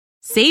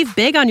Save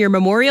big on your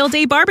Memorial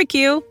Day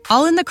barbecue,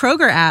 all in the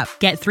Kroger app.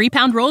 Get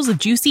 3-pound rolls of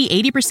juicy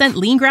 80%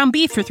 lean ground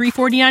beef for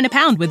 $3.49 a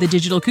pound with a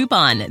digital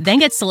coupon. Then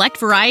get select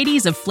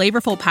varieties of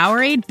flavorful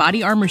Powerade,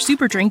 Body Armor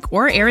Super Drink,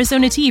 or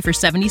Arizona tea for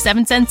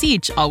 77 cents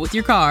each, all with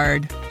your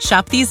card.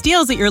 Shop these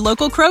deals at your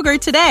local Kroger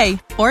today,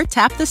 or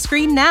tap the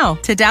screen now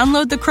to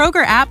download the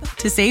Kroger app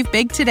to save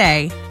big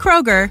today.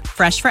 Kroger,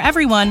 fresh for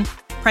everyone.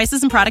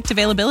 Prices and product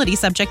availability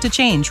subject to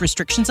change.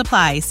 Restrictions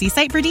apply. See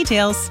site for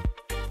details.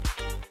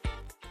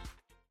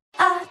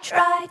 I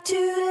try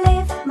to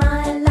live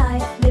my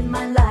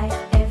life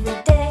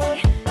every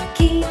day.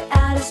 Keep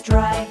out of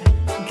strife,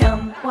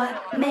 come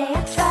what may.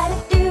 I try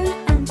to do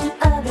unto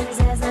others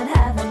as I'd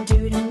have them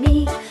do to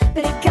me.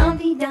 But it can't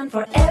be done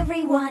for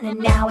everyone, and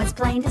now it's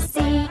plain to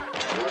see.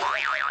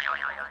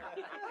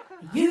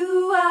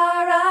 You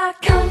are a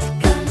cunt,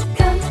 cunt,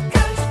 cunt,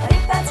 cunt. But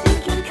if that's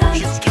stinking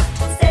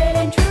cunt, say it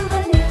ain't true,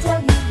 but it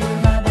tell you you're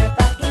a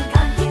motherfucking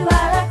cunt. You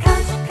are a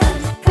cunt,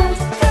 cunt, cunt,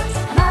 cunt,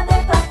 a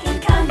motherfucking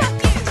cunt.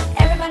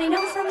 Everybody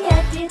knows from your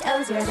head to your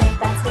toes you're a big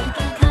fat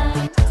stinking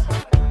cunt.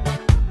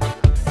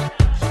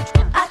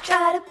 I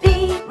try to be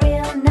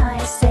real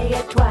nice, say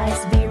it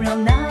twice, be real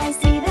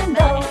nice, even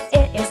though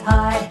it is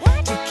hard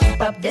to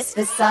keep up this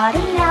facade.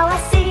 And now I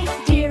see,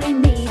 dearie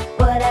me,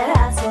 what a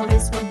hassle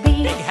this would be.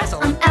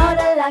 I'm out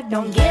of luck,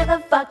 don't give a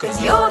fuck,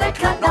 cause you're the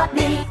cunt, not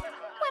me.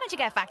 Why don't you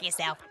go fuck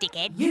yourself,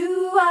 dickhead?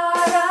 You are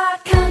a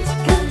cunt,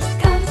 cunt,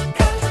 cunt,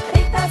 cunt, a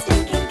big fat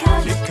stinking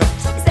cunt. You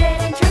say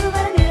it ain't true,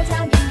 but I'm gonna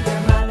tell you you're a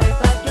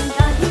motherfucking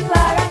cunt. You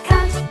are a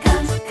cunt,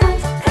 cunt,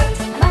 cunt, cunt,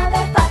 a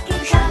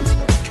motherfucking cunt.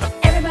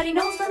 Everybody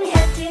knows from your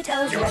head to your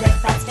toes you're a big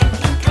fat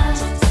stinking cunt.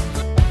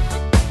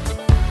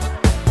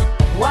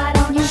 Why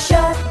don't you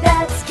shut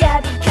that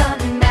scabby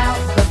cunt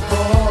mouth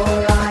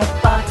before I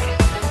fuck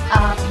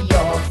up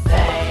your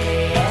face?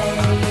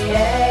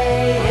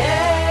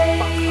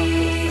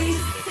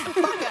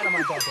 Fuck out of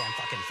my goddamn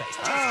fucking face.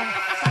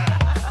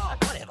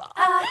 Whatever. I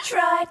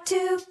try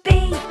to be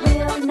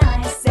real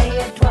nice, say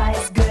it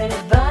twice, good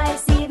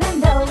advice, even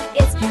though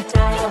it's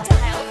futile.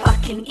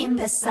 Fucking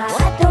imbecile.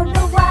 I don't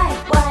know why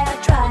I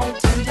try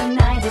to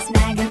deny this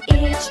nagging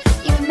itch.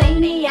 You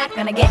maniac,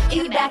 gonna get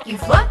you back, you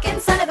fucking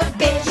son of a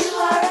bitch. You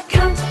are a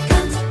cunt,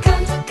 cunt,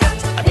 cunt,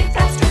 cunt, a big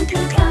fat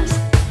stinking cunt.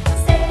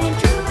 Say it ain't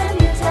true, but I'm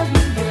gonna tell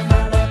you you're a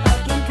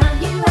motherfucking cunt.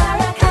 You are a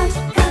cunt,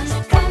 cunt,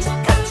 cunt,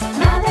 cunt,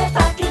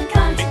 motherfucking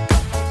cunt.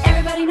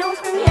 Everybody knows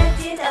from your head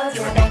to your toes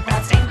you're a big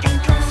fat stinking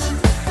cunt.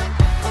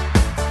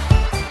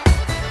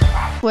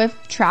 With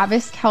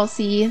Travis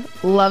Kelce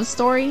love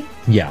story,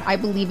 Yeah. I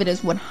believe it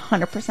is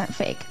 100%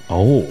 fake.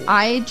 Oh.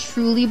 I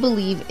truly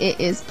believe it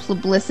is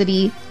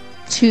publicity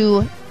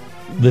to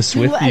The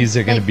Swifties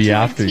are going to be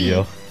after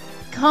you.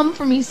 Come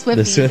for me,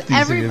 Swifties. The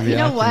Swifties are gonna be you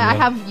know after what? you. I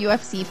have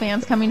UFC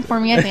fans coming for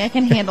me. I think I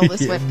can handle the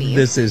Swifties.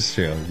 This is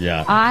true,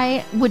 yeah.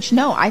 I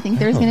think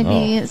there's don't going to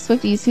be know.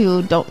 Swifties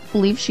who don't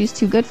believe she's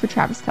too good for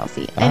Travis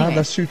Kelce. Anyway,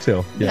 That's true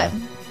too. Yeah. but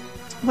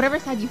whatever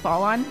side you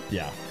fall on,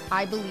 Yeah.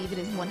 I believe it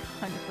is 100%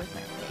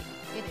 fake.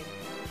 It is.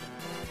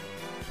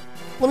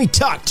 Let me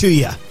talk to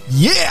you.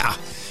 Yeah,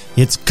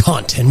 it's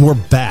cunt, and we're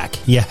back.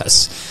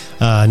 Yes,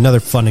 another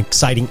fun,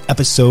 exciting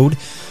episode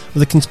of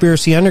the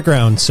Conspiracy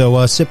Underground.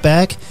 So sit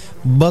back,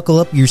 buckle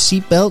up your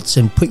seatbelts,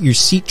 and put your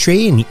seat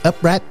tray in the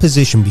upright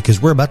position because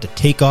we're about to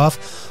take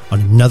off on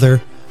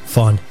another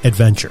fun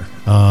adventure.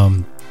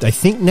 I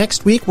think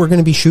next week we're going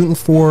to be shooting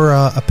for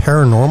a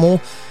paranormal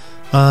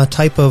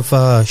type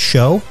of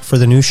show for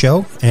the new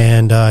show,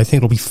 and I think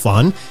it'll be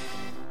fun.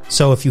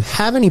 So if you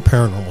have any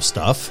paranormal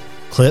stuff,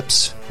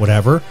 clips,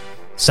 whatever,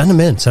 send them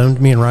in. Send them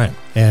to me and Ryan,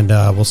 and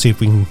we'll see if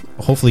we can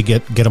hopefully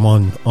get them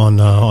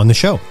on the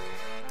show.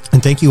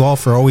 And thank you all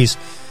for always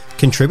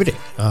contributing.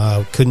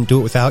 Couldn't do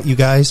it without you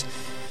guys.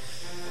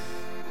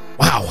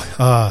 Wow,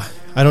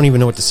 I don't even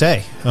know what to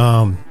say.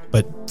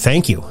 But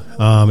thank you.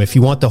 If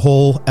you want the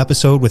whole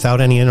episode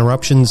without any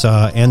interruptions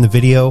and the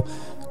video,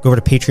 go over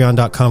to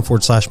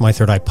patreon.com/My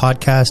Third Eye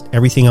Podcast.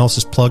 Everything else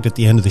is plugged at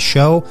the end of the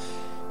show.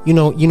 You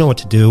know what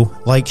to do.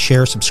 Like,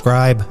 share,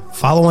 subscribe,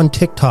 follow on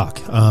TikTok.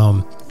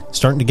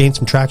 Starting to gain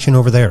some traction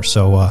over there.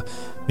 So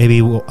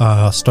maybe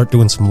we'll start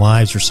doing some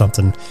lives or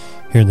something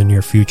here in the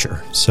near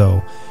future.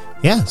 So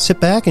yeah, sit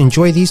back and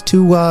enjoy these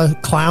two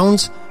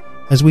clowns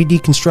as we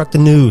deconstruct the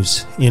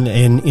news in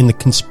the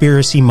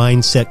conspiracy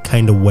mindset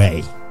kind of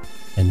way.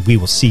 And we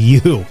will see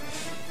you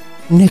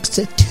next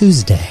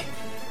Tuesday.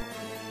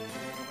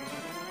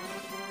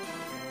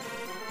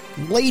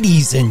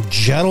 Ladies and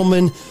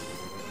gentlemen,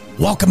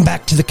 welcome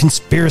back to the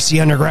Conspiracy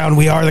Underground.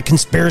 We are the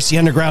Conspiracy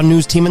Underground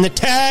news team and the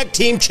tag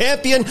team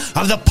champion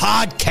of the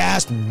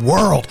podcast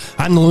world.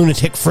 I'm the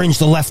lunatic fringe,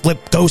 the left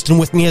lip ghost, and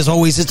with me as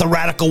always is the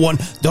radical one,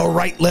 the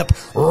right lip,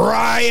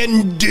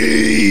 Ryan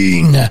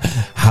Dean.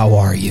 How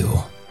are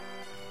you?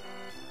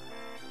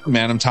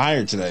 Man, I'm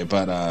tired today,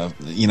 but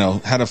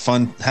had a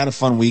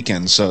fun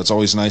weekend. So it's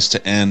always nice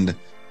to end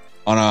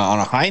on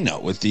a high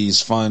note with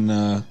these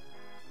fun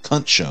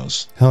cunt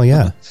shows. Hell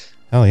yeah.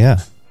 Hell yeah.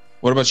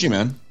 What about you,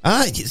 man?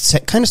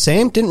 Kind of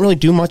same. Didn't really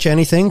do much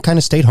anything. Kind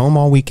of stayed home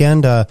all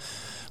weekend.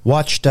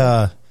 Watched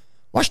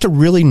Watched a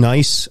really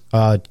nice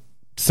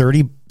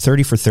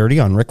 30 for 30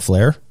 on Ric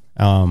Flair.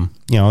 You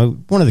know,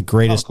 one of the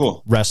greatest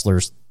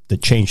wrestlers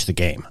that changed the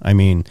game. I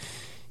mean,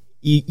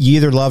 you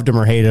either loved him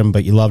or hated him,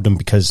 but you loved him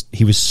because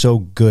he was so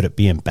good at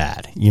being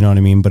bad. You know what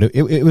I mean? But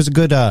it was a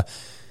good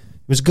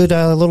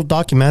little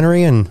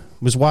documentary, and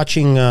was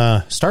watching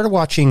started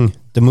watching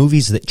the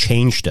movies that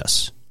changed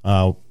us.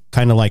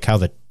 Kind of like how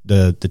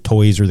the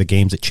toys or the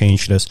games that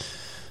changed us.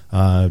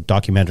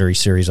 Documentary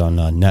series on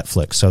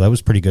Netflix. So that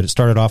was pretty good. It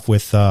started off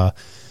with Friday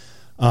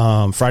the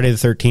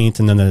 13th,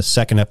 and then the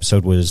second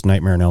episode was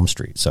Nightmare on Elm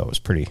Street. So it was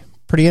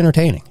pretty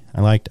entertaining. I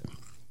liked it.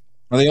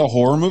 Are they all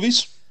horror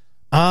movies?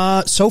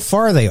 So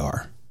far they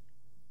are.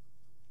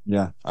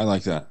 Yeah, I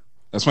like that.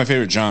 That's my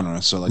favorite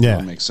genre, so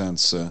that makes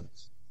sense.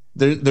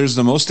 There's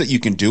the most that you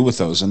can do with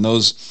those, and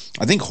those,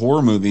 I think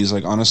horror movies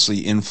honestly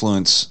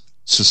influence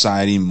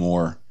society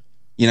more.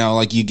 You know,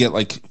 you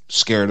get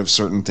scared of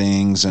certain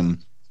things,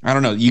 and I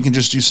don't know. You can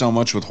just do so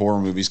much with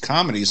horror movies.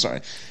 Comedies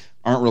aren't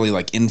really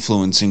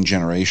influencing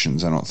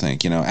generations, I don't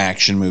think. You know,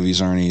 action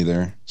movies aren't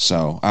either.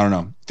 So I don't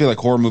know. I feel like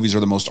horror movies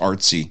are the most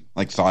artsy,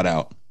 thought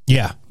out.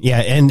 Yeah,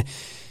 and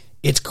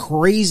it's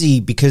crazy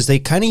because they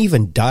kind of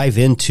even dive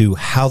into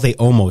how they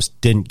almost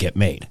didn't get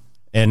made,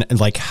 and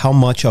how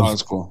much of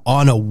that's cool.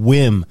 On a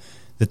whim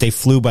that they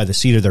flew by the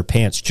seat of their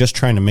pants just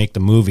trying to make the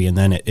movie, and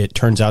then it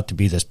turns out to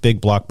be this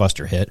big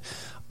blockbuster hit.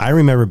 I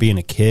remember being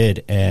a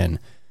kid, and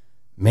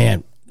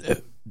man,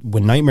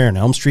 when Nightmare on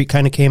Elm Street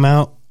kind of came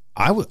out,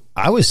 I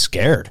was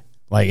scared.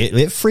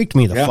 It freaked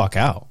me the fuck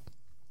out.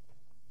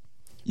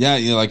 Yeah,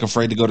 you're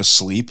afraid to go to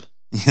sleep.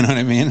 You know what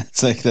I mean?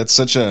 It's that's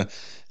such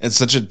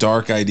a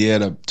dark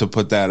idea to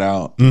put that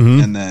out.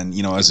 Mm-hmm. And then,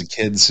 you know, as a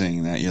kid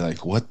seeing that, you're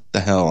like, what the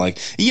hell?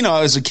 You know,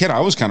 as a kid, I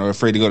was kind of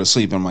afraid to go to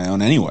sleep on my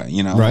own anyway.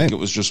 You know, right. It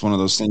was just one of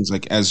those things.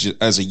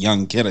 As a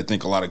young kid, I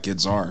think a lot of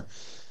kids are.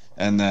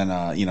 And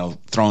then, you know,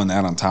 throwing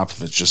that on top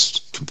of it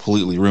just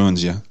completely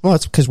ruins you. Well,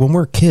 it's because when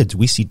we're kids,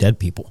 we see dead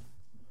people.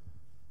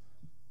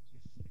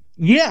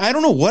 Yeah, I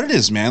don't know what it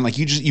is, man.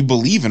 You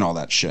believe in all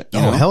that shit.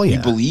 You know? Hell yeah.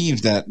 You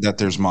believe that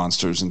there's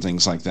monsters and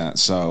things like that.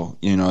 So,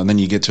 you know, and then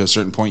you get to a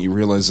certain point, you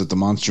realize that the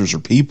monsters are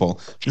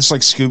people, just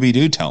like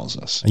Scooby-Doo tells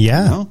us.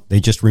 Yeah, you know? They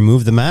just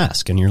remove the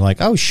mask, and you're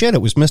like, oh shit,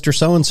 it was Mr.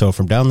 So-and-so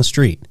from down the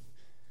street.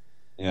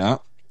 Yeah,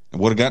 it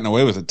would have gotten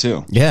away with it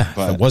too. Yeah,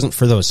 but if it wasn't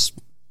for those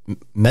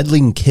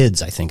meddling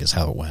kids, I think is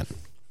how it went.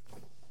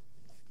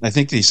 I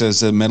think he says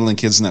the meddling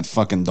kids and that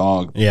fucking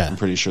dog. Yeah. I'm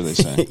pretty sure they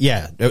say.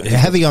 Yeah,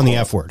 heavy on the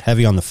F word,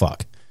 heavy on the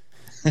fuck.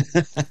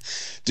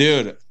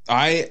 Dude,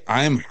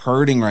 I'm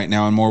hurting right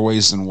now in more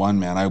ways than one,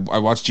 man. I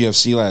watched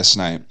UFC last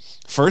night.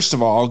 First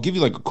of all, I'll give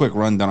you a quick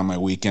rundown on my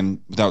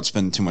weekend without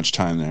spending too much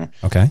time there.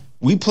 Okay.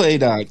 We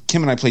played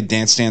Kim and I played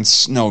Dance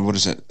Dance. No, what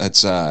is it?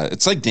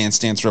 It's like Dance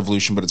Dance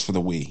Revolution, but it's for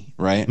the Wii,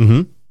 right?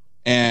 Mm-hmm.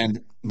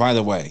 And by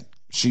the way,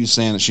 she's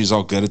saying that she's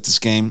all good at this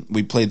game.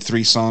 We played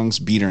 3 songs,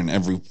 beat her in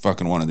every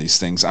fucking one of these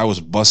things. I was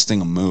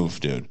busting a move,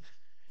 dude.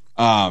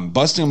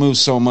 Busting a move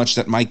so much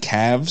that my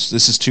calves,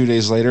 this is 2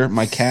 days later,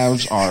 my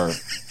calves are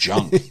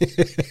junk.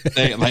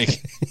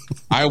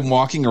 I'm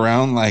walking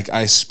around like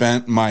I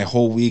spent my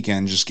whole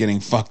weekend just getting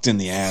fucked in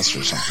the ass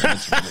or something.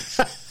 It's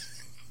really,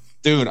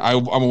 dude,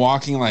 I'm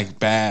walking like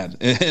bad.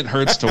 It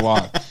hurts to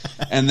walk.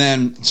 And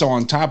then, so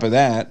on top of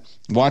that,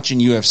 watching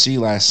UFC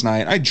last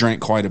night, I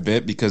drank quite a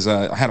bit because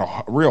I had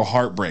a real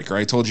heartbreaker.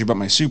 I told you about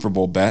my Super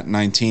Bowl bet,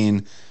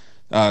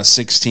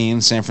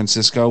 19-16, San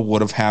Francisco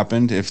would have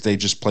happened if they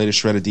just played a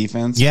shredded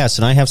defense. Yes,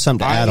 and I have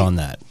something to add on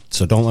that.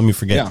 So don't let me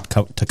forget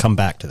to come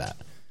back to that.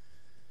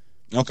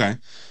 Okay.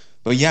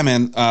 But yeah,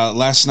 man,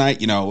 last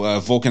night, you know,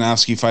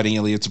 Volkanovski fighting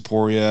Ilia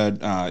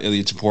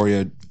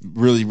Topuria,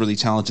 really, really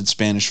talented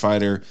Spanish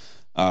fighter,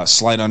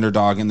 slight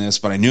underdog in this,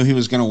 but I knew he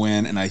was going to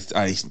win, and I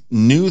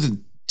knew the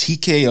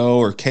TKO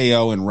or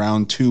KO in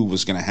round 2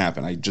 was going to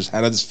happen. I just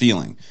had this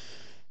feeling.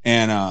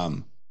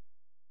 And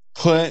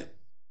put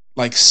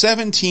like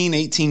 $17,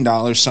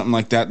 $18, something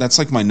like that. That's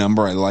like my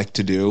number I like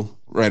to do,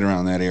 right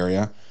around that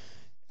area.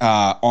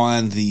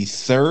 On the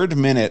 3rd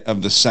minute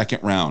of the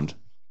 2nd round,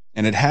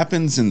 and it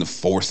happens in the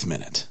 4th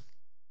minute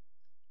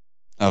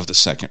of the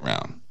 2nd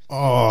round.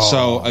 Oh.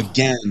 So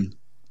again,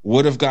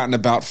 would have gotten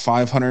about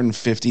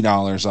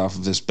 $550 off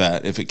of this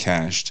bet if it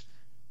cashed,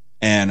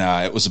 and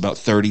it was about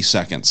 30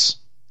 seconds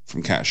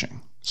from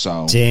cashing.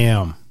 So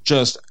damn.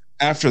 Just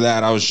after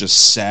that, I was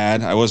just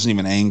sad. I wasn't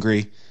even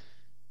angry.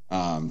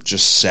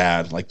 Just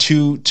sad. Like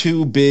two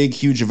big,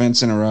 huge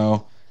events in a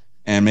row,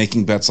 and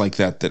making bets like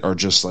that are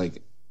just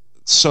like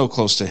so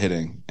close to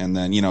hitting. And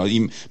then, you know,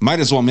 you might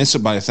as well miss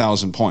it by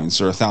 1,000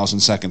 points or 1,000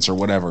 seconds or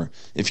whatever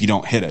if you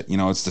don't hit it. You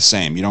know, it's the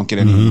same. You don't get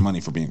any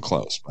money for being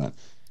close, but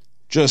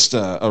just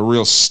a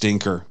real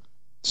stinker.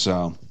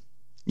 So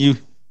you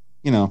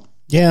know,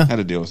 had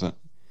to deal with it.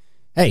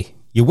 Hey,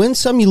 you win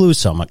some, you lose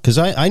some. Because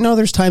I know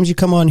there's times you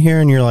come on here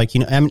and you're like,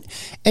 you know,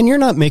 and you're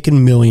not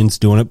making millions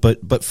doing it,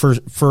 but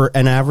for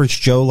an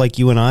average Joe like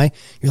you and I,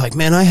 you're like,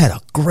 man, I had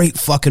a great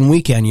fucking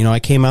weekend. You know, I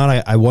came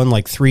out, I won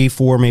like 3,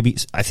 4, maybe.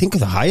 I think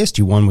the highest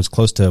you won was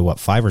close to what,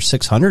 500 or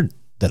 600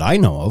 that I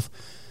know of.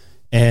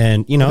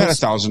 And, you know, I've had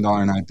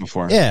 $1,000 night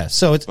before. yeah.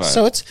 So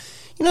it's,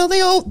 you know,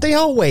 they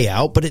all weigh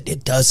out, but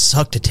it does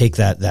suck to take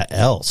that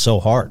L so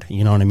hard.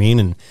 You know what I mean?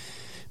 And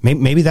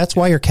maybe that's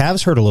why your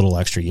calves hurt a little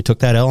extra. You took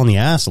that L on the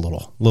ass a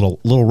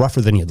little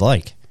rougher than you'd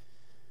like.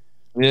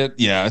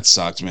 It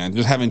sucked, man.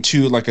 Just having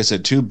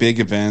two big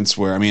events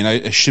where, I mean,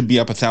 I should be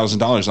up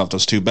 $1,000 off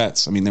those 2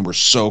 bets. I mean, they were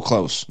so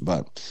close,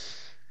 but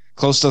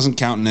close doesn't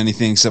count in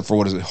anything except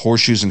for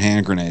horseshoes and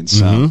hand grenades.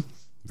 So. Mm-hmm.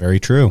 Very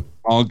true.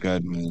 All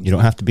good, man. You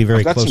don't have to be very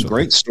I've got close. Some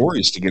great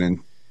stories to get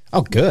in.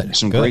 Oh, good.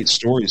 Some great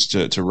stories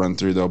to run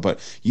through, though. But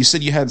you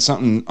said you had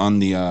something on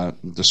the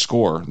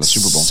score, the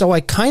Super Bowl. So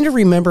I kind of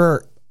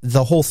remember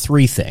the whole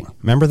 3 thing.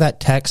 Remember that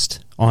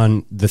text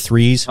on the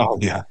 3s? Oh,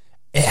 yeah.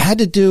 It had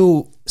to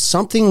do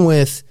something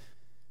with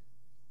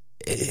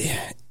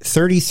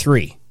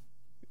 33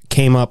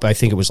 came up. I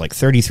think it was like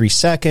 33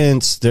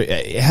 seconds.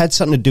 It had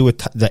something to do with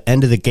the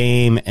end of the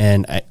game.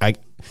 And I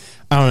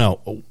don't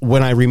know.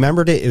 When I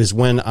remembered it, it was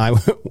when I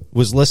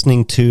was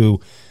listening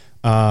to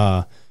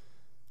the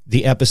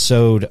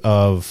episode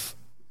of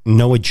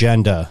No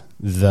Agenda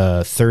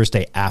the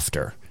Thursday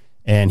after.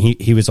 And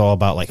he was all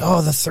about like,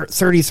 oh, the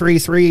 33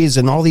 threes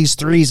and all these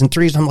threes and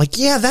threes. And I'm like,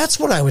 yeah, that's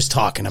what I was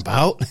talking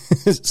about.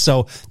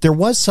 So there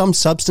was some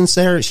substance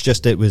there. It's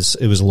just it was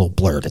a little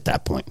blurred at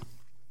that point.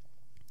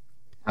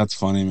 That's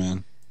funny,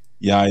 man.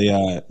 Yeah,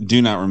 I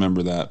do not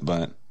remember that,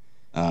 but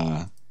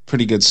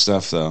pretty good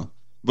stuff though.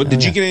 But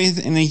did you get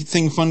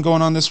anything fun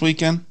going on this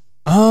weekend?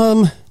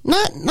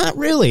 Not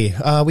really.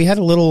 We had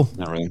a little.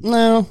 Not really.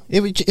 No,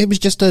 it was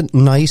just a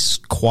nice,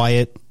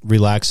 quiet,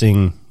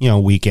 relaxing,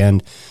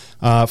 weekend.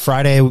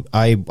 Friday,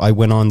 I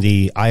went on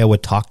the Iowa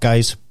Talk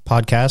Guys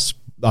podcast.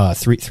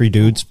 Three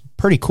dudes,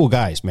 pretty cool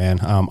guys, man.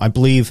 I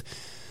believe.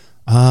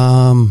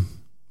 Well,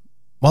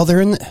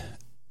 they're in.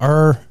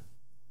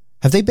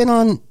 Have they been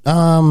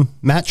on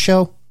Matt's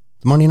show,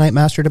 the Monday Night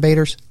Master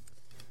Debaters?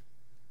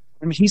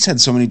 I mean, he's had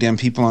so many damn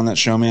people on that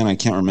show, man. I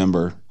can't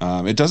remember.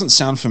 It doesn't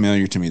sound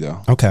familiar to me,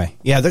 though. Okay,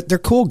 yeah, they're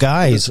cool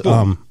guys.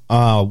 Cool.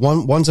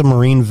 One's a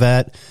Marine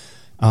vet.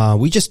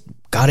 We just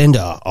got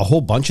into a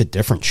whole bunch of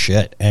different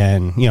shit,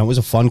 and it was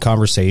a fun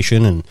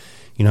conversation. And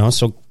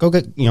so go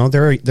get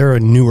they're a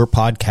newer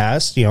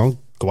podcast.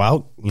 Go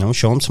out,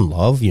 show them some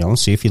love.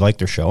 See if you like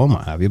their show and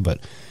what have you. But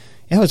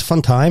yeah, it was a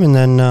fun time. And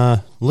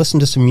then listen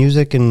to some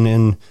music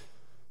and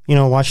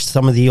watched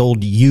some of the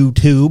old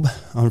YouTube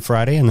on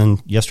Friday, and then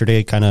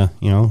yesterday kind of,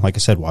 like I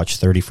said, watched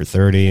 30 for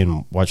 30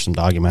 and watched some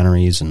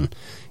documentaries and,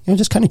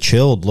 just kind of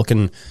chilled,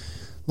 looking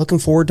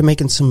forward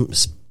to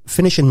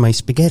finishing my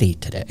spaghetti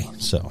today.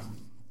 So.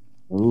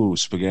 Ooh,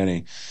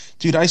 spaghetti.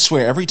 Dude, I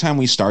swear, every time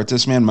we start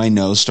this, man, my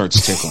nose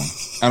starts tickling.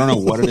 I don't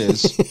know what it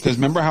is. Because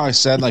remember how I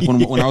said, like,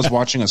 when I was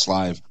watching us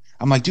live,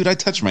 I'm like, dude, I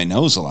touch my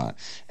nose a lot.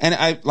 And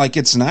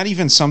it's not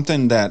even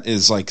something that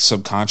is, like,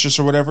 subconscious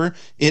or whatever.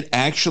 It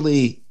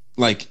actually,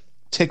 like,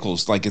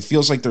 tickles. Like, it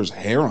feels like there's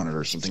hair on it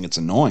or something. It's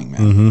annoying,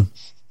 man. Mm-hmm.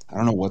 I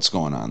don't know what's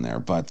going on there.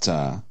 But,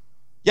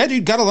 yeah,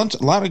 dude, got a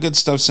lot of good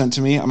stuff sent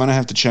to me. I'm going to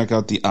have to check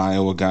out the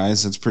Iowa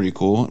guys. That's pretty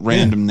cool.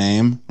 Random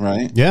name,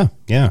 right? Yeah,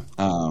 yeah.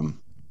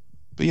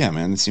 But yeah,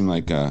 man, they seem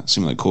like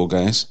cool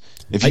guys.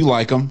 If you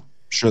like them, I'm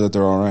sure that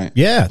they're all right.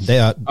 Yeah,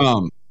 they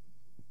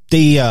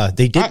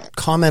did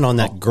comment on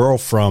that girl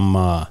from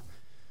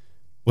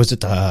is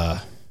it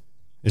the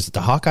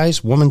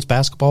Hawkeyes women's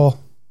basketball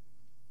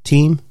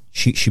team?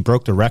 She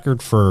broke the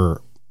record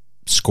for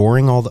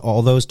scoring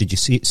all those. Did you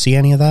see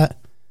any of that?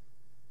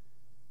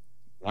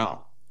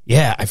 Wow.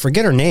 Yeah, I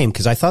forget her name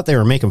because I thought they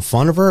were making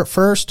fun of her at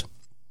first.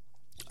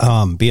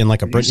 Being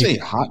like a Britney. Did you say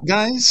Hot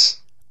Guys?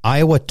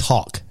 Iowa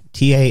Talk.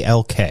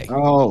 TALK.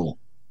 Oh,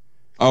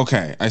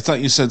 okay. I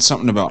thought you said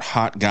something about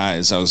hot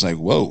guys. I was like,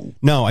 whoa.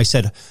 No, I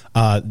said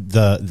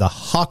the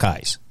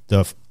Hawkeyes,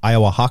 the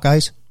Iowa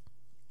Hawkeyes.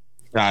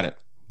 Got it.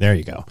 There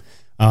you go.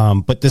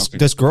 But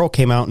this girl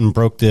came out and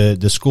broke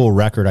the school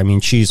record. I mean,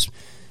 she's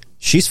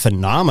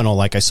phenomenal.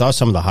 Like, I saw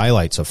some of the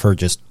highlights of her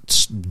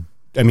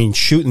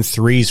shooting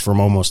threes from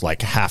almost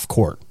like half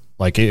court.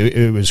 Like,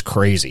 it was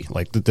crazy.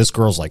 Like, this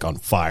girl's like on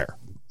fire.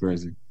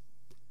 Crazy.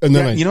 And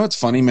then you know what's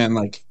funny, man?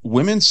 Like,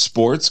 women's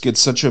sports get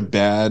such a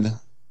bad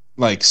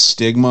like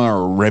stigma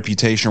or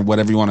reputation or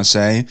whatever you want to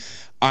say.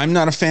 I'm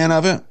not a fan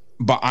of it,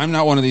 but I'm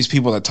not one of these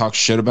people that talk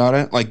shit about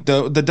it. Like,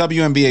 the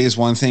WNBA is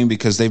one thing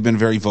because they've been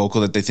very vocal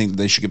that they think that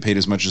they should get paid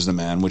as much as the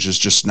men, which is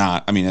just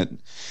not. I mean,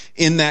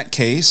 in that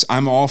case,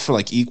 I'm all for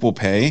like equal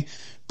pay,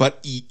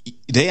 but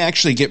they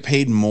actually get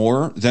paid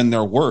more than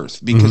they're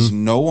worth because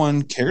no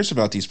one cares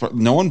about these.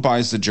 No one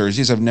buys the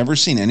jerseys. I've never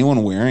seen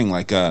anyone wearing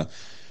like a.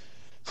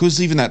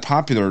 Who's even that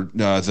popular?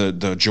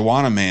 The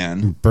Joanna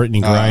man,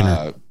 Brittany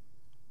Griner.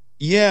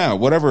 Yeah,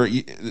 whatever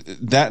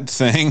that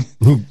thing.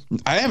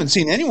 I haven't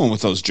seen anyone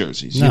with those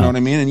jerseys. No. You know what I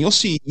mean? And you'll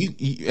see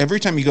every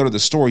time you go to the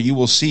store, you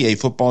will see a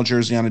football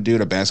jersey on a dude,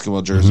 a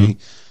basketball jersey.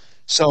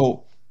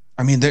 So,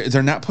 I mean,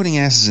 they're not putting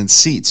asses in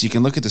seats. You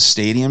can look at the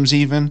stadiums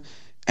even,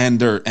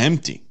 and they're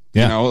empty.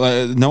 Yeah.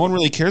 No one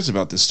really cares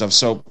about this stuff.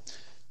 So,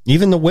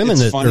 even the women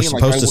that are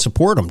supposed to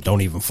support them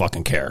don't even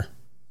fucking care.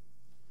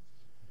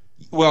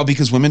 Well,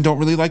 because women don't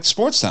really like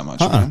sports that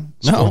much, man.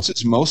 No. Sports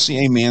is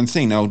mostly a man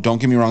thing. Now,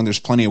 don't get me wrong. There's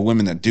plenty of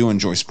women that do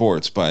enjoy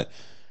sports, but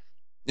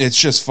it's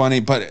just funny.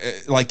 But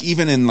like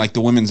even in like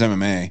the women's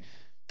MMA,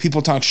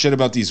 people talk shit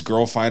about these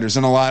girl fighters,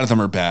 and a lot of them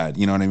are bad.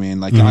 You know what I mean?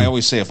 Like I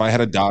always say, if I had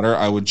a daughter,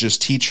 I would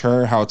just teach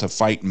her how to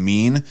fight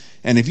mean.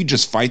 And if you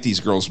just fight these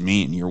girls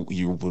mean,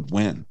 you would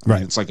win. I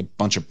mean, it's like a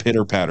bunch of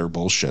pitter patter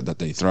bullshit that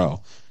they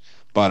throw.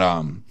 But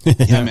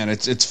yeah, man,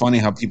 it's funny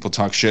how people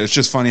talk shit. It's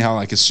just funny how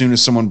like as soon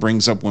as someone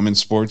brings up women's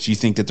sports, you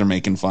think that they're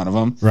making fun of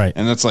them, right?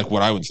 And that's like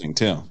what I would think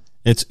too.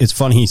 It's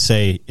funny you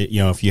say,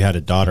 you know, if you had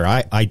a daughter.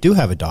 I do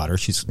have a daughter.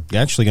 She's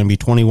actually going to be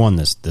 21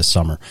 this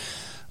summer.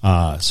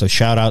 So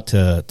shout out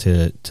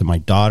to my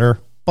daughter.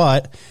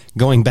 But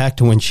going back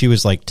to when she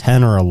was like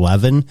 10 or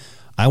 11,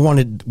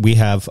 we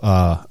have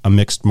a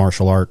mixed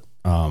martial art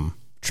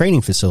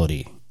training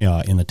facility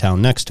in the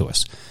town next to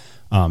us.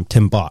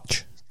 Tim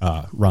Botch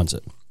runs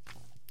it.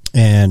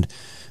 And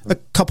a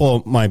couple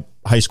of my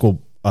high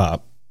school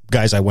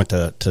guys I went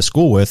to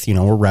school with, you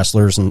know, were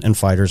wrestlers and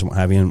fighters and what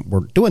have you, and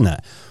we're doing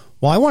that.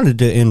 Well, I wanted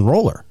to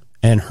enroll her,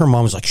 and her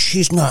mom was like,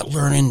 she's not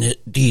learning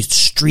these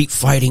street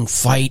fighting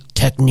fight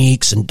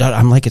techniques. And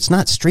I'm like, it's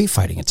not street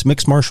fighting. It's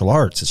mixed martial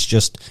arts. It's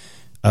just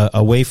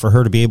a way for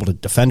her to be able to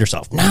defend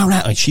herself. No.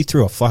 Like, she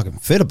threw a fucking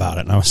fit about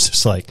it, and I was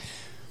just like,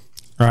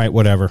 all right,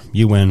 whatever.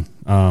 You win.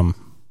 I'll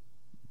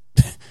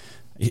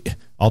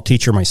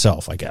teach her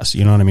myself, I guess.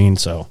 You know what I mean?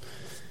 So...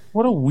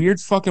 What a weird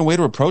fucking way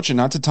to approach it.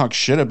 Not to talk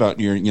shit about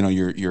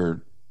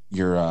your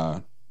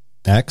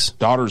ex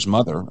daughter's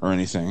mother or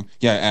anything.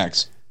 Yeah,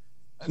 ex.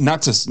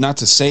 Not to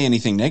say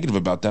anything negative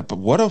about that, but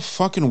what a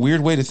fucking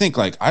weird way to think.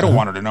 Like, I don't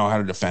want her to know how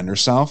to defend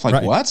herself.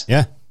 Like, what?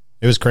 Yeah,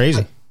 it was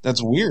crazy.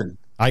 That's weird.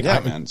 I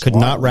could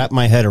not wrap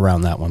my head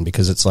around that one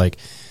because it's like,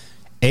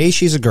 A,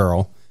 she's a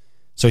girl,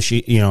 so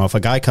she, you know, if a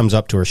guy comes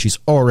up to her, she's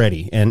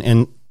already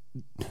and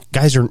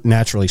guys are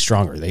naturally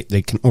stronger.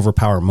 They can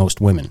overpower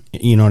most women.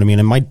 You know what I mean?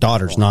 And my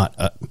daughter's not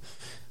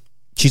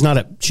she's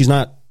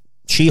not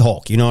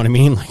She-Hulk. You know what I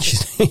mean? Like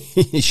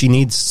she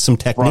needs some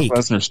technique. Brock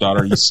Lesnar's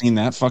daughter. You seen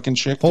that fucking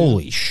chick?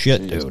 Holy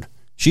shit, dude.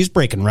 She's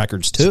breaking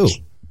records too.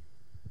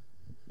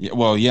 Yeah,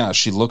 well, yeah,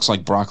 she looks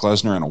like Brock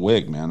Lesnar in a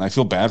wig, man. I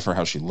feel bad for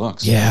how she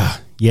looks. Yeah.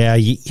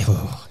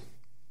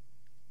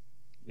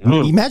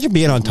 Imagine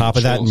being on top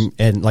of that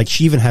and like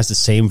she even has the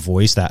same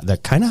voice, that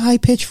kind of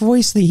high-pitched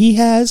voice that he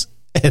has.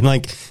 And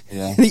like,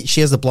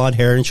 she has the blonde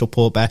hair, and she'll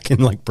pull it back in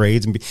like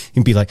braids and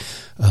be like,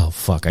 "Oh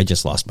fuck, I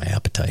just lost my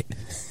appetite."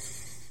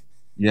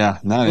 Yeah,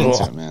 not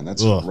into it, man.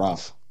 That's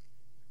rough.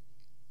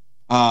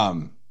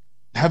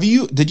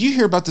 Did you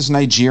hear about this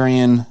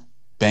Nigerian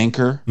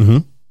banker?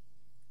 Mm-hmm.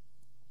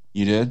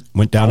 You did?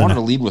 Went down. I wanted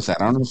to lead with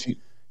that. I don't know if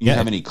you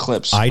have any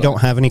clips. I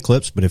don't have any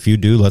clips, but if you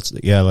do, let's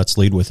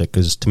lead with it,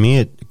 because to me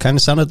it kind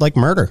of sounded like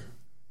murder.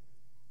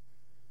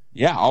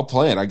 Yeah, I'll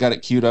play it. I got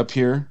it queued up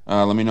here.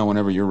 Let me know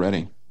whenever you're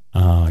ready.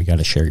 You got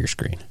to share your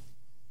screen.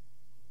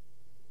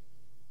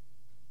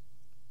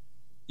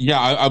 Yeah,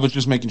 I was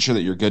just making sure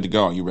that you're good to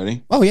go. Are you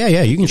ready? Oh, yeah,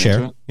 you can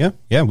share.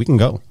 Yeah, we can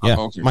go. Yeah,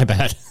 okay. My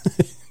bad.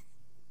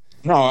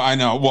 No, I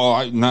know.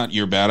 Well, not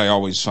your bad. I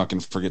always fucking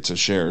forget to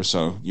share,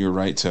 so you're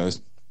right to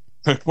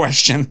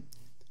question.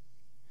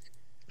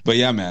 But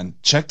yeah, man,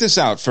 check this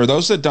out. For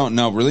those that don't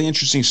know, really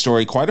interesting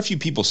story. Quite a few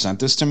people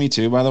sent this to me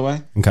too, by the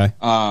way. Okay.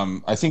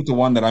 I think the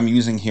one that I'm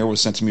using here was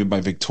sent to me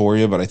by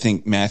Victoria, but I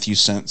think Matthew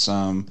sent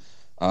some.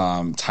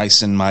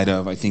 Tyson might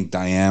have. I think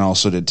Diane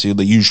also did too.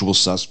 The usual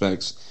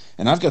suspects.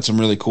 And I've got some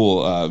really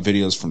cool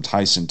videos from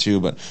Tyson too,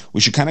 but we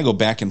should kind of go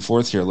back and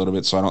forth here a little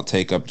bit so I don't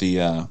take up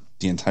the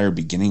entire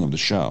beginning of the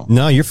show.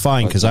 No, you're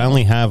fine, because I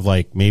only have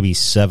like maybe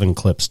 7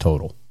 clips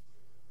total.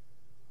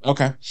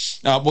 Okay.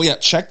 Well, yeah,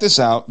 check this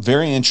out.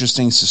 Very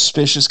interesting,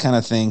 suspicious kind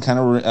of thing. Kind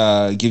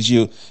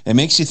of it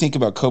makes you think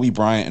about Kobe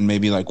Bryant and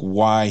maybe like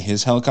why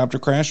his helicopter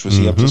crashed. Was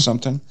he up to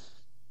something?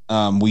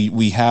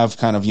 We have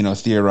kind of,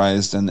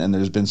 theorized, and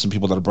there's been some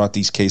people that have brought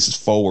these cases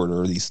forward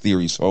or these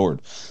theories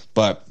forward.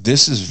 But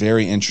this is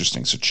very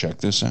interesting, so check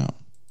this out.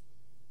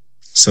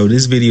 So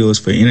this video is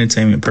for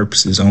entertainment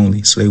purposes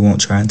only, so they won't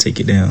try and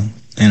take it down.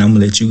 And I'm going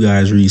to let you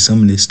guys read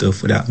some of this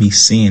stuff without me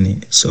seeing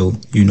it, so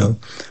you know.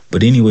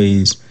 But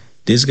anyways,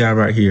 this guy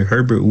right here,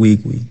 Herbert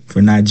Wigwe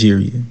from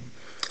Nigeria.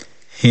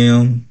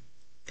 Him,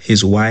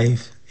 his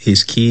wife,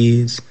 his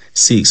kids,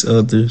 6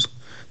 others,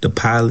 the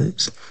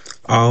pilots,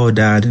 all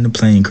died in a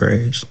plane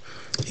crash.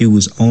 He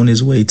was on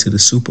his way to the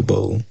Super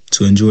Bowl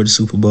to enjoy the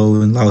Super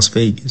Bowl in Las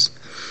Vegas.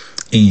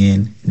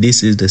 And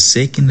this is the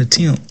second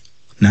attempt,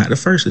 not the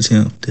first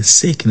attempt, the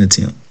second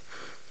attempt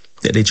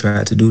that they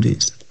tried to do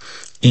this.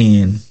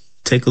 And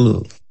take a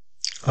look.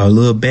 A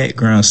little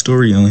background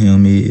story on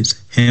him is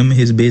him and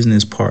his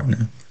business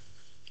partner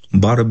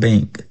bought a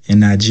bank in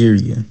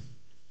Nigeria,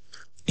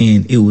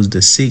 and it was the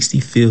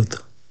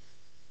 65th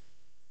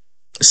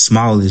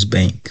smallest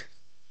bank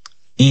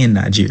in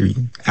Nigeria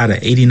out of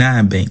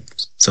 89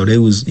 banks. So they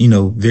was,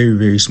 very,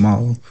 very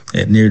small,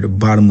 at near the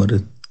bottom of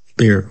the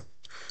barrel.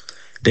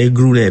 They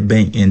grew that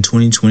bank in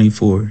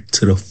 2024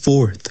 to the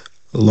 4th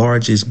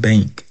largest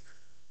bank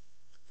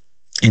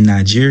in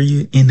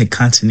Nigeria, in the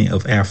continent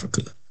of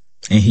Africa.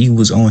 and he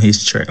was on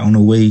his track,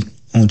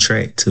 on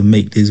track to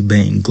make this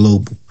bank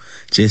global,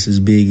 just as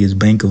big as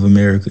Bank of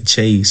America,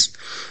 Chase,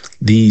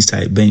 these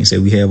type banks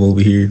that we have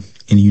over here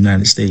in the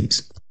United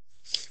States.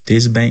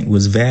 This bank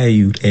was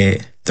valued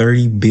at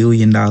 $30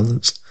 billion,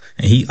 and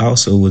he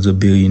also was a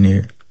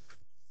billionaire.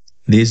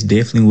 This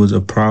definitely was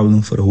a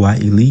problem for the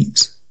white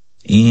elites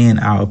and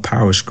our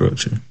power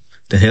structure.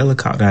 The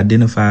helicopter,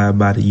 identified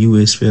by the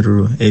U.S.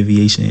 Federal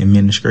Aviation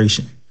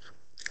Administration,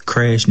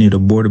 crashed near the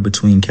border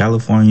between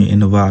California and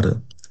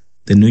Nevada.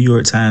 The New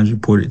York Times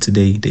reported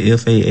today the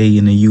FAA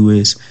and the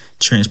U.S.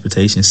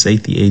 Transportation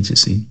Safety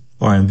Agency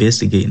are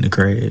investigating the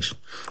crash.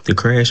 The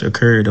crash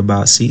occurred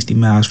about 60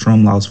 miles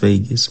from Las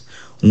Vegas.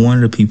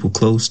 One of the people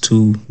close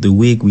to the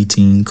Wrigley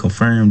team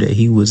confirmed that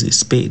he was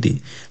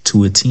expected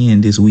to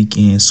attend this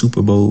weekend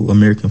Super Bowl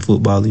American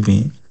football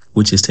event,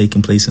 which is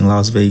taking place in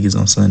Las Vegas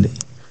on Sunday.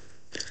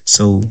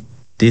 So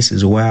this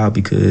is wild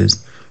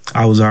because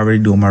I was already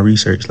doing my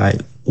research, like,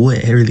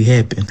 what really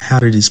happened? How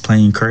did this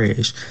plane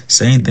crash?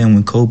 Same thing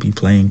when Kobe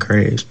plane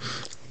crashed.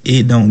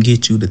 It don't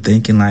get you to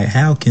thinking, like,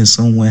 how can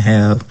someone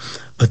have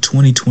a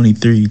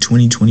 2023,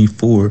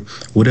 2024,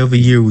 whatever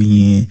year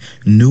we in,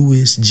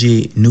 newest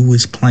jet,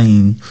 newest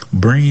plane,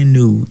 brand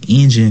new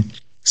engine,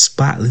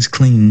 spotless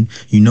clean,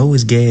 you know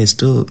it's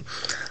gassed up.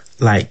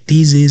 Like,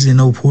 these isn't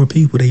no poor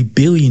people, they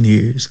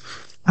billionaires.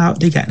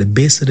 They got the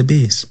best of the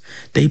best.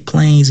 They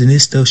planes and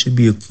this stuff should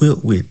be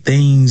equipped with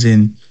things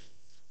and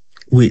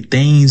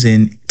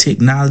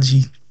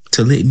technology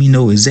to let me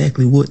know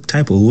exactly what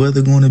type of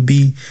weather going to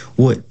be,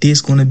 what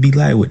this going to be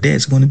like, what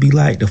that's going to be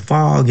like, the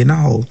fog and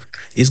all.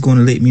 It's going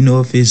to let me know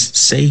if it's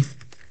safe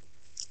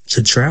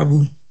to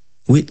travel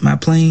with my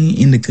plane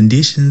in the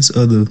conditions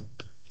of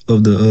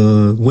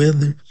the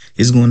weather.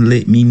 It's going to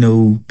let me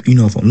know,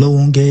 if I'm low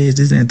on gas,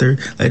 this and third,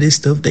 like this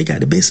stuff. They got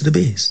the best of the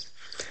best.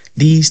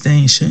 These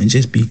things shouldn't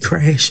just be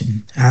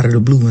crashing out of the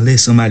blue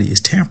unless somebody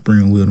is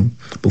tampering with them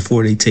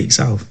before they takes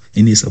off,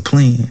 and it's a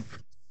plan.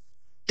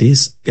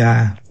 This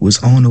guy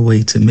was on the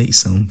way to make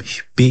some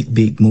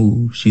big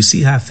moves. You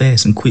see how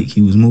fast and quick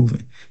he was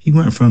moving. He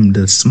went from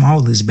the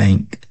smallest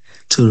bank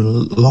to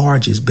the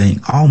largest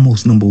bank,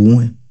 almost number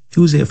one. He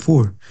was at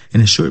 4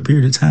 in a short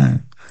period of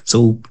time.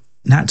 So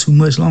not too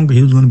much longer,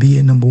 he was going to be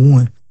at number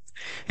one.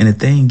 And the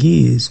thing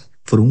is,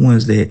 for the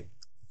ones that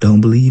don't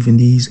believe in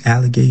these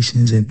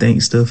allegations and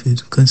think stuff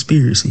is a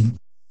conspiracy,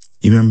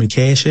 you remember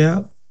Cash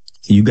App?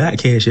 You got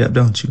Cash App,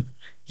 don't you?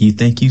 You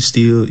think it's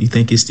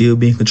still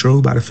being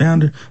controlled by the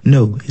founder?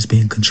 No, it's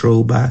being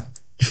controlled by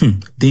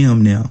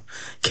them now.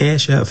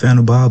 Cash App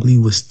founder Bob Lee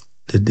was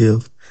the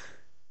death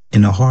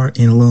in the heart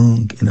and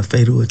lung in a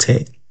fatal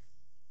attack.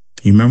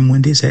 You remember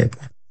when this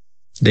happened?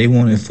 They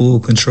wanted full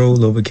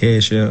control over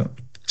Cash App.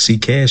 See,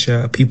 Cash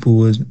App, people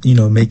was,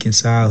 making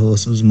side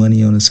hustles,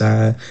 money on the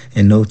side,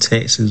 and no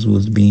taxes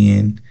was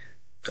being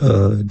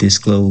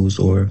disclosed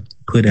or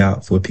put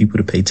out for people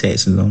to pay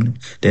taxes on it.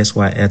 That's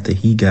why after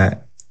he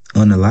got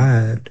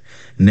unalived,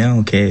 now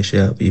on Cash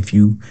App, if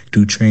you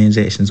do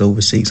transactions over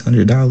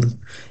 $600,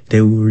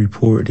 they will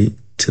report it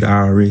to the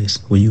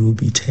IRS where you will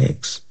be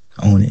taxed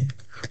on it.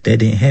 That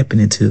didn't happen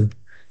until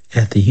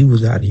after he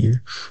was out of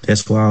here.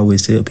 That's why I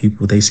always tell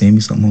people, they send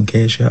me something on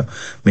Cash App,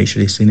 make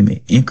sure they send them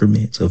in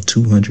increments of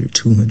 200.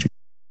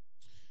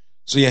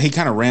 So yeah, he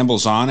kind of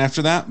rambles on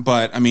after that,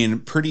 but I mean,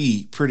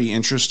 pretty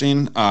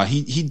interesting.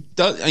 He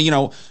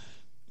does,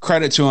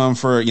 credit to him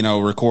for,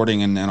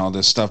 recording and all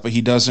this stuff, but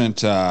he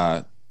doesn't,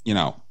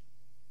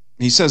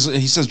 he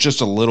says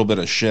just a little bit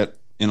of shit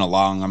in a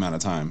long amount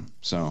of time.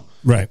 So,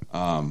 right.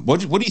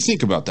 What do you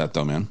think about that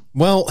though, man?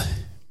 Well,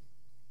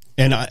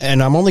 and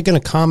I'm only going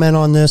to comment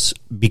on this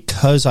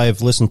because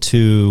I've listened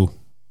to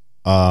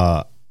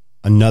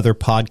another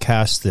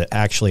podcast that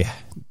actually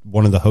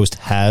one of the hosts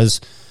has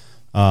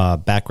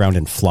background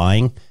in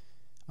flying,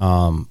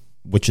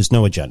 which is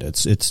No Agenda.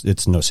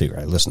 It's no secret.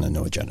 I listen to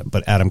No Agenda,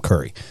 but Adam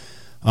Curry.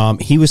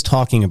 He was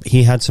talking.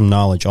 He had some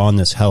knowledge on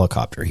this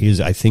helicopter.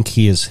 I think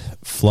he has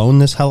flown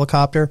this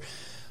helicopter.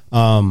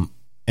 And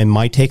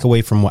my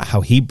takeaway from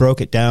how he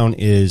broke it down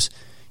is,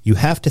 you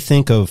have to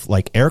think of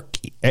like and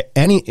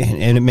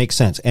it makes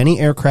sense. Any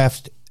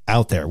aircraft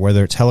out there,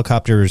 whether it's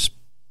helicopters,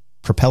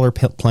 propeller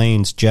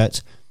planes,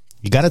 jets,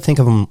 you got to think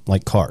of them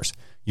like cars.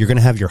 You're going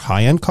to have your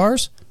high-end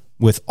cars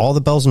with all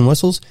the bells and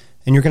whistles,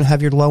 and you're going to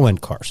have your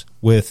low-end cars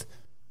with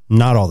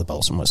not all the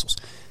bells and whistles.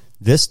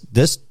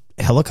 This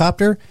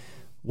helicopter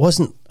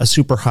wasn't a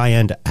super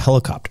high-end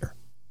helicopter.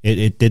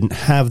 It didn't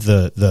have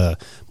the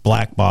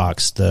black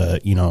box,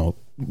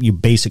 you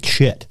basic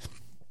shit.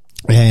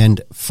 And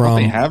from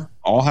they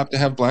all have to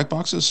have black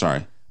boxes.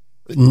 Sorry,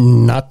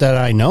 not that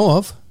I know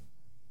of.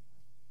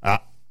 I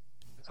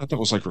thought that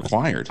was like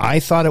required. I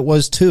thought it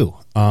was too.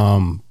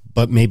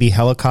 But maybe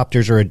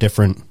helicopters are a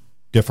different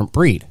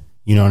breed.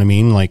 You know what I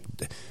mean? Like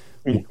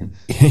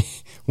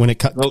when it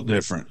built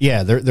different.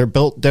 Yeah, they're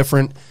built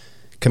different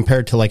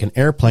compared to like an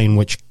airplane,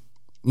 which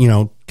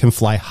can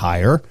fly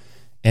higher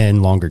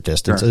and longer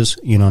distances.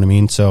 Sure. You know what I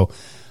mean? So,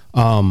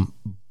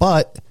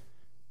 but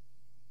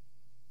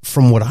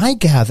from what I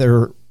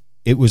gather,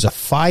 it was a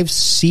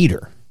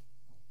 5-seater,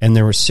 and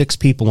there were 6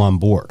 people on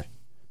board.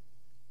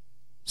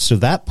 So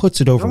that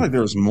puts it over. I feel like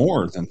there was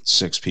more than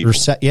 6 people. Or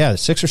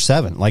 6 or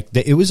 7. Like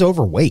it was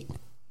overweight,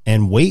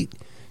 and weight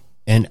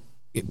and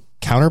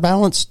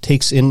counterbalance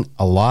takes in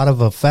a lot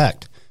of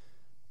effect.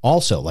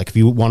 Also, like if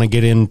you want to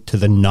get into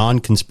the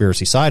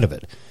non-conspiracy side of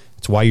it,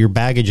 it's why your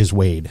baggage is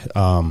weighed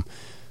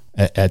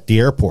at the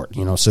airport,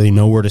 so they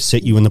know where to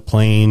sit you in the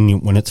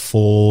plane when it's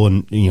full,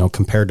 and,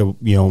 compared to,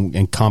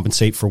 and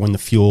compensate for when the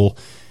fuel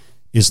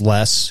is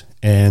less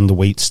and the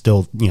weight's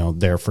still,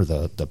 there for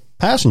the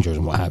passengers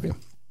and what have you.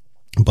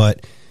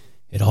 But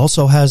it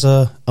also has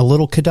a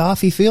little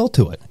Gaddafi feel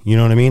to it. You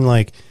know what I mean?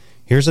 Like,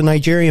 here's a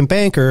Nigerian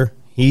banker.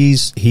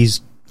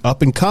 He's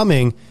up and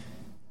coming.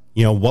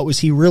 What was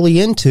he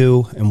really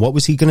into, and what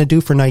was he going to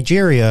do for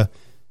Nigeria?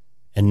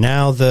 And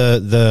now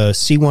the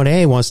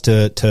C1A wants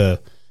to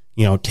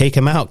take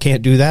him out.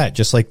 Can't do that.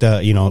 Just like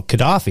the,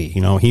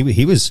 Gaddafi,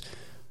 he was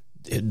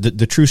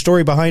the true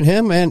story behind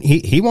him. And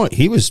he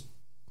was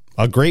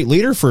a great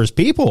leader for his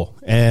people.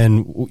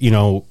 And,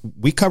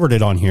 we covered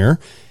it on here,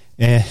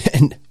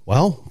 and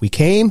well, we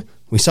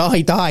saw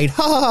he died.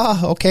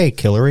 Ha! Okay,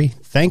 Hillary.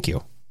 Thank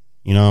you.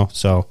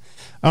 So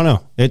I don't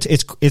know.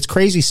 It's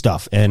crazy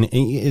stuff. And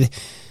it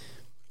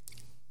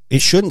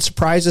shouldn't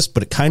surprise us,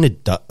 but it kind of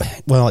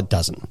it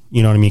doesn't.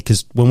 You know what I mean?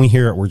 Because when we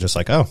hear it, we're just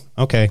like, oh,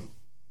 okay.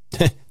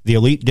 The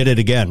elite did it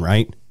again,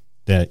 right?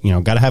 That,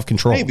 got to have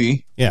control.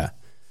 Maybe. Yeah.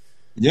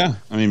 Yeah.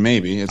 I mean,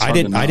 maybe. I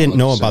didn't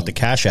know about the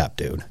Cash App,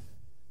 dude.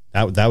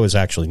 That was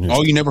actually news.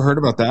 Oh, you never heard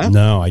about that?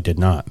 No, I did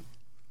not.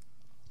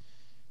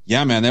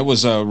 Yeah, man, that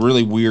was a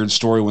really weird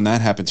story when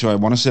that happened too. I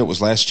want to say it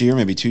was last year,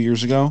 maybe 2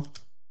 years ago.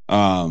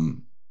 Like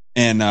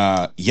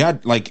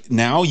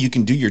now you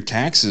can do your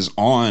taxes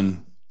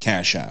on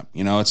Cash App.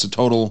 It's a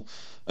total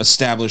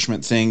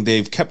establishment thing.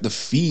 They've kept the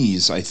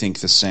fees, I think,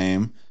 the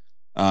same.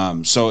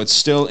 So it's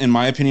still, in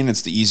my opinion,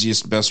 it's the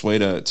easiest, best way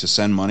to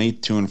send money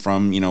to and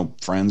from,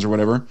 friends or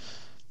whatever.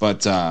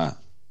 But,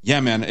 yeah,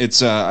 man,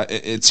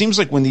 it seems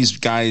like when these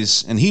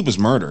guys, and he was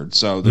murdered,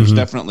 so there's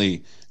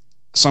definitely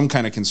some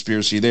kind of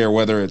conspiracy there,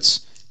 whether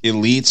it's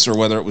elites or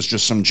whether it was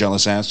just some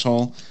jealous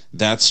asshole.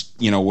 That's,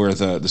 where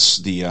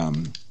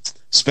the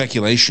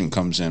speculation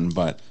comes in.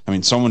 But I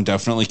mean, someone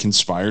definitely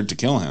conspired to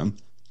kill him.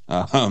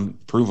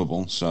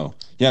 Provable. So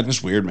yeah,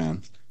 just weird,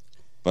 man.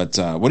 But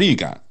what do you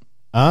got?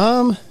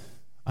 I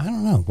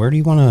don't know. Where do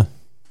we want to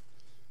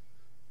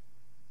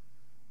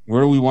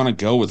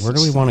go with Where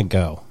do we want to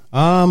go?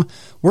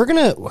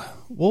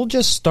 We'll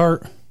just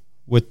start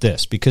with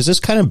this, because this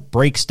kind of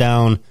breaks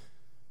down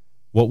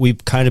what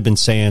we've kind of been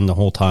saying the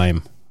whole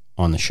time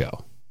on the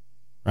show,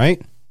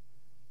 right?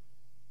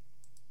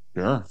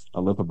 Sure.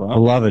 I'll lip above.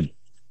 Beloved,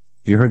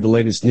 you heard the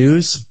latest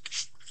news?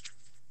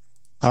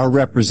 Our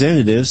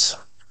representatives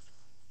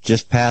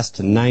just passed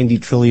a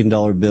 $90 trillion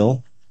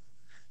bill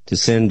to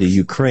send to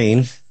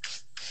Ukraine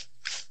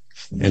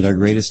and our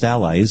greatest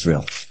ally,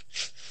 Israel.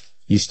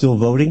 You still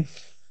voting?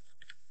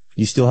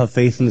 You still have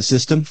faith in the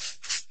system?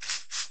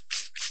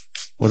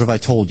 What have I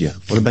told you?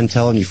 What have I been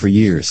telling you for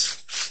years?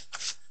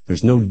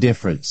 There's no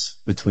difference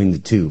between the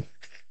two.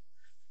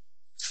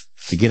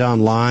 To get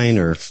online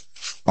or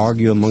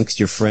argue amongst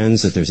your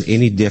friends that there's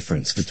any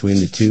difference between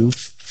the two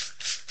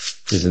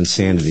is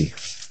insanity.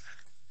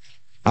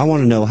 I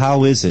want to know,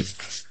 how is it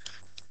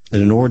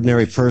that an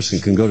ordinary person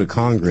can go to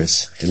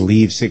Congress and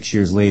leave 6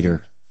 years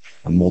later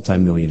a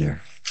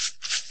multimillionaire?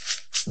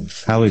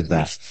 How is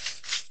that?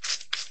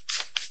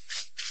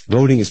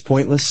 Voting is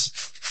pointless.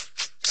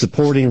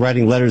 Supporting,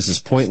 writing letters is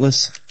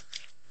pointless.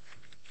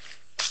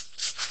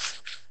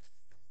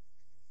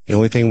 The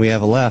only thing we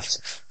have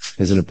left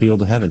is an appeal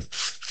to heaven.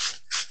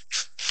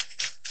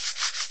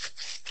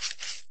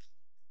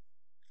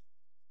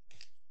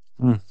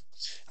 I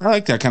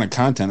like that kind of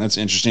content. That's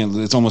interesting.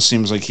 It almost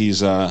seems like he's,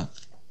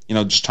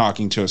 just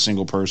talking to a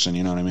single person.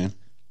 You know what I mean?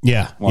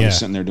 Yeah. While he's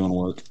sitting there doing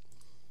work.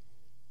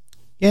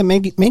 Yeah,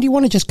 maybe you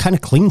want to just kind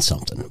of clean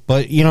something,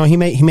 but he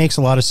makes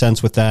a lot of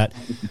sense with that.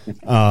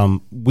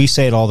 We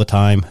say it all the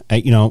time.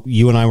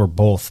 You and I were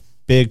both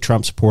big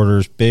Trump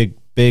supporters, big,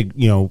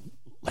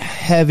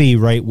 heavy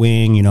right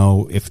wing.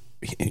 If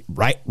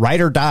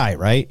right or die,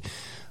 right?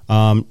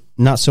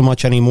 Not so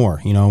much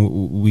anymore.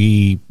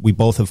 We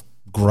both have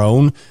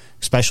grown,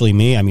 especially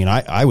me. I mean,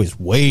 I was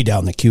way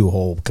down the queue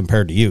hole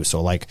compared to you,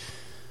 so like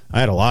I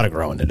had a lot of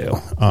growing to do.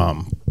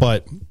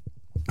 But.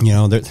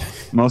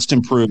 Most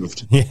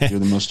improved. Yeah. You're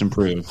the most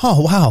improved.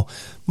 Oh, wow.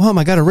 Mom,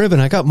 I got a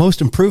ribbon. I got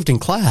most improved in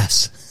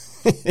class.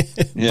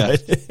 Yeah.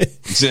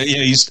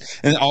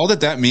 And all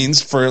that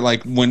means for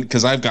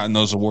because I've gotten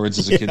those awards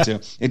as a kid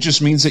too. It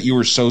just means that you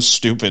were so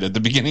stupid at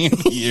the beginning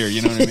of the year.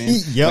 You know what I mean?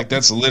 Yep. Like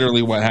that's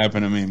literally what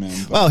happened to me,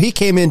 man. But, well, he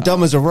came in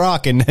dumb as a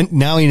rock, and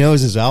now he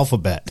knows his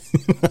alphabet.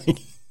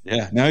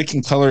 Yeah. Now he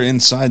can color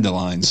inside the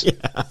lines.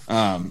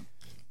 Yeah.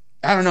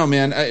 I don't know,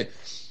 man.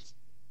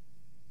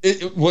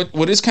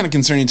 What is kind of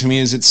concerning to me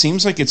is it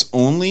seems like it's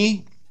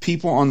only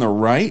people on the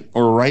right,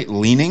 or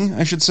right-leaning,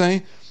 I should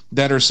say,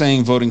 that are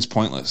saying voting's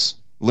pointless.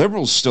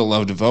 Liberals still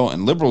love to vote,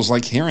 and liberals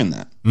like hearing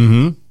that.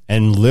 Mm-hmm.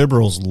 And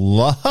liberals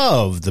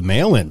love the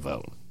mail-in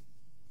vote.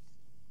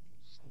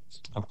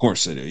 Of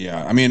course they do.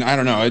 Yeah. I mean, I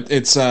don't know.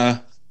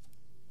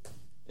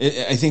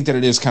 I think that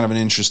it is kind of an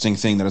interesting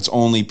thing that it's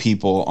only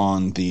people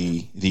on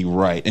the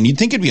right, and you'd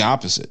think it'd be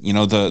opposite. You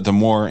know, the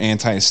more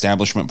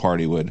anti-establishment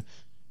party would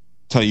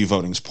tell you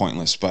voting's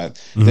pointless, but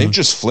they've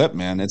just flipped,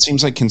 man. It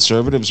seems like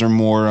conservatives are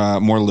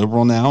more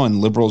liberal now,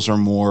 and liberals are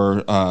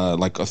more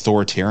like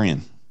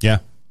authoritarian. Yeah,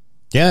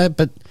 yeah,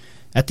 but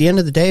at the end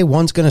of the day,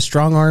 one's going to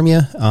strong arm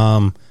you,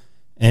 and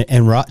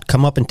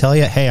come up and tell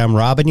you, "Hey, I'm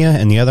robbing you,"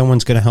 and the other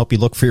one's going to help you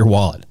look for your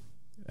wallet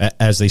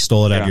as they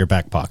stole it out of your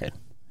back pocket.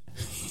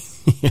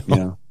 You know?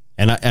 Yeah.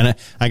 And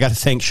I got to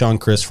thank Sean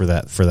Chris for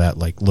that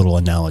like little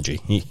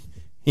analogy.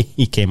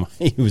 He came.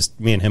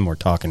 Me and him were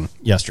talking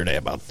yesterday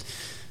about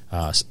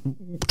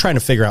trying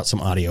to figure out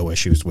some audio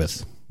issues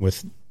with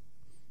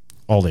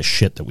all this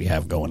shit that we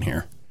have going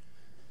here.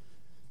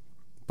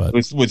 But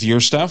with your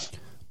stuff,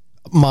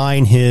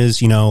 mine,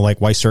 his, like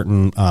why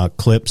certain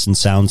clips and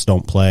sounds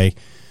don't play.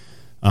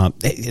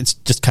 It's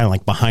just kind of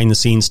like behind the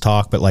scenes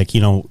talk, but like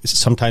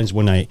sometimes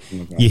when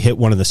you hit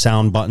one of the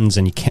sound buttons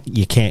and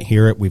you can't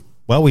hear it,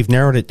 we've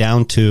narrowed it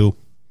down to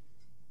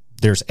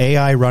there's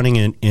AI running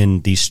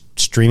in these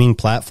streaming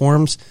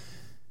platforms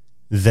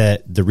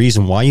that the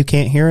reason why you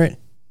can't hear it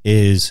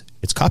is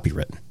it's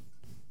copywritten,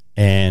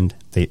 and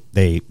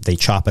they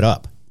chop it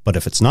up. But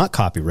if it's not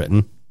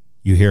copywritten,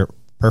 you hear it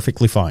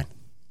perfectly fine.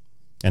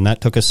 And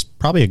that took us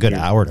probably a good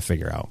hour to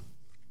figure out.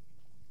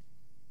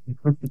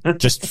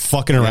 Just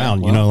fucking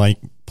around, like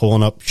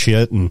pulling up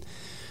shit, and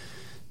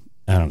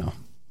I don't know.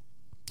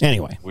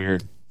 Anyway,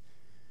 weird.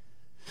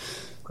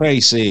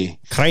 Crazy.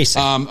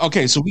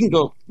 Okay, so we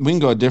can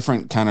go a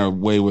different kind of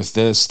way with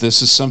this.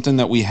 This is something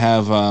that we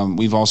have.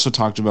 We've also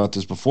talked about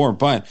this before,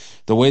 but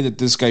the way that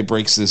this guy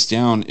breaks this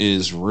down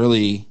is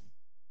really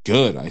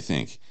good, I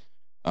think.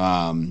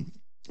 Going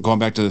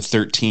back to the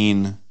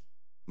 13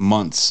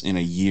 months in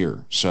a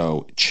year.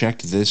 So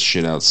check this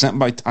shit out. Sent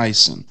by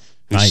Tyson,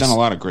 who sent a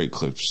lot of great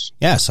clips.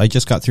 Yes, I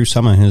just got through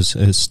some of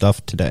his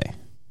stuff today.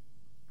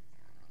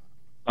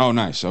 Oh,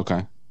 nice.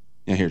 Okay.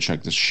 Yeah, here,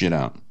 check this shit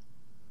out.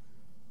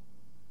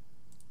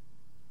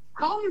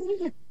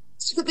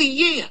 For the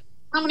year.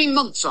 How many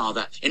months are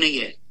there in a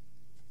year?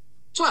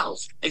 12.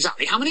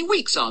 Exactly. How many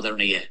weeks are there in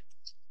a year?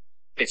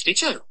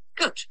 52.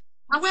 Good.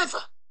 However,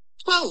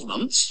 12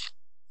 months,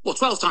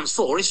 12 times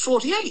 4 is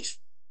 48.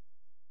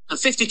 And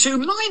 52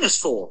 minus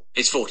 4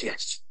 is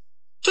 48.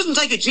 Doesn't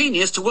take a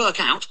genius to work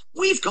out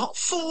we've got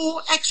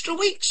 4 extra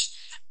weeks.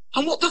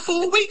 And what do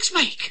 4 weeks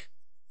make?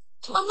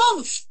 A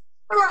month.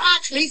 There are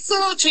actually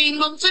 13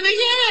 months in a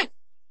year.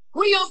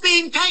 We are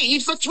being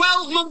paid for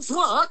 12 months'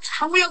 work,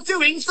 and we are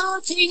doing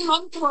 13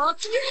 months' work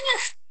a year.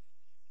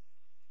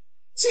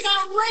 It's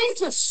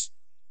outrageous.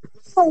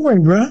 No way,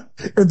 bruh.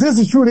 If this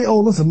is true, they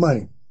owe us some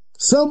money.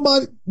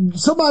 Somebody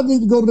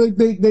needs to go to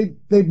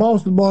they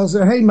boss the boss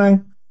and say,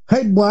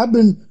 hey boy, I've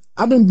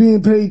been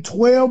being paid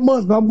 12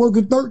 months, but I'm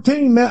working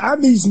 13, man. I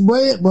need some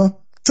bread, bro.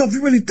 So if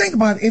you really think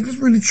about it, if it's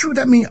really true,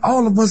 that means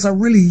all of us are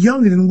really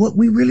younger than what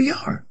we really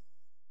are.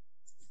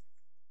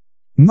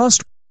 What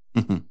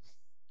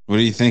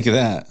do you think of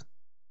that?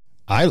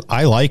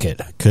 I like it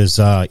because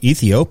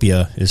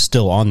Ethiopia is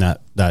still on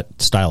that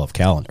style of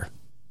calendar.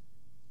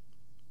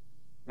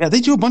 Yeah,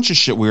 they do a bunch of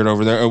shit weird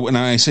over there. When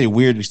I say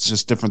weird, it's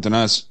just different than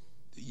us.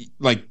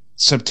 Like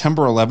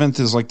September 11th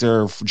is like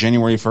their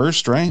January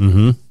 1st, right?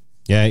 Mm-hmm.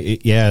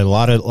 Yeah, a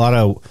lot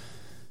of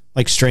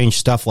like strange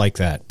stuff like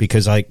that.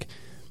 Because I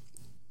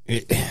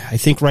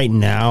think right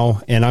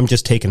now, and I'm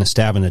just taking a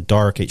stab in the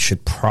dark, it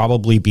should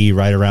probably be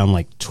right around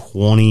like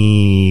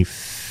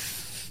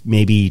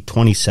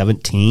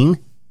 2017,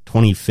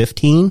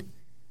 2015,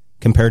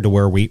 compared to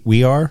where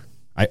we are.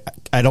 I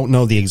don't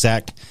know the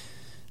exact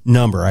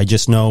number. I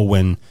just know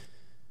when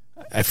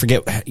I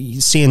forget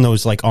seeing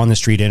those like on the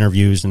street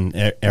interviews, and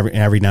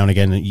every now and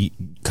again you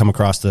come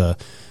across the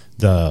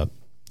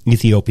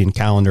Ethiopian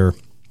calendar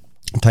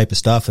type of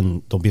stuff,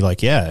 and they'll be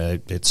like, yeah,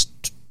 it's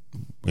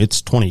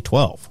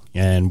 2012,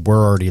 and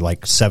we're already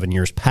like 7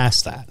 years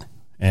past that.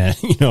 And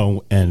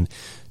and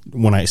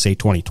when I say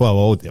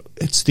 2012,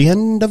 it's the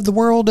end of the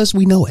world as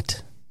we know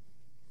it.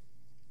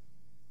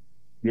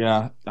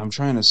 Yeah, I'm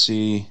trying to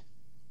see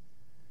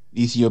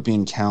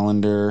Ethiopian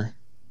calendar.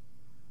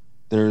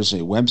 There's a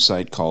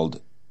website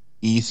called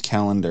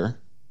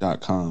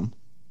ethcalendar.com.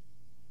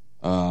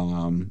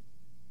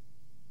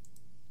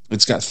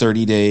 It's got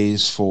 30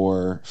 days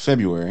for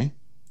February.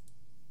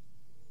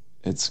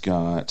 It's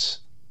got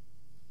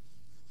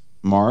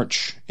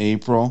March,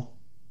 April,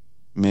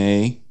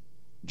 May,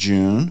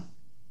 June,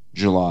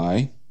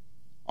 July,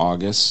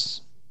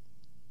 August,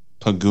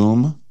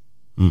 Pagum.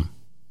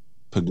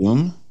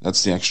 Pagum,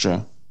 that's the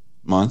extra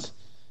month.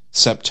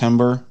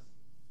 September,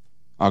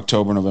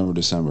 October, November,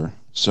 December.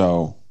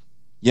 So,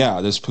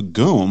 yeah, this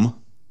Pagum,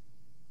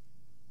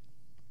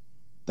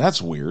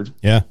 that's weird.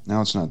 Yeah.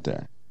 Now it's not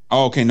there.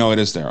 Oh, okay, no, it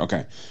is there.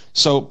 Okay.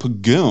 So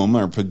Pagum,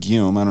 I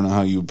don't know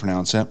how you would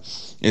pronounce it.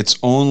 It's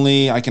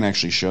only, I can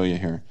actually show you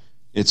here.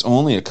 It's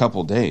only a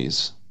couple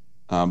days,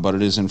 but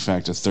it is in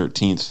fact a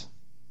 13th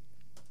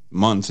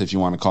month, if you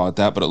want to call it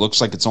that, but it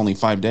looks like it's only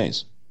 5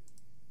 days.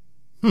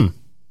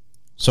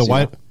 So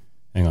why?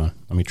 Hang on,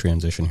 let me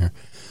transition here.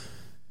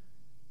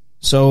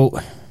 So,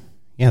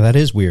 yeah, that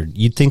is weird.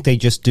 You'd think they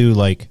just do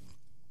like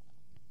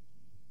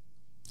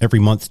every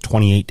month,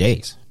 28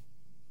 days.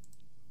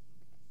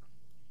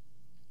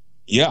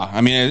 Yeah,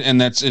 I mean,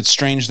 and it's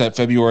strange that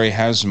February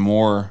has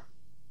more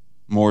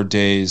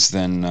days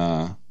than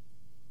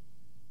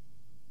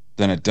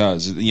it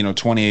does.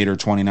 28 or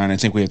 29. I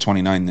think we have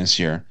 29 this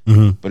year,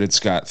 but it's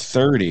got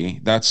 30.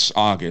 That's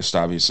August,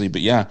 obviously.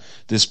 But yeah,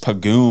 this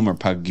Pagum or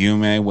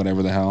Pagume,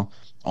 whatever the hell,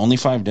 only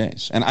 5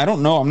 days. And I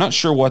don't know. I'm not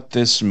sure what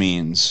this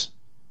means.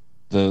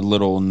 The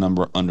little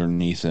number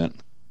underneath it.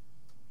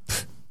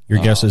 Your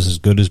guess is as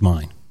good as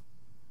mine.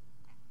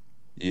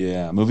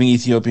 Yeah, moving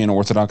Ethiopian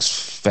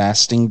Orthodox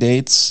fasting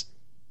dates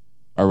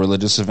are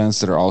religious events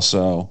that are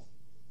also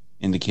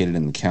indicated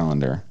in the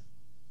calendar.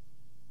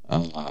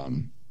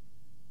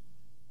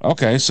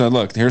 Okay, so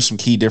look, here's some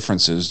key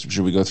differences.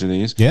 Should we go through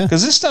these? Yeah.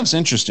 Because this stuff's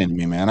interesting to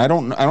me, man. I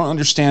don't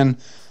understand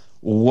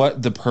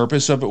what the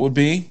purpose of it would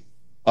be,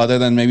 other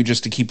than maybe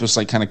just to keep us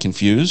like kind of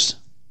confused,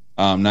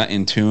 not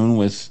in tune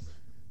with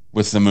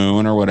the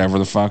moon or whatever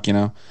the fuck,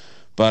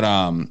 But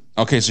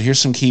okay, so here's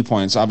some key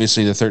points.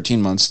 Obviously, the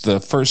 13 months. The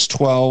first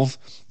 12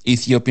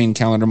 Ethiopian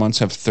calendar months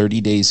have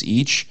 30 days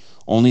each.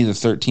 Only the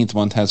 13th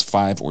month has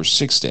 5 or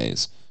 6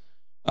 days.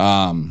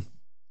 The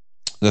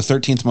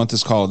 13th month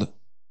is called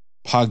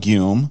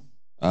Pagum,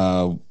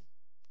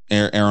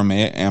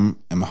 Aramaic,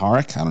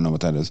 Amharic. I don't know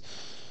what that is.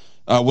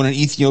 When an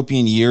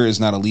Ethiopian year is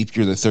not a leap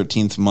year, the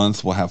 13th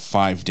month will have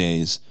 5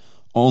 days.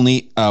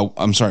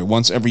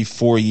 Once every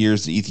 4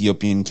 years, the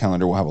Ethiopian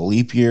calendar will have a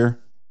leap year.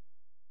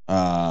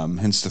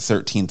 Hence the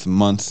 13th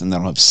month, and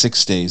that'll have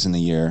 6 days in the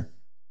year.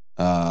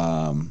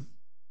 That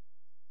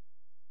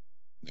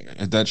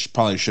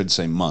probably should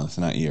say month,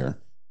 not year.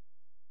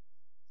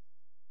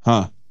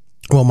 Huh.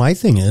 Well, my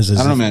thing is I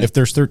don't know, man. If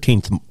there's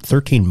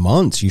 13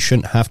 months, you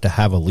shouldn't have to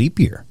have a leap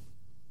year.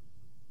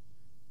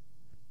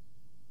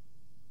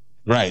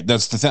 Right.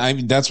 That's the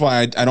thing. That's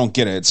why I don't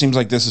get it. It seems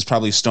like this is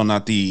probably still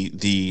not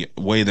the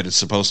way that it's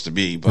supposed to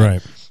be. But,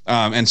 right.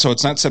 And so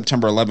it's not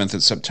September 11th.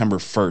 It's September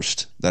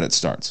 1st that it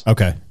starts.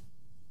 Okay.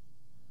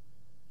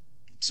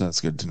 So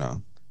that's good to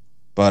know.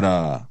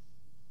 But,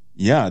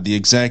 yeah, the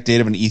exact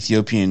date of an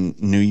Ethiopian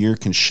New Year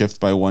can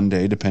shift by 1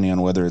 day depending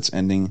on whether it's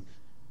ending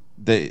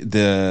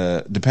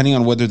depending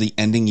on whether the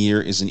ending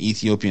year is an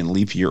Ethiopian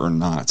leap year or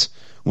not.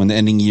 When the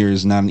ending year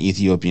is not an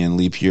Ethiopian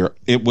leap year,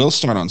 it will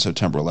start on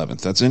September 11th.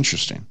 That's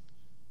interesting.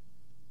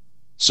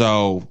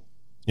 So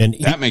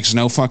that makes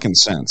no fucking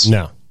sense.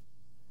 No.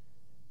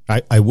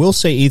 I will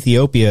say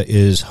Ethiopia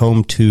is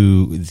home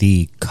to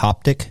the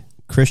Coptic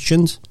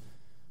Christians,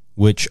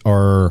 which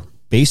are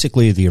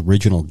basically the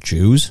original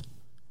Jews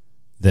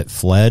that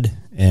fled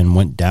and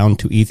went down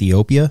to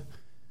Ethiopia.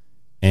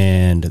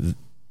 And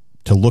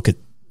to look at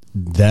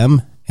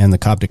them and the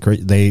Coptic,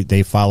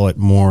 they follow it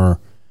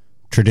more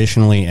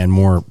traditionally and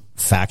more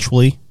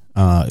factually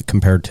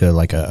compared to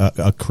like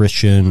a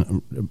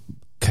Christian,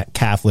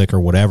 Catholic or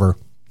whatever.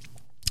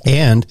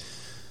 And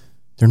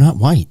they're not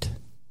white.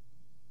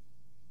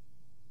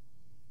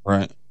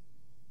 Right.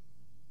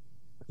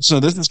 So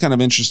this is kind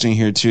of interesting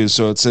here too.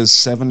 So it says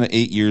 7 to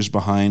 8 years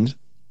behind.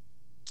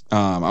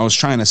 I was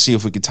trying to see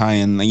if we could tie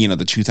in,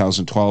 the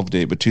 2012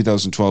 date, but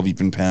 2012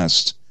 even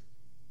passed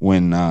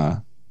when,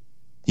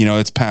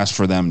 it's passed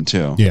for them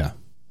too. Yeah.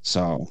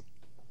 So,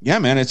 yeah,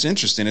 man, it's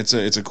interesting. It's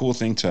a cool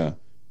thing to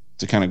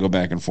kind of go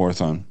back and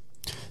forth on.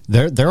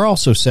 They're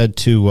also said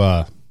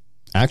to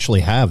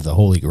actually have the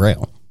Holy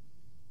Grail.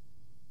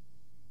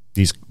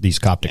 These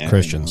Coptic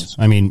Christians.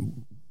 I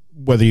mean,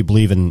 whether you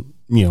believe in,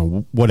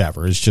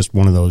 whatever, it's just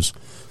one of those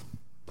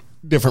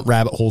different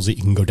rabbit holes that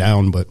you can go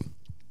down. But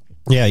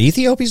yeah,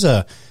 Ethiopia's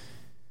a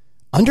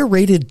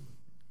underrated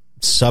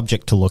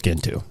subject to look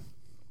into.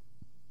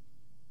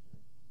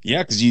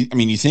 Yeah, because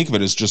you think of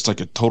it as just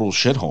like a total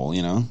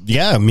shithole,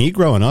 Yeah, me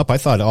growing up, I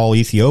thought all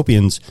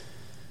Ethiopians.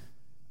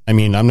 I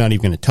mean, I'm not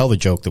even going to tell the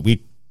joke that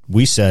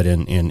we said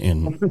in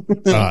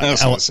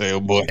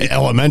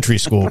elementary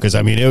school, because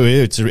I mean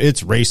it's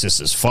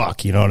racist as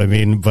fuck, you know what I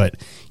mean?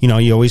 But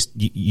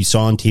you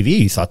saw on TV,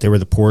 you thought they were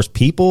the poorest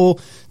people.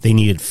 They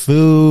needed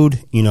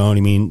food, you know what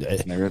I mean?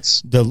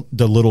 The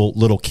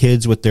little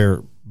kids with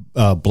their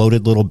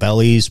bloated little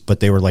bellies, but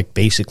they were like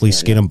basically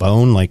skin and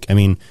bone. Like I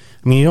mean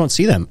you don't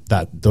see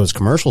those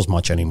commercials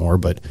much anymore,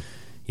 but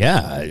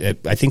yeah,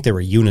 I think they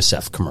were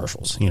UNICEF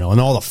commercials, and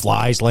all the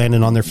flies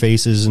landing on their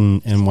faces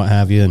and what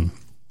have you.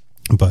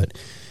 But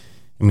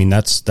I mean,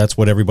 that's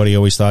what everybody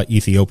always thought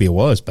Ethiopia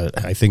was.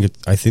 But I think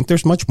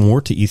there's much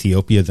more to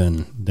Ethiopia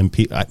than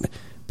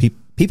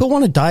people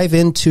want to dive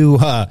into.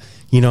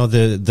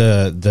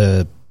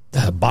 The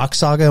Bach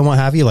saga and what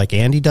have you, like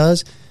Andy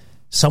does.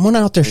 Someone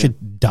out there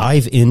should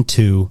dive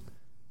into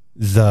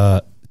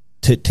to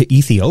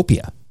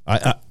Ethiopia.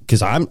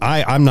 Because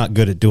I'm not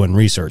good at doing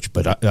research,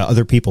 but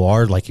other people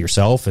are, like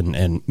yourself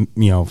and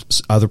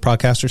other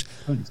podcasters.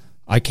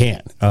 I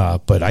can't.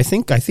 But I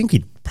think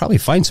you'd probably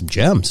find some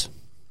gems.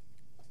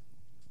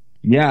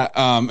 Yeah,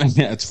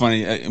 yeah, it's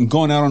funny. I'm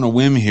going out on a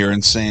whim here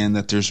and saying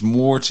that there's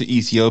more to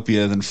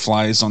Ethiopia than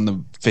flies on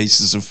the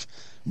faces of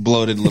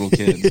bloated little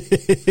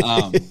kids.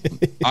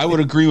 I would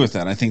agree with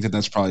that. I think that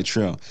that's probably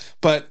true.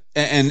 But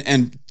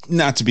and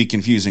not to be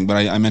confusing, but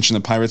I mentioned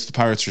the Pirates. The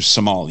Pirates are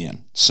Somalian,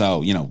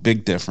 so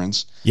big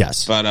difference.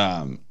 Yes, but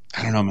I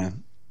don't know,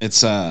 man.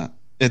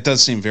 It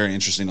does seem very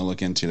interesting to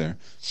look into there.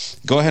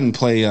 Go ahead and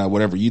play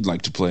whatever you'd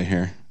like to play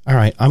here. All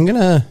right, I'm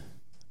gonna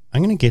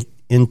get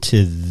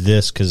into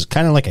this because it's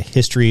kind of like a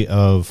history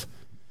of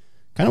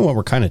kind of what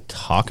we're kind of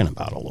talking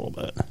about a little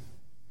bit.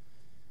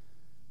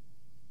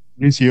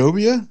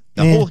 Ethiopia?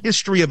 The whole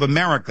history of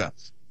America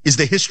is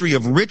the history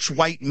of rich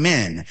white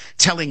men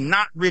telling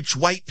not rich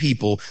white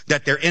people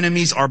that their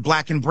enemies are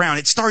black and brown.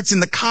 It starts in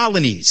the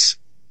colonies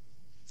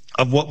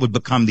of what would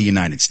become the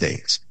United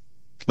States.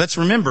 Let's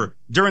remember,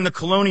 during the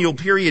colonial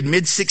period,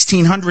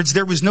 mid-1600s,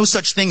 there was no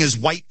such thing as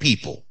white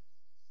people.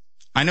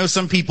 I know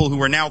some people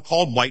who are now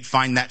called white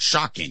find that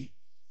shocking,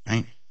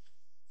 right?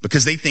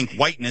 Because they think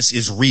whiteness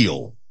is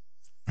real,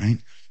 right?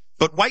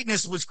 But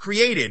whiteness was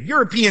created.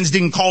 Europeans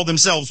didn't call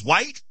themselves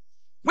white.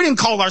 We didn't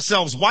call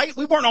ourselves white.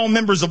 We weren't all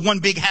members of one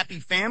big happy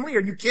family.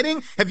 Are you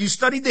kidding? Have you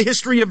studied the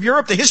history of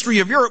Europe? The history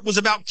of Europe was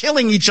about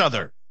killing each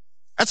other.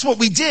 That's what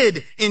we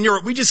did in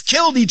Europe. We just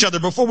killed each other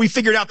before we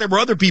figured out there were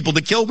other people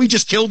to kill. We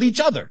just killed each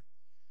other,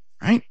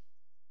 right?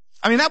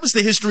 I mean, that was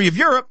the history of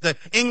Europe. The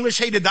English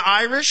hated the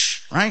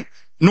Irish, right?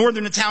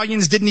 Northern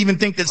Italians didn't even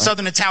think that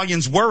Southern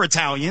Italians were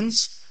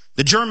Italians.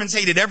 The Germans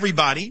hated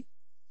everybody,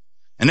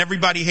 and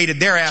everybody hated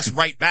their ass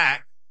right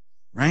back,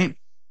 right?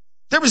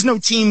 There was no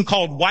team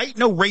called white,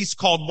 no race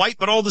called white,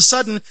 but all of a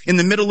sudden, in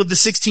the middle of the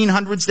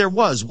 1600s, there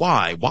was.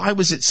 Why? Why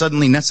was it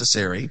suddenly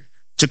necessary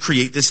to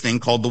create this thing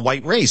called the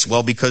white race?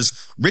 Well, because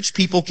rich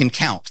people can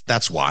count.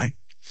 That's why.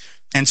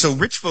 And so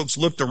rich folks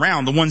looked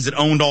around, the ones that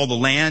owned all the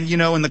land,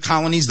 in the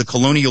colonies, the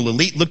colonial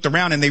elite looked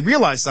around and they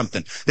realized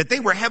something, that they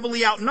were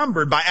heavily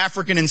outnumbered by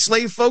African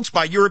enslaved folks,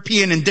 by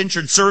European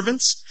indentured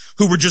servants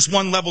who were just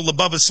one level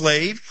above a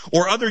slave,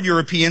 or other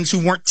Europeans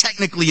who weren't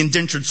technically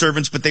indentured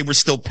servants, but they were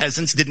still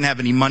peasants, didn't have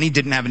any money,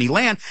 didn't have any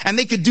land, and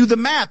they could do the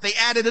math. They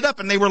added it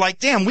up and they were like,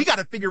 damn, we got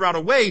to figure out a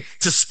way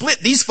to split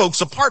these folks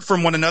apart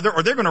from one another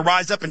or they're going to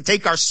rise up and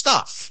take our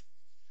stuff,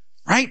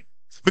 right?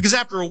 Because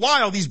after a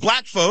while, these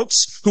black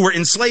folks who were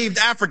enslaved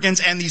Africans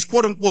and these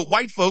quote unquote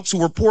white folks who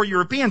were poor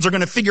Europeans are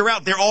going to figure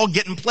out they're all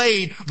getting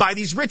played by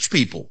these rich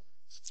people,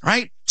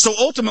 right? So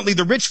ultimately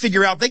the rich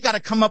figure out they got to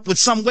come up with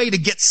some way to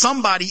get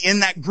somebody in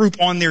that group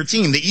on their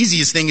team. The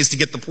easiest thing is to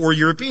get the poor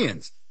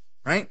Europeans,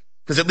 right?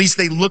 Because at least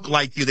they look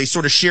like you. They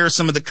sort of share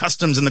some of the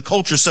customs and the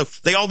culture. So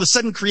they all of a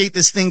sudden create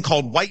this thing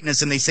called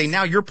whiteness and they say,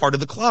 now you're part of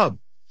the club.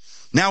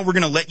 Now we're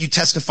going to let you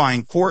testify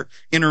in court,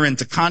 enter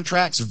into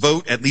contracts,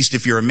 vote, at least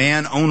if you're a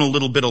man, own a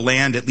little bit of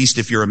land, at least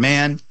if you're a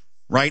man,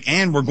 right?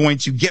 And we're going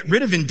to get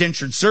rid of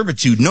indentured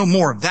servitude. No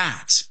more of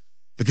that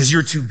because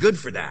you're too good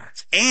for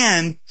that.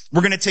 And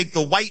we're going to take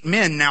the white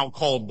men, now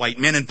called white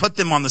men, and put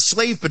them on the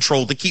slave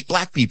patrol to keep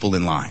black people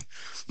in line.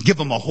 Give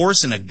them a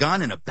horse and a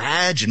gun and a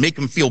badge and make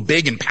them feel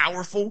big and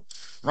powerful,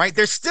 right?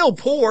 They're still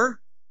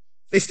poor.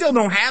 They still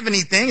don't have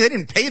anything. They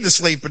didn't pay the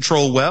slave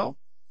patrol well,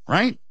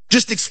 right?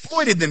 Just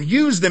exploited them,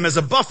 used them as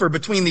a buffer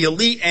between the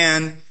elite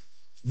and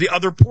the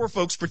other poor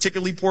folks,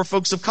 particularly poor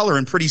folks of color.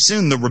 And pretty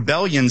soon the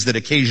rebellions that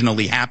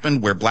occasionally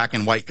happened where black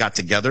and white got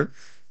together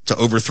to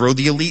overthrow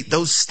the elite,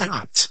 those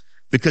stopped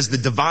because the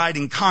divide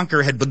and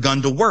conquer had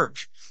begun to work,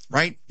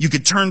 right? You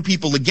could turn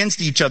people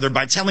against each other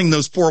by telling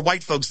those poor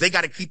white folks, they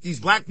got to keep these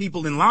black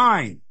people in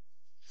line.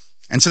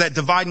 And so that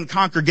divide and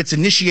conquer gets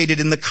initiated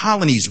in the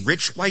colonies.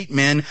 Rich white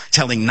men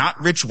telling not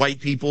rich white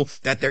people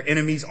that their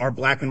enemies are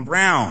black and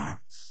brown.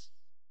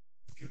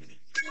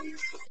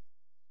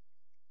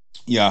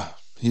 Yeah,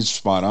 he's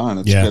spot on.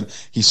 It's good.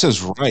 He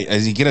says right.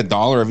 Does he get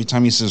 $1 every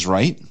time he says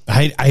right?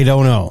 I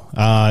don't know.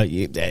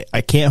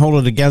 I can't hold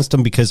it against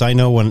him because I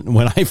know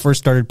when I first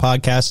started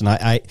podcasting,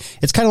 I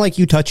it's kind of like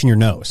you touching your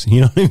nose.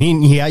 You know what I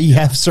mean? Yeah, you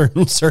have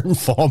certain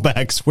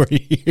fallbacks where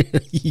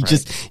you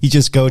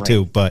just go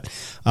to. But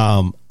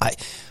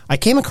I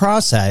came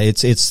across that.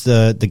 It's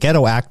the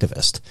ghetto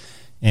activist,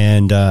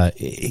 and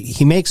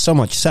he makes so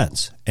much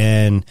sense.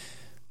 And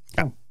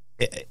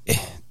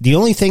the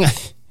only thing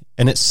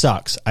and it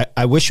sucks.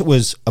 I wish it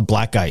was a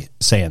black guy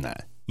saying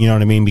that. You know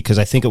what I mean? Because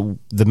I think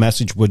the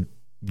message would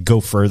go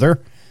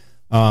further.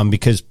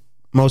 Because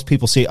most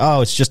people see,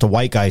 oh, it's just a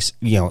white guy,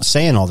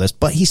 saying all this.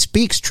 But he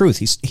speaks truth.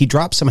 He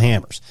drops some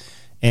hammers,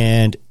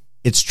 and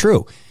it's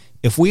true.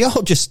 If we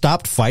all just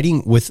stopped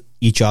fighting with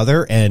each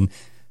other and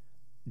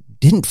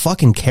didn't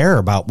fucking care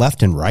about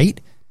left and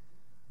right,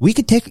 we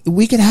could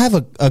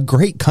have a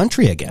great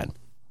country again.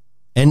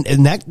 And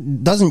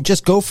that doesn't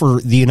just go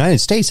for the United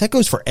States. That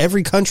goes for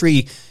every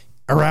country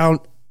around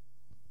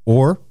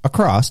or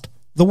across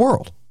the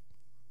world.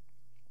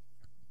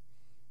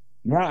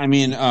 Yeah, I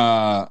mean,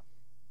 I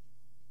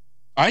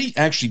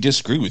actually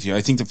disagree with you.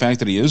 I think the fact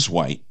that he is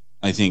white,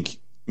 I think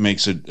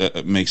makes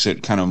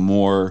it kind of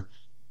more,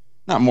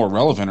 not more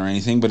relevant or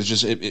anything, but it's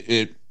just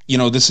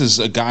this is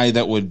a guy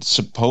that would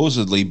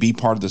supposedly be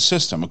part of the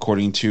system,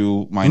 according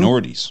to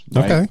minorities.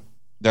 Right? Okay.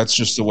 That's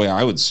just the way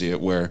I would see it,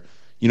 where,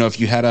 if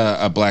you had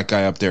a black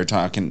guy up there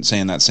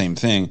saying that same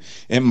thing,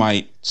 it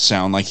might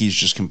sound like he's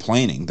just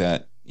complaining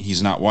that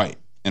he's not white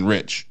and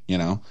rich,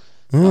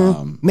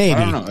 Maybe.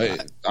 I don't know.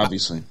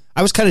 Obviously.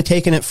 I was kind of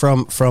taking it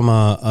from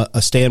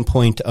a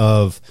standpoint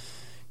of,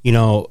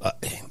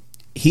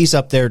 he's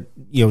up there,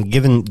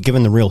 given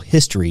the real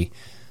history,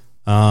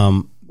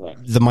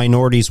 the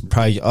minorities would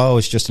probably,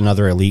 it's just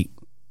another elite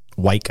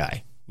white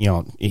guy.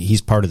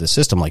 He's part of the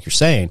system, like you're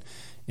saying.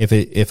 If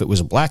it was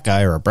a black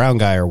guy or a brown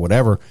guy or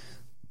whatever,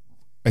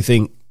 I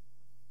think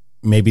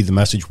maybe the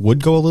message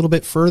would go a little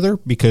bit further,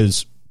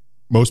 because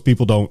most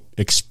people don't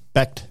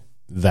expect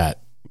that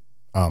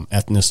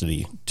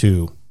ethnicity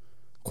to,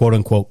 quote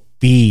unquote,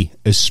 be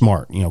as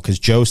smart. Because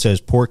Joe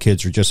says poor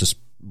kids are just as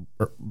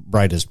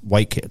bright as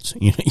white kids.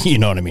 You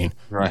know what I mean?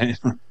 Right.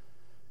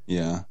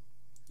 Yeah.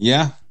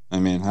 Yeah. I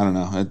mean, I don't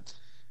know. It's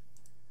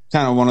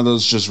kind of one of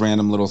those just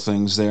random little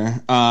things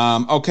there.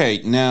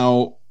 Okay,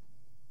 now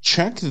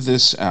check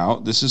this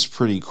out. This is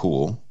pretty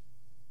cool.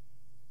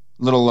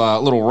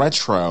 Little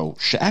retro.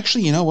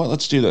 Actually, you know what?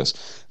 Let's do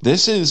this.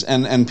 This is,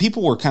 and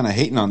people were kind of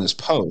hating on this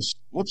post.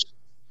 Whoops.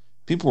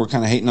 People were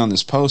kind of hating on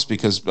this post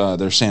because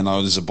they're saying,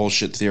 "Oh, this is a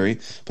bullshit theory."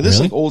 But this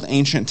is like old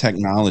ancient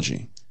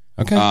technology.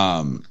 Okay.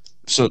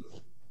 So,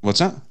 what's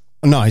that?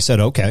 No, I said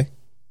okay.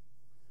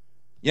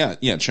 Yeah.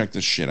 Check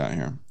this shit out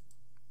here.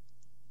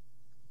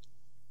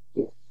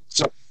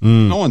 So,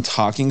 no one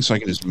talking, so I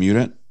can just mute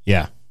it.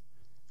 Yeah.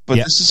 But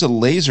this is a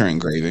laser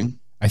engraving.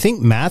 I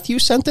think Matthew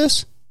sent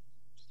this.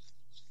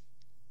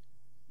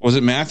 Was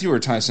it Matthew or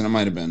Tyson? It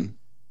might have been.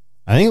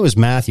 I think it was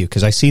Matthew,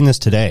 because I seen this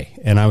today,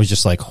 and I was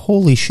just like,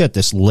 holy shit,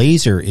 this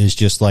laser is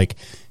just like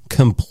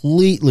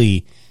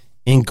completely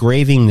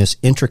engraving this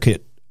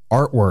intricate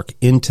artwork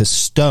into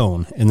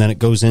stone, and then it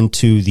goes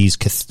into these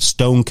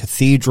stone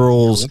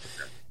cathedrals,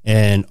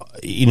 and,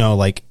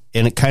 and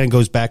it kind of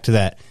goes back to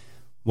that,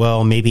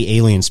 well, maybe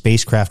alien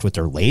spacecraft with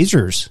their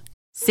lasers.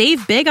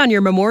 Save big on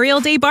your Memorial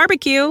Day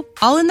barbecue,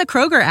 all in the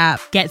Kroger app.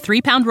 Get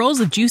 3-pound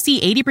rolls of juicy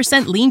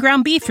 80% lean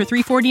ground beef for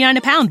 $3.49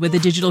 a pound with a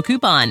digital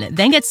coupon.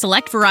 Then get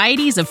select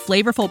varieties of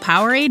flavorful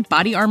Powerade,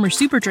 Body Armor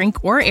Super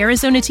Drink, or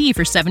Arizona tea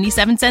for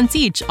 77 cents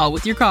each, all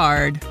with your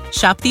card.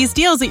 Shop these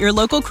deals at your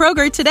local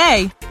Kroger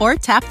today, or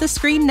tap the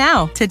screen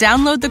now to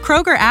download the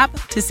Kroger app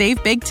to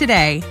save big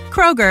today.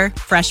 Kroger,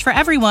 fresh for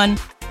everyone.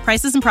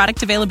 Prices and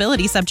product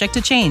availability subject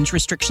to change.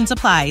 Restrictions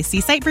apply.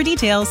 See site for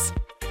details.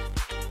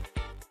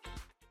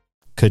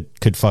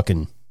 Could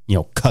fucking,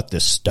 cut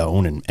this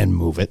stone and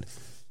move it.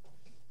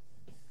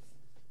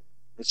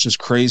 It's just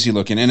crazy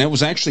looking. And it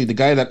was actually the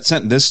guy that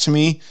sent this to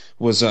me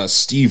was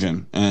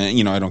Steven. I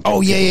don't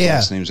get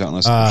last names out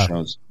unless it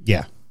shows.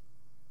 Yeah.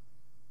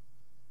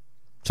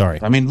 Sorry.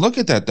 I mean, look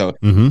at that, though.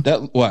 Mm-hmm.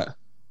 That what?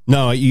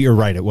 No, you're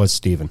right. It was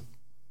Steven.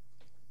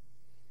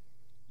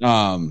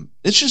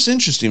 It's just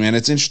interesting, man.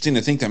 It's interesting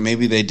to think that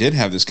maybe they did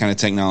have this kind of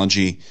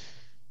technology,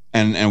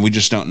 and we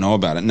just don't know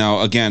about it.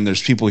 Now, again,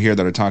 there's people here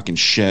that are talking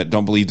shit.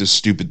 Don't believe this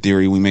stupid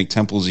theory. We make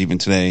temples even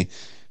today.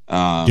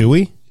 Do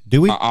we?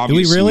 Do we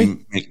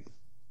really?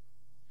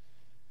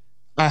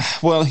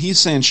 Well, he's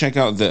saying check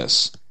out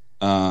this.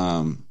 Nagara.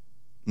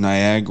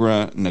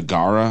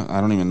 I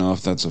don't even know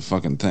if that's a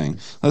fucking thing.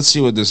 Let's see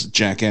what this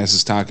jackass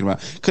is talking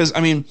about. Because, I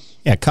mean...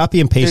 Yeah,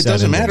 copy and paste that. It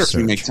doesn't matter if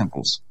we make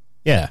temples.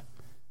 Yeah.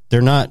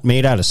 They're not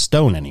made out of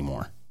stone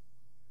anymore.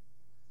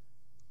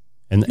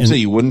 And so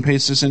you wouldn't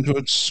paste this into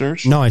a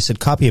search? No, I said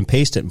copy and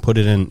paste it and put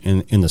it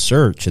in the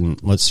search,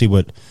 and let's see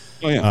what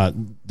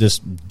this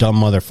dumb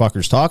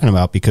motherfucker's talking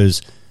about.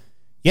 Because,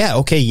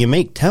 you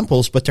make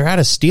temples, but they're out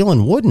of steel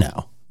and wood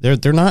now.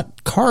 They're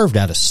not carved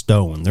out of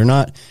stone. They're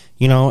not,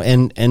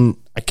 and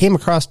I came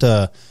across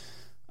a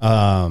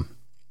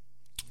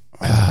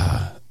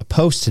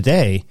post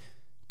today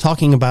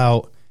talking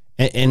about,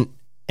 and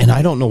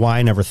I don't know why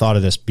I never thought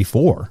of this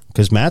before,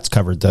 because Matt's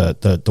covered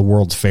the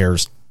World's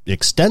Fairs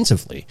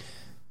extensively.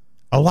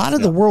 A lot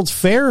of the World's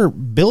Fair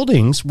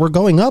buildings were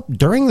going up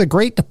during the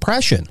Great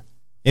Depression.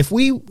 If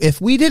we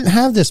didn't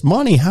have this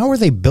money, how are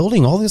they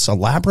building all this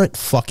elaborate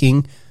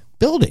fucking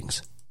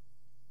buildings?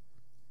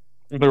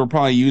 They were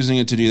probably using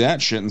it to do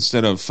that shit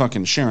instead of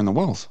fucking sharing the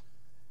wealth.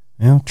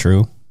 Yeah,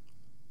 true.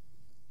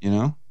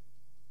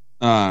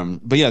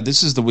 But yeah,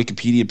 this is the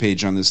Wikipedia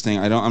page on this thing.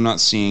 I'm not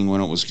seeing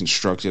when it was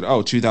constructed.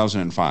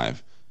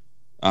 2005.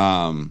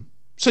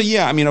 So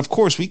yeah, I mean, of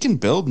course we can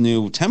build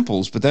new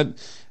temples, but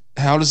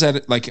what does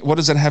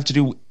that have to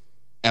do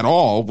at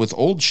all with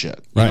old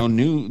shit? Right.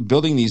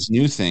 Building these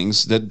new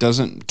things, that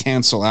doesn't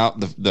cancel out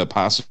the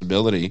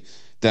possibility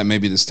that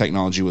maybe this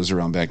technology was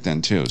around back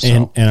then too.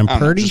 So, and I'm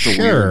pretty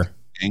sure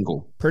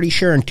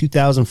in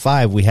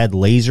 2005 we had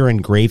laser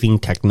engraving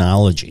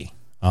technology.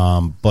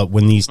 But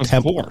when these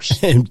temples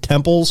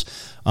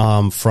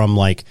from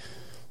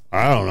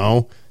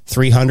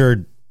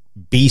 300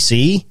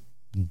 BC,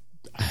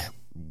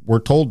 we're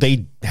told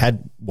they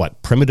had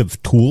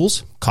primitive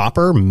tools,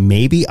 copper,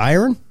 maybe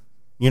iron.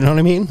 You know what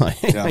I mean?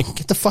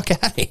 Get the fuck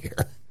out of here.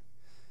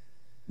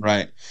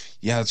 Right.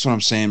 Yeah, that's what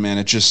I'm saying, man.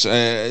 It just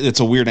it's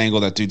a weird angle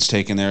that dude's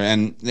taking there.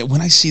 And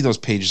when I see those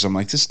pages, I'm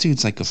like, this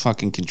dude's like a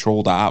fucking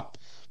controlled op.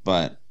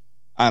 But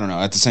I don't know.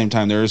 At the same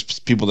time, there's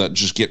people that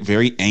just get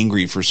very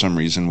angry for some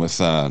reason with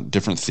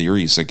different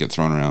theories that get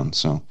thrown around.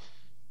 So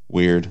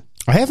weird.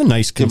 I have a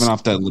nice giving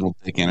off that little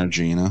dick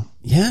energy, you know?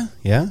 Yeah,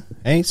 yeah.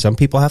 Hey, some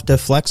people have to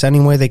flex any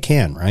way they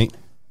can, right?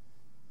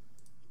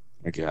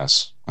 I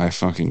guess. I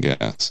fucking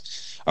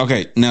guess.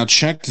 Okay, now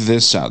check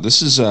this out.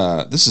 This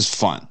is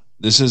fun.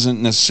 This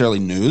isn't necessarily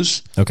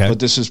news, okay, but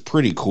this is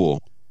pretty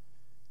cool.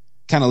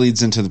 Kind of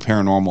leads into the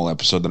paranormal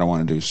episode that I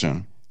want to do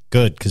soon.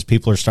 Good, because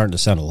people are starting to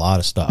send a lot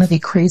of stuff. One of the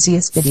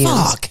craziest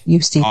videos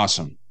you've seen.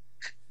 Awesome.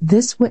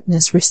 This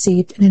witness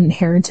received an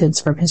inheritance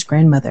from his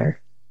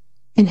grandmother.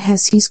 And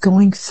as he's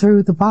going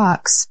through the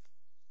box,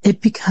 it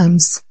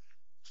becomes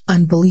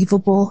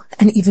unbelievable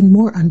and even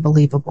more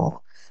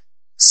unbelievable.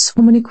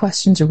 So many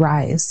questions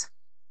arise.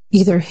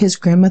 Either his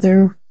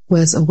grandmother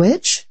was a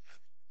witch,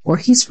 or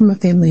he's from a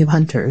family of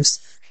hunters.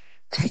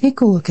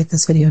 Take a look at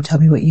this video and tell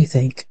me what you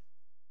think.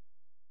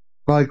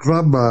 My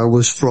grandma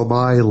was from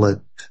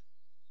Ireland,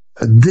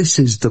 and this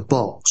is the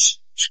box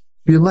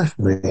you left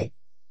me.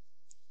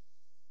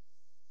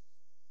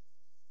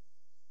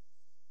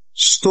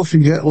 Stuff you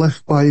get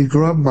left by your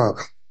grandma.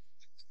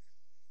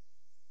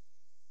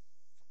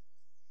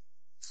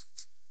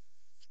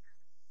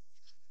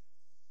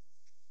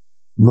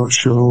 Not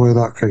sure where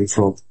that came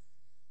from.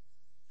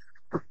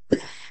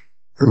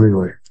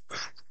 Anyway.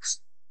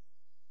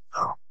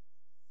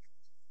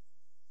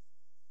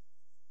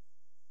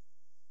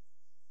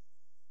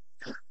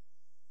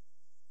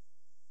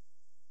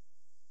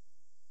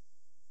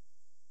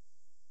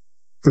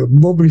 The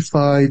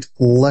mummified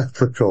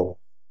leprechaun.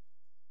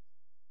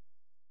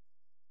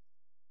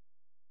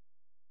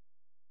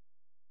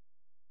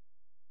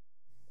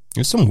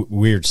 There's some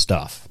weird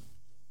stuff.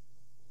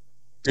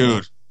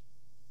 Dude,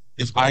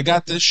 if I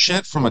got this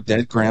shit from a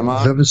dead grandma...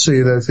 I've never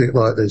seen anything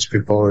like this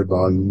before in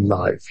my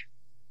life.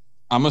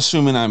 I'm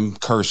assuming I'm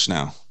cursed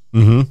now.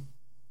 Mm-hmm.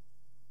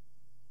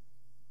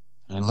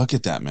 And look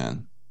at that,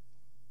 man.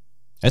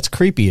 That's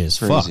creepy as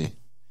fuck.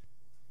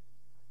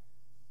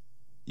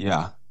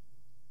 Yeah.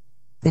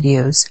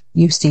 Videos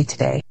you see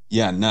today.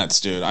 Yeah, nuts,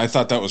 dude. I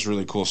thought that was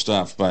really cool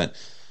stuff, but...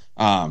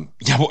 yeah,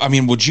 well, I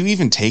mean, would you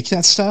even take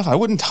that stuff? I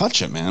wouldn't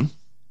touch it, man.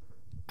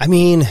 I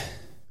mean,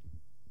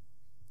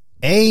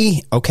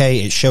 okay,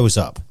 it shows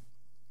up.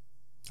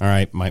 All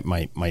right,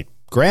 my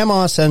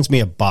grandma sends me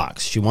a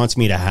box. She wants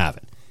me to have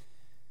it.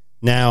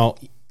 Now,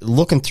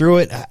 looking through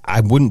it, I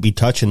wouldn't be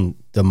touching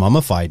the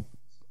mummified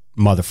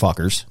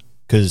motherfuckers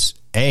because,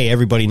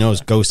 everybody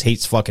knows Ghost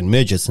hates fucking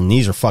midgets, and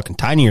these are fucking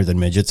tinier than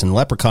midgets, and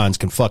leprechauns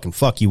can fucking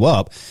fuck you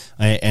up,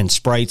 and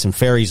sprites and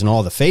fairies and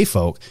all the fae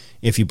folk,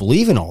 if you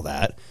believe in all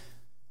that,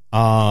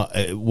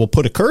 will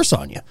put a curse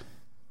on you.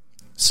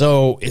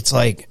 So it's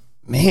like,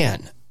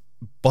 man,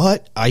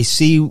 but I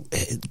see,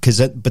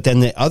 but then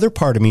the other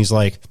part of me is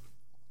like,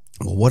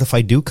 well, what if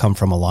I do come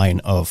from a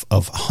line of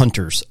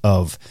hunters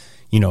of,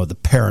 the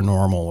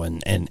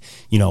paranormal and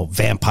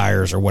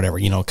vampires or whatever,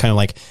 kind of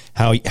like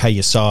how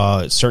you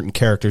saw certain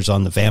characters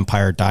on the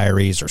Vampire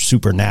Diaries or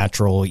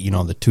Supernatural,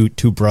 the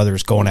two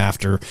brothers going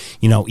after,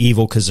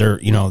 evil because they're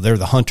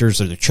the hunters,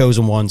 they're the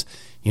chosen ones,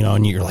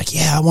 and you're like,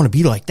 yeah, I want to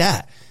be like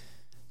that.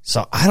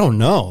 So I don't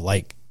know,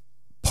 like,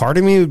 part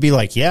of me would be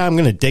like, yeah, I'm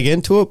going to dig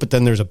into it. But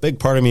then there's a big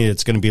part of me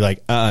that's going to be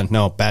like,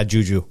 no, bad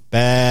juju,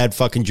 bad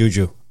fucking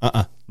juju.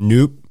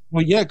 Nope.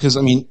 Well, yeah, because,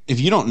 I mean,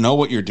 if you don't know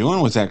what you're doing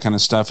with that kind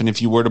of stuff, and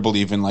if you were to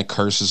believe in, like,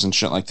 curses and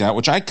shit like that,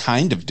 which I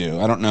kind of do,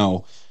 I don't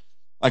know.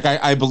 Like,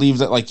 I believe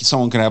that, like,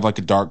 someone could have, like,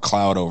 a dark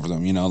cloud over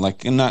them,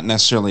 like, and not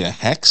necessarily a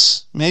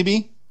hex,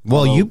 maybe?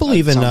 Well, although you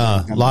believe in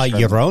La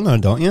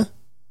Llorona, don't you?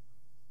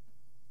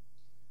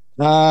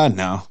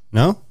 No.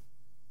 No?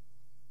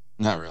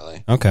 Not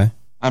really. Okay.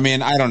 I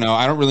mean, I don't know.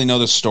 I don't really know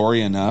the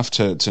story enough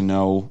to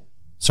know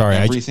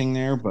everything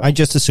there. But I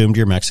just assumed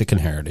your Mexican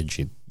heritage.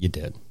 You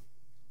did.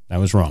 That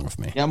was wrong of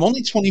me. Yeah, I'm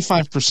only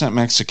 25%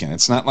 Mexican.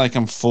 It's not like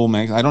I'm full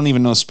Mexican. I don't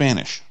even know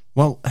Spanish.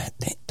 Well,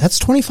 that's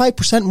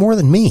 25% more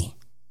than me.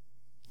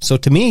 So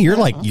to me, you're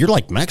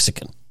like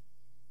Mexican.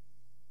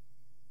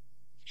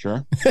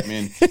 Sure. I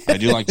mean, I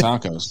do like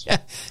tacos. Yeah.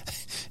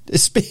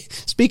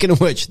 Speaking of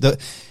which,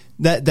 that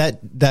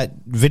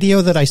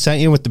video that I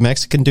sent you with the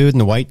Mexican dude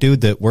and the white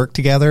dude that work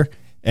together,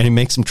 and he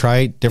makes them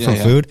try different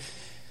food.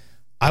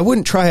 I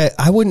wouldn't try it.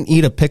 I wouldn't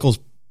eat a pickled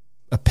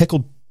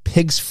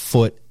pig's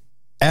foot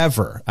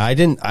ever. I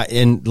didn't.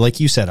 And like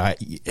you said,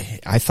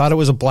 I thought it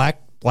was a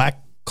black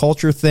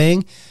culture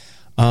thing.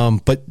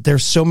 But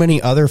there's so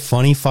many other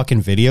funny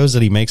fucking videos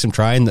that he makes him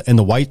try, and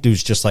the white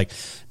dude's just like,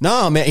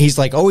 nah, man. He's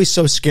like always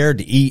so scared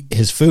to eat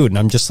his food, and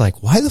I'm just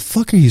like, why the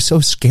fuck are you so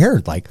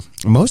scared? Like,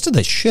 most of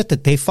the shit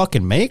that they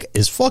fucking make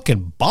is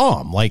fucking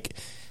bomb. Like,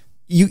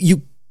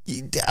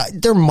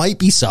 there might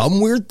be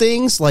some weird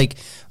things, like,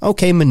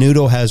 okay,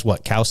 menudo has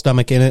what, cow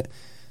stomach in it?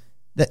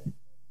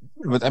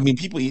 But I mean,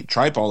 people eat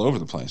tripe all over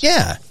the place.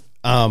 Yeah.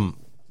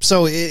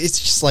 So it's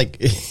just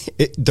like,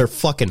 they're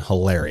fucking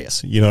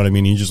hilarious. You know what I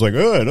mean? He's just like,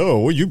 oh, no,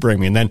 what'd you bring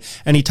me? And then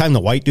anytime the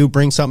white dude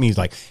brings something, he's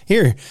like,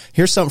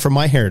 here's something from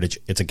my heritage.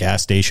 It's a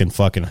gas station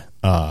fucking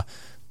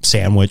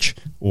sandwich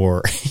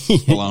or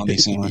bologna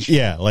sandwich.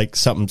 Yeah, like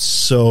something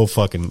so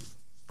fucking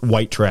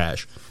white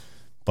trash.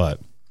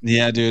 But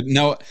yeah, dude,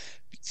 no,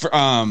 for,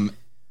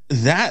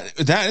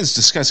 that is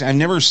disgusting. I've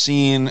never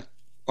seen,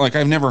 like,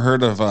 I've never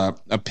heard of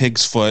a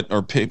pig's foot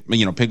or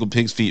pickled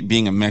pig's feet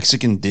being a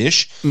Mexican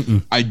dish.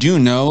 Mm-mm. I do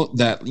know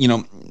that,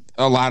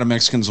 a lot of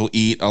Mexicans will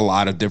eat a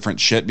lot of different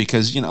shit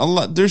because,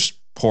 there's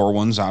poor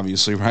ones,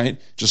 obviously, right?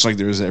 Just like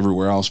there is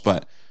everywhere else.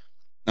 But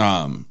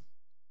the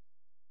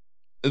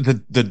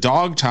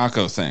dog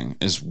taco thing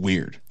is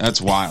weird.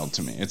 That's wild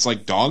to me. It's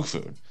like dog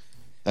food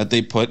that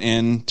they put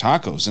in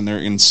tacos, and they're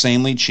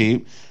insanely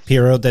cheap.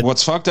 Piero,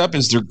 what's fucked up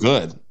is they're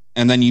good,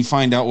 and then you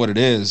find out what it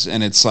is,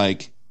 and it's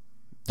like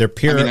they're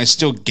Piero. I mean, I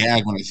still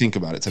gag when I think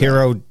about it. Today.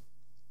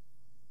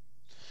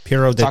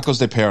 Tacos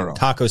de Perro.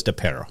 Tacos de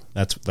Perro.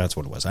 That's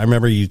what it was. I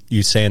remember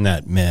you saying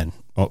that, man,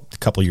 a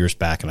couple years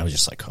back, and I was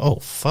just like, oh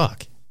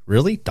fuck,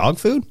 really? Dog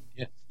food?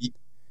 Yeah.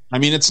 I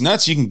mean, it's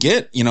nuts. You can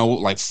get,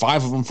 like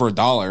 5 of them for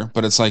 $1,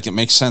 but it's like, it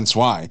makes sense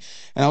why.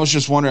 And I was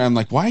just wondering, I'm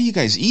like, why are you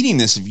guys eating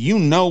this if you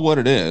know what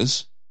it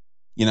is?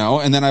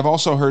 And then I've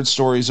also heard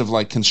stories of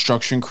like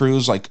construction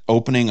crews like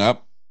opening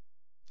up.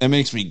 It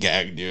makes me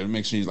gag, dude. It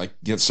makes me like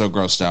get so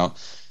grossed out.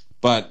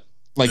 But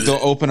like they'll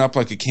open up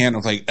like a can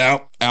of like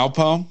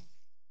Alpo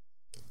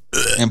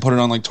and put it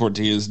on like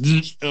tortillas.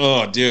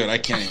 Oh, dude, I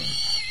can't even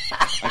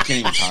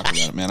talk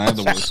about it, man. I have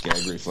the worst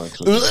gag reflex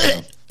with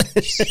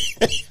this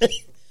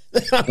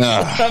stuff.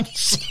 I'm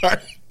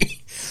sorry.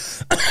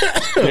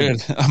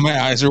 Dude,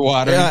 my eyes are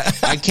watering. Yeah,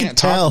 I can't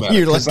talk about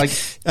you're it. Like,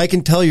 I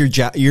can tell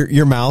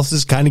your mouth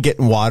is kind of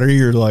getting watery.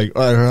 You're like,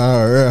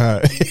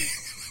 yeah,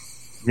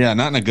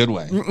 not in a good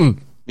way. Mm-mm.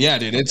 Yeah,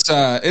 dude,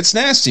 it's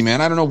nasty, man.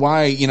 I don't know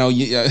why,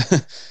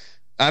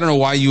 I don't know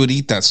why you would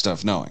eat that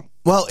stuff knowing.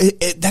 Well,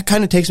 that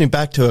kind of takes me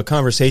back to a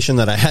conversation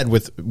that I had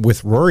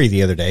with Rory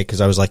the other day,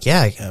 because I was like,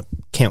 yeah, I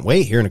can't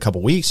wait here in a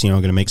couple weeks. I'm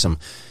going to make some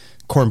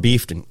corned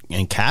beef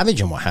and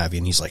cabbage and what have you.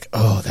 And he's like,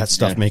 oh, that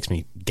stuff makes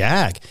me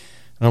gag.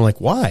 And I'm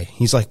like, why?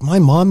 He's like, my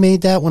mom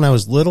made that when I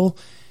was little,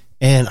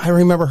 and I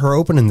remember her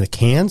opening the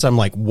cans. I'm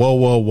like,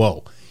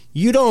 whoa.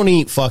 You don't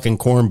eat fucking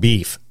corned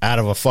beef out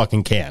of a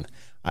fucking can.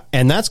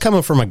 And that's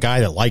coming from a guy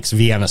that likes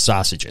Vienna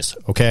sausages,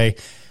 okay?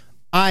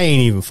 I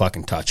ain't even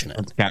fucking touching it.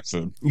 It's cat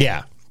food.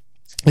 Yeah.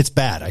 It's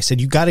bad. I said,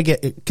 you got to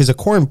get, because a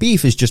corned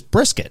beef is just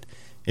brisket.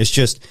 It's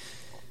just,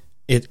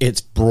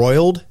 it's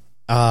broiled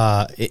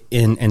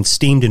and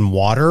steamed in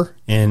water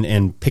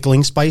and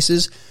pickling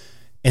spices.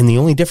 And the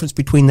only difference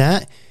between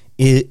that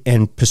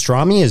and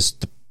pastrami is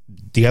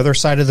the other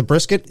side of the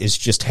brisket is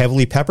just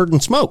heavily peppered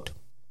and smoked.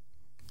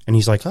 And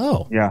he's like,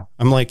 oh. Yeah.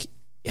 I'm like,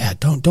 yeah,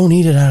 don't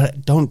eat it out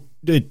of, don't,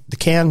 the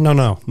can,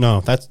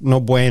 no, that's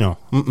no bueno.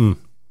 Mm-mm.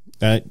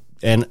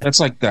 And that's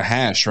like the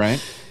hash, right?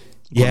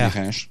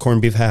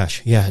 Corned beef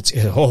hash. Yeah, I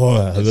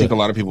think a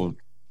lot of people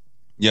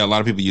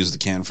use the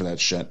can for that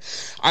shit.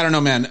 I don't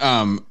know,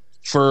 man.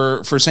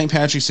 For St.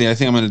 Patrick's Day, I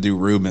think I'm going to do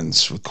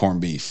Reubens with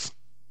corned beef,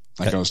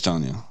 like I was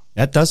telling you.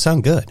 That does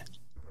sound good.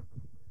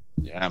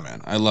 Yeah,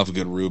 man, I love a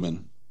good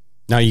Reuben.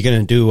 Now you're going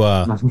to do?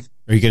 Are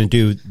you going to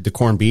do the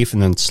corned beef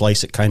and then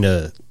slice it kind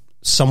of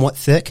somewhat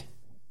thick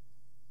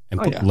and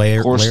put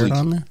layer it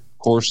on there?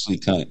 Coarsely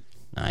cut.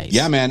 Nice.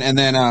 Yeah, man. And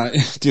then,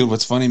 dude,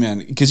 what's funny, man?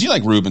 Because you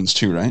like Reubens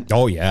too, right?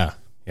 Oh yeah.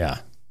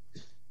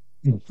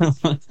 We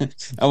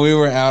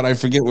were out. I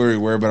forget where we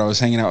were, but I was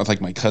hanging out with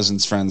like my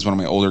cousin's friends, one of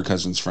my older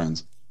cousin's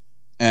friends,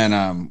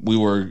 and we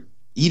were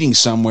eating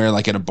somewhere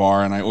like at a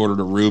bar, and I ordered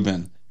a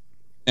Reuben,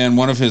 and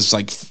one of his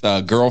like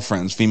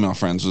girlfriends, female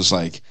friends, was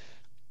like,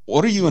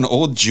 "What are you, an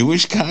old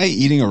Jewish guy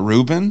eating a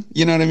Reuben?"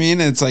 You know what I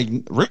mean? And it's like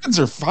Reubens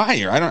are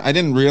fire. I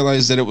didn't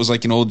realize that it was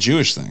like an old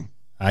Jewish thing.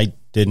 I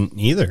didn't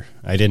either.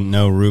 I didn't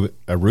know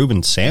a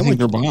Reuben sandwich. I think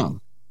they're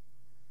bomb.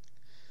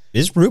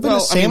 Is Reuben a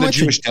sandwich? I mean, the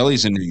Jewish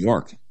deli's in New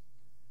York.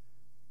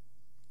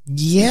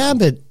 Yeah,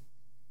 but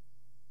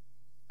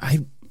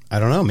I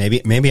don't know.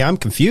 Maybe I'm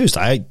confused.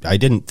 I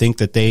didn't think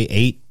that they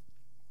ate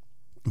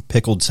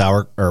pickled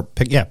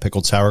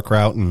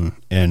sauerkraut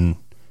and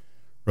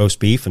roast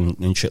beef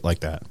and shit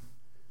like that.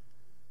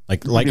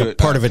 Like a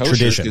part of a kosher,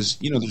 tradition.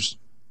 There's.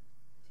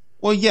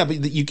 Well, yeah,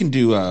 but you can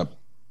do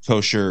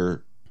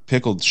kosher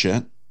pickled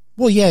shit.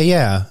 Well,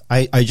 yeah.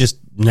 I just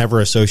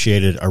never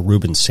associated a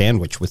Reuben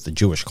sandwich with the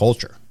Jewish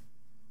culture,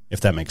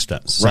 if that makes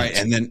sense. Right,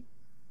 and then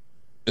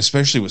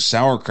especially with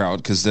sauerkraut,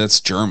 because that's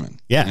German.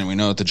 Yeah. And we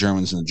know that the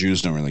Germans and the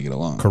Jews don't really get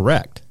along.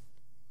 Correct.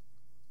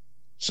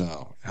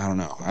 So, I don't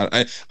know.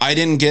 I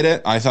didn't get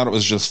it. I thought it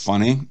was just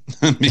funny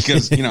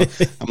because,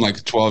 I'm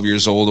like 12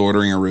 years old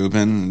ordering a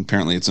Reuben, and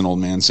apparently it's an old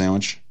man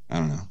sandwich. I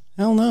don't know.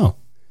 Hell no.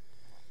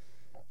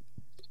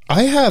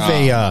 I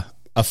have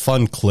a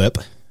fun clip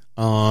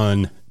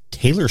on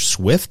Taylor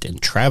Swift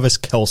and Travis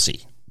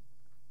Kelce.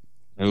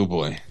 Oh,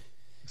 boy.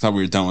 I thought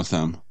we were done with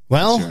them.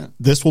 Well,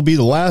 this will be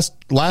the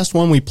last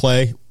one we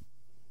play,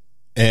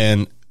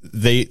 and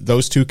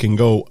those two can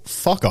go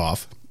fuck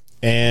off.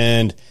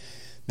 And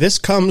this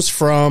comes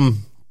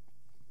from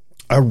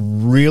a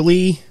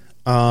really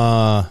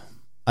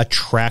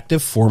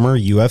attractive former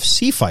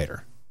UFC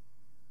fighter.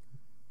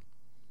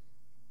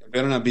 It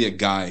better not be a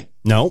guy.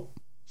 No.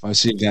 If I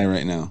see a guy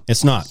right now.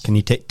 It's not. Can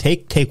you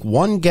take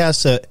one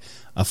guess at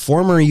a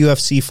former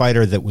UFC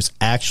fighter that was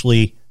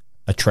actually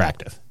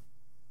attractive?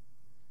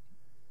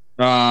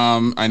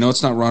 I know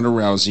it's not Ronda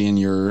Rousey in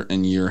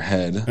your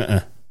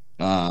head.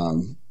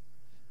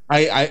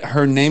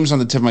 Her name's on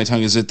the tip of my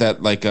tongue. Is it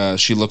that like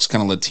she looks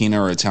kind of Latina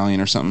or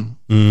Italian or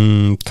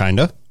something?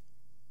 Kinda.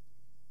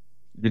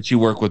 Did she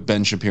work with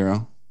Ben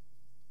Shapiro?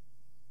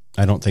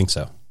 I don't think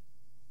so.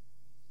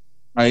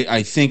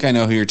 I think I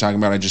know who you're talking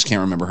about. I just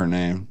can't remember her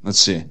name. Let's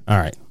see. All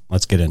right,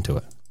 let's get into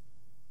it.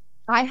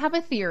 I have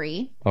a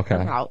theory Okay.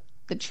 about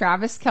the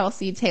Travis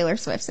Kelce Taylor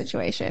Swift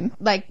situation.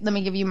 Like, let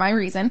me give you my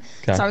reason.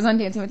 Okay. So I was on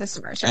Dancing with the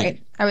Stars,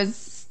 right? I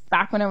was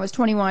back when I was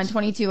 21,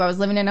 22. I was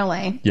living in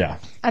LA. Yeah.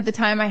 At the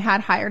time, I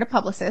had hired a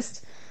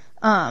publicist.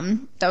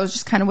 That was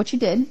just kind of what you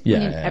did. Yeah.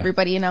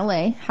 Everybody in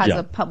LA has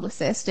a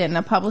publicist, and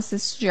a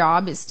publicist's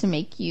job is to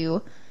make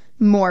you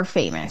more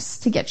famous,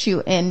 to get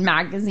you in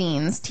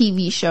magazines,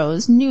 TV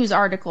shows, news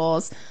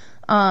articles,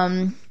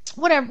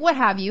 whatever, what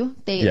have you.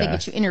 They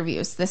get you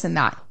interviews, this and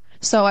that.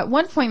 So at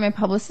one point, my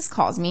publicist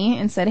calls me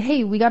and said,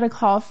 "Hey, we got a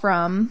call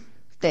from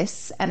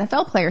this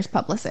NFL player's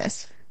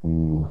publicist."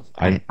 Ooh,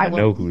 I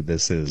know who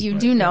this is. You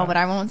do know, but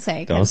I won't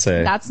say. Don't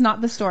say. That's not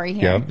the story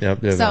here. Yep.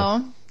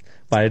 So,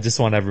 but I just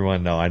want everyone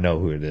to know I know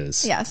who it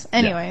is. yes.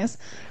 Anyways,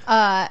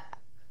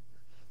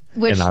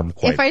 which And I'm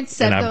quite, if I'd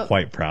said I'm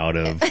quite proud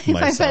of if I had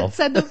myself.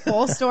 said the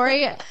full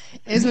story,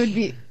 it would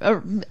be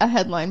a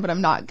headline, but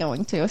I'm not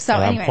going to. So,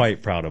 And I'm anyways,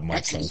 quite proud of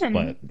myself,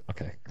 but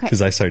okay.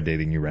 Because I started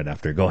dating you right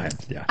after. Go ahead.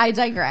 Yeah. I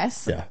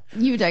digress. Yeah.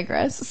 You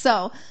digress.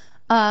 So,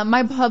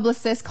 my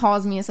publicist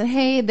calls me and said,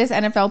 "Hey, this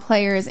NFL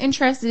player is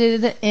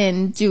interested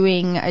in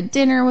doing a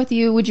dinner with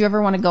you. Would you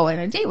ever want to go on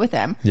a date with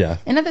him?" Yeah.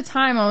 And at the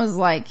time, I was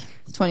like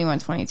 21,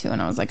 22,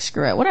 and I was like,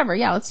 screw it, whatever.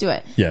 Yeah, let's do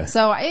it. Yeah.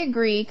 So I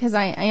agree because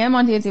I am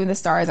on Dancing with the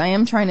Stars. I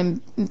am trying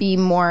to be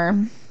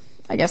more,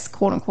 I guess,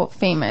 quote unquote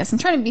famous. I'm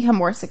trying to become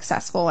more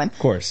successful. And of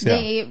course,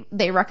 yeah.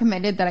 They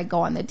recommended that I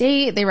go on the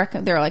date.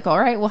 They're like, all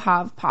right, we'll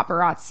have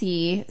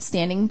paparazzi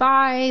standing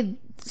by.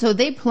 So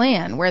they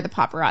plan where the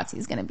paparazzi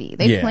is going to be.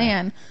 They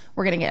plan,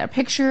 we're going to get a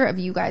picture of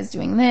you guys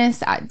doing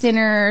this at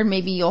dinner.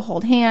 Maybe you'll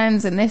hold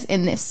hands in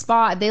this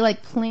spot. They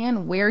like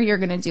plan where you're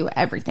going to do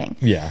everything.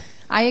 Yeah.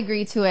 I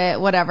agree to it,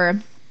 whatever.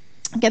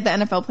 Get the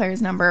NFL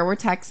player's number. We're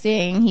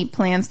texting. He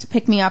plans to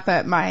pick me up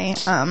at my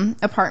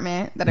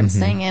apartment that I'm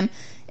staying in.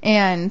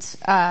 And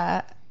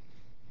the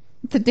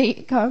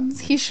date comes.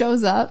 He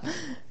shows up,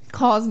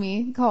 calls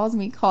me,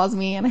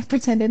 and I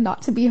pretended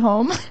not to be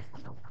home.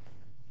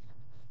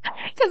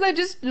 Because I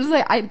just was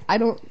like, I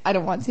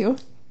don't want to.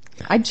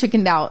 I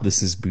chickened out.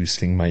 This is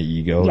boosting my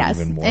ego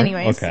even more.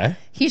 Anyways, okay.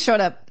 He showed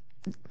up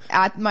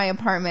at my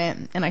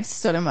apartment and I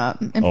stood him up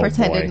and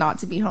pretended not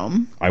to be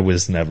home. I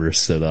was never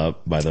stood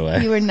up, by the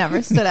way. You were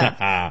never stood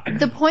up.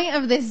 The point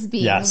of this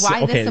being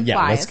why this applies.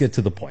 Yeah, let's get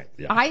to the point.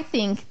 Yeah. I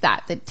think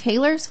that the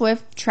Taylor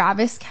Swift,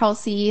 Travis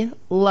Kelce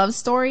love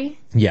story,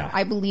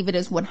 I believe it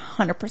is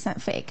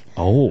 100% fake.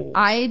 Oh.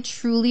 I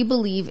truly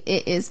believe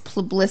it is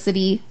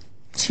publicity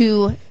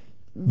to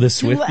the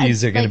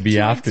Swifties are going to be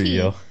after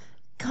you.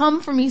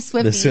 Come for me,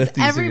 Swifties. The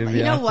Swifties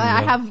you know what?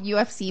 I have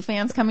UFC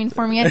fans coming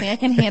for me. I think I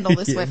can handle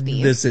the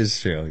Swifties. This is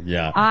true.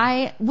 Yeah.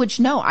 I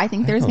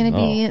think there's going to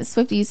be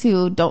Swifties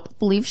who don't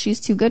believe she's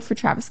too good for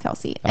Travis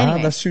Kelce.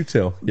 Anyway, that's true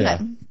too. Yeah.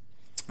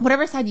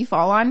 Whatever side you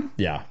fall on.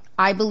 Yeah.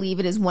 I believe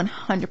it is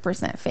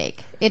 100%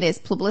 fake. It is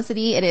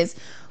publicity. It is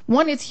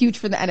one. It's huge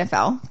for the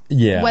NFL.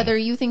 Yeah. Whether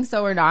you think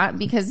so or not,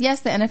 because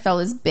yes, the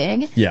NFL is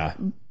big. Yeah.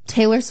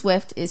 Taylor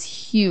Swift is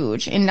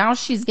huge, and now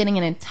she's getting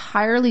an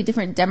entirely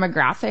different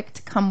demographic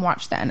to come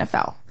watch the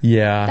NFL.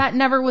 Yeah, that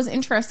never was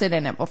interested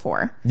in it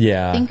before.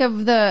 Yeah, think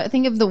of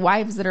the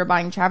wives that are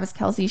buying Travis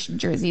Kelce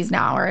jerseys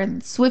now, or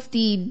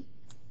Swiftie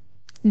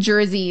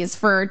jerseys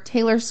for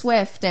Taylor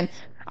Swift, and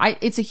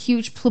it's a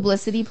huge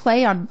publicity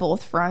play on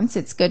both fronts.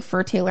 It's good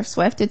for Taylor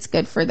Swift. It's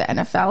good for the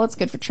NFL. It's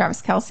good for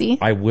Travis Kelce.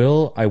 I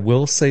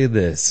will say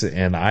this,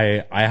 and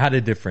I had a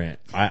different.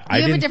 I have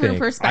didn't a different think,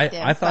 perspective.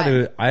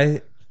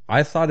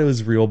 I thought it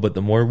was real, but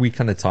the more we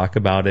kind of talk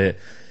about it,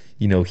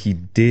 he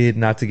did,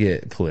 not to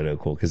get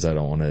political because I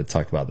don't want to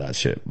talk about that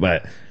shit,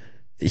 but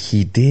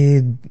he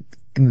did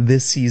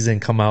this season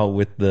come out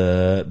with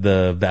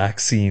the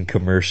vaccine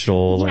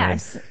commercial.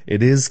 Yes. And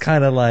it is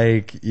kind of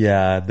like,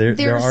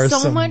 there are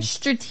so much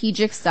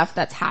strategic stuff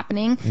that's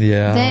happening.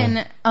 Yeah.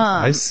 Then,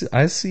 I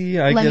see.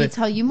 Let me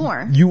tell you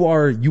more. You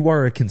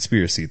are a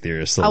conspiracy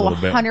theorist a little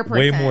bit. 100%.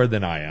 Way more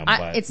than I am.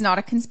 But it's not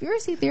a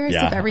conspiracy theorist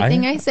if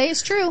everything I say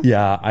is true.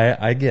 Yeah,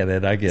 I get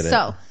it.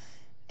 So,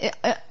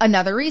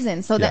 another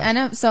reason. So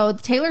so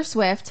Taylor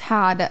Swift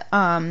had,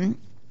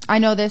 I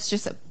know this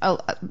just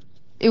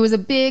it was a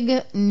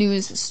big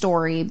news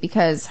story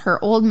because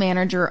her old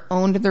manager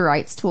owned the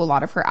rights to a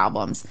lot of her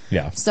albums.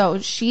 Yeah. So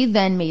she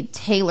then made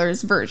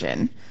Taylor's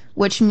version,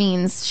 which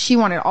means she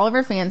wanted all of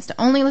her fans to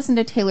only listen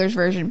to Taylor's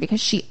version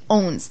because she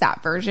owns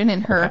that version,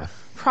 and her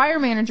prior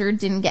manager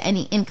didn't get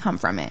any income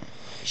from it.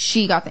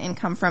 She got the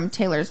income from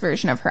Taylor's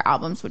version of her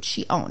albums, which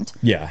she owned.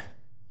 Yeah.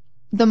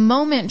 The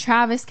moment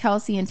Travis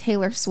Kelce and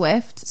Taylor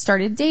Swift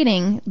started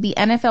dating, the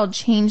NFL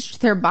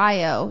changed their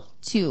bio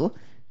to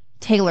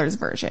Taylor's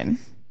version.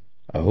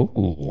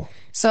 Oh.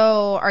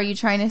 So are you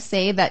trying to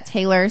say that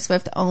Taylor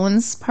Swift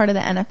owns part of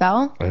the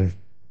NFL?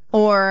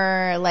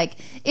 Or like,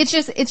 it's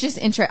just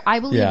interesting. I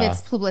believe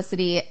it's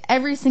publicity.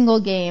 Every single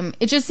game,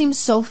 it just seems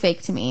so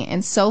fake to me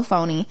and so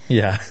phony.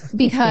 Yeah.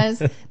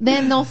 Because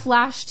then they'll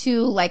flash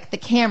to like the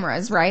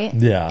cameras, right?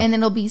 Yeah. And then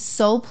it'll be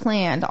so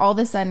planned. All of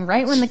a sudden,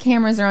 right when the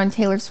cameras are on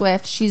Taylor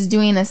Swift, she's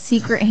doing a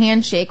secret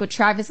handshake with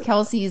Travis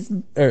Kelce's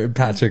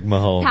Patrick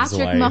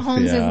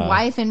Mahomes'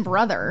 wife and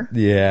brother.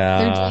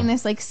 Yeah. They're doing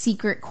this like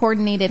secret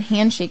coordinated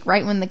handshake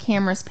right when the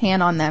cameras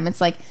pan on them. It's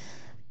like,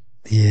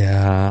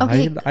 yeah,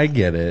 okay, I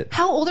get it.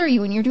 how old are you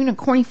when you're doing a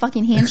corny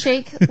fucking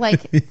handshake?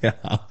 Like,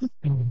 yeah,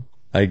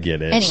 I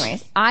get it.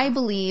 Anyways, I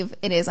believe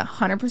it is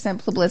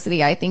 100%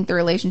 publicity. I think the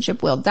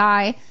relationship will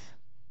die.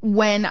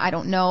 When, I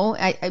don't know.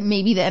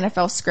 Maybe the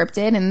NFL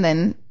scripted, and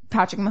then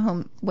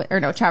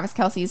Travis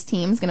Kelce's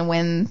team is going to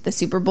win the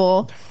Super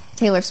Bowl.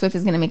 Taylor Swift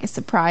is going to make a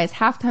surprise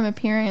halftime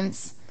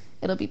appearance.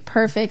 It'll be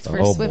perfect for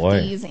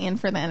Swifties and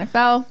for the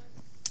NFL.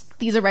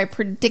 These are my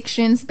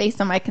predictions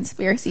based on my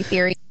conspiracy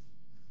theory.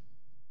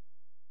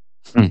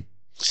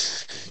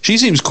 She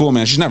seems cool,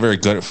 man. She's not very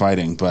good at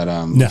fighting, but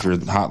if you're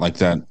hot like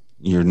that,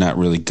 you're not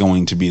really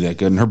going to be that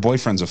good. And her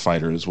boyfriend's a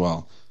fighter as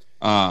well.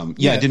 I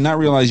did not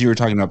realize you were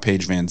talking about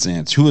Paige Van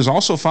Zant, who has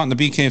also fought in the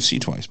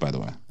BKFC twice, by the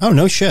way. Oh,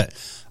 no shit.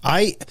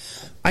 I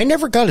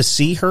never got to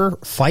see her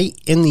fight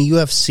in the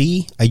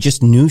UFC. I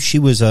just knew she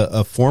was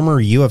a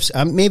former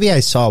UFC. Maybe I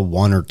saw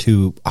one or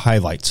two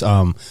highlights.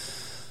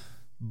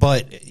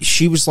 But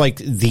she was like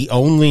the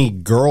only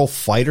girl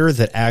fighter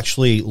that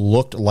actually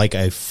looked like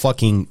a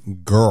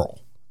fucking girl.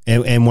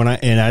 And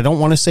I don't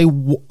want to say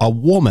a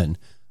woman,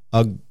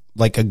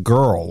 like a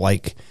girl,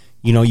 like,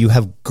 you know, you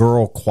have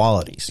girl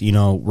qualities. You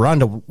know,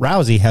 Ronda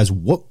Rousey has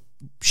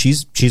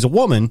she's a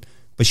woman,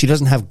 but she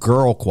doesn't have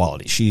girl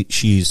qualities.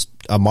 She's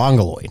a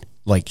mongoloid.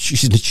 Like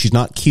she's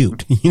not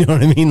cute. You know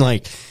what I mean?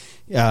 Like,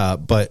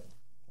 but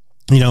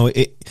you know,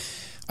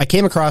 I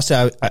came across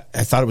it.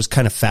 I thought it was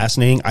kind of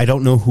fascinating. I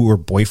don't know who her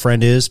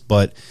boyfriend is,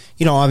 but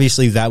you know,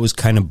 obviously that was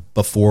kind of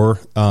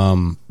before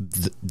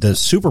the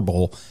Super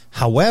Bowl.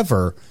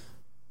 However,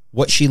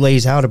 what she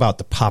lays out about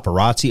the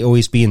paparazzi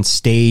always being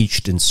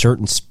staged in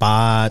certain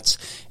spots,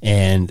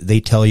 and they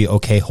tell you,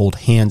 okay, hold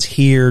hands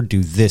here,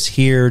 do this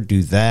here,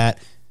 do that.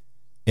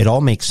 It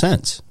all makes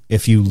sense.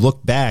 If you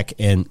look back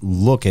and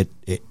look at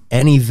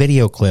any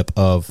video clip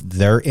of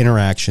their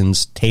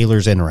interactions,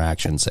 Taylor's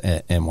interactions,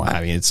 and what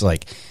have you, it's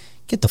like,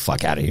 get the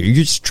fuck out of here.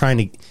 You're just trying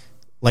to,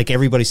 like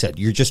everybody said,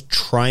 you're just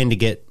trying to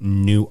get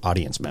new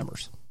audience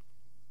members.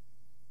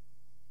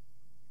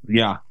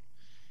 Yeah.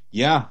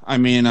 Yeah. I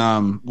mean,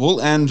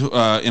 we'll end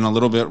in a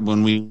little bit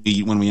when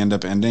we end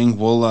up ending.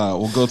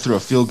 We'll go through a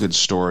feel-good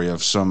story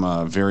of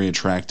some very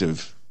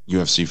attractive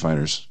UFC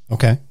fighters.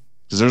 Okay.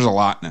 Because there's a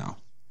lot now.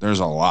 There's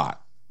a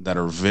lot that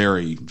are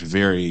very,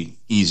 very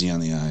easy on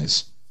the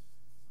eyes.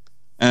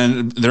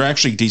 And they're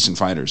actually decent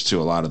fighters,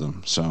 too, a lot of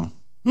them. So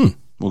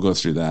we'll go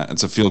through that.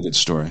 It's a feel-good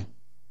story.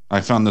 I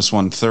found this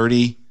one,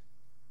 30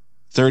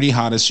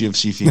 hottest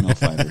UFC female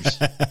fighters.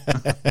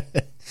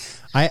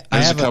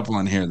 There's a couple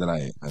on here that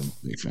I'm a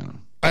big fan of.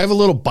 I have a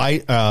little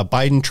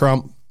Biden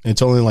Trump.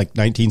 It's only like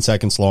 19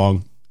 seconds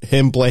long.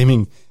 Him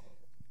blaming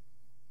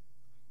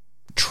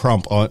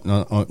Trump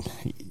on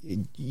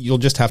you'll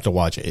just have to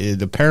watch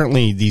it.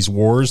 Apparently, these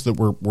wars that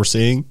we're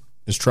seeing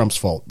is Trump's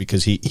fault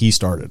because he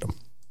started them.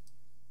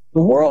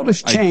 The world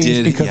has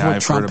changed because of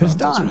what Trump has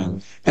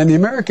done. And the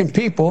American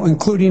people,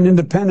 including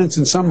independents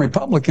and some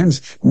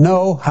Republicans,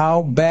 know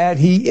how bad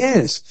he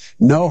is,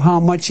 know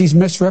how much he's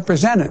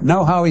misrepresented,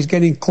 know how he's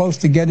getting close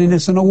to getting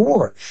us in a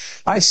war.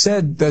 I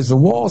said, as the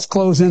walls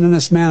close in on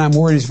this man, I'm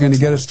worried he's going to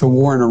get us to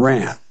war in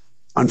Iran.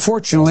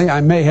 Unfortunately,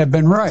 I may have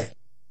been right.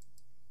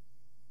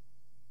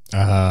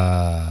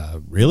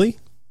 Really?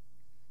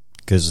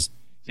 Because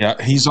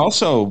yeah, he's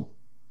also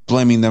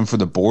blaming them for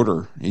the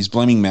border. He's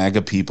blaming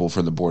MAGA people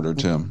for the border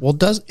too. Well,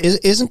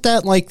 isn't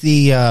that like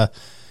the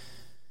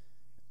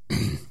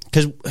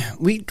because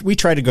we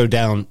try to go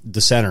down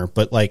the center,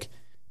 but like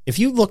if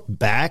you look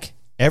back,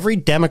 every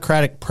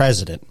Democratic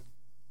president,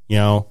 you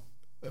know,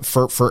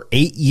 for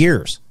 8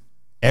 years,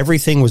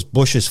 everything was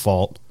Bush's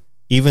fault,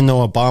 even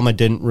though Obama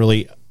didn't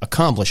really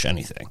accomplish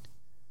anything.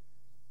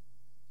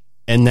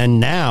 And then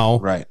now,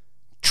 right,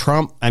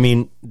 Trump, I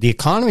mean, the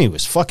economy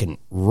was fucking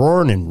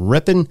roaring and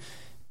ripping.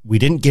 We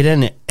didn't get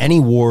into any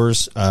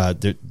wars.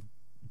 The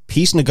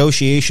peace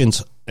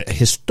negotiations,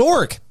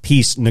 historic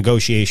peace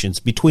negotiations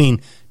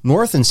between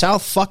North and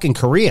South fucking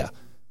Korea.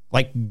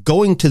 Like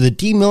going to the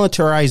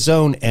demilitarized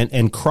zone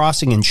and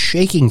crossing and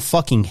shaking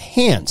fucking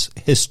hands.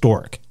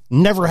 Historic.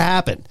 Never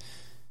happened.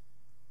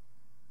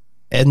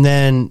 And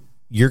then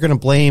you're going to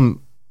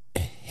blame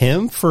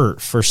him for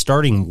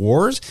starting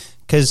wars?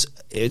 Because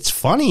it's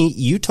funny,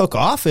 you took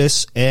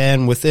office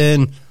and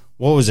within,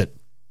 what was it,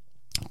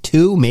 I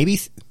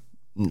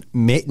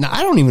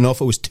don't even know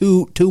if it was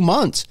two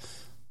months.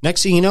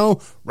 Next thing you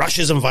know,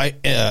 Russia's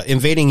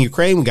invading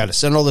Ukraine. We got to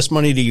send all this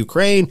money to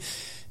Ukraine.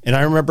 And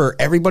I remember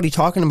everybody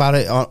talking about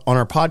it on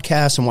our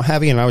podcast and what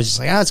have you. And I was just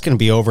like, it's going to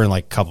be over in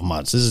like a couple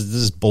months. This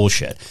is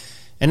bullshit.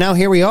 And now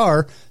here we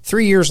are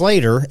 3 years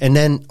later. And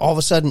then all of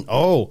a sudden,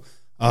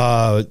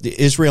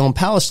 Israel and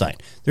Palestine.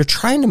 They're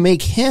trying to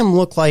make him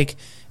look like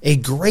a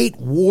great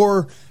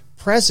war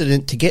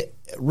president to get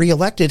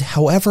reelected.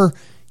 However,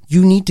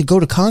 you need to go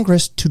to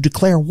Congress to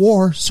declare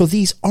war. So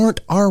these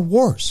aren't our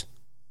wars.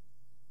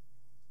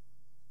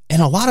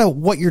 And a lot of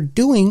what you're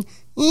doing,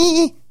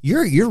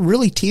 you're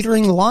really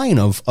teetering the line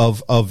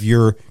of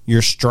your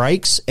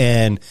strikes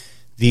and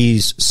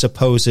these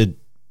supposed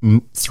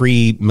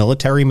 3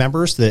 military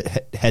members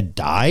that had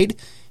died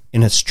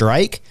in a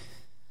strike.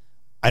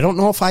 I don't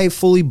know if I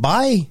fully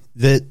buy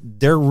that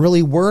there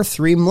really were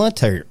 3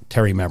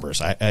 military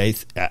members. I'm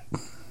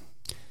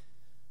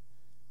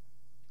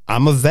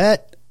a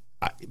vet.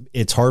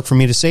 It's hard for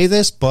me to say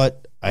this,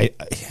 but I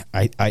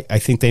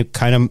think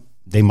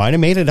they might have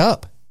made it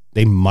up.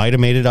 They might have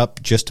made it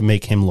up just to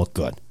make him look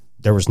good.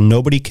 There was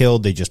nobody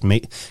killed. They just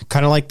made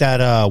kind of like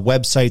that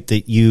website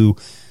that you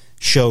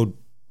showed,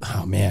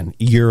 a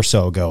year or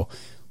so ago,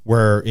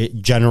 where it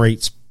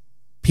generates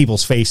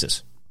people's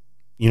faces.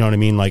 You know what I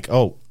mean? Like,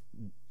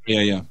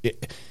 yeah.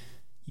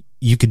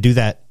 You could do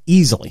that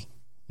easily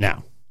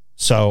now.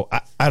 So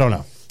I don't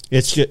know.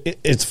 It's just,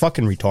 it's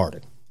fucking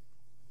retarded.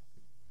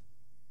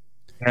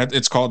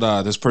 It's called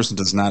This Person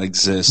Does Not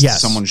Exist.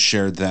 Yes. Someone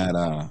shared that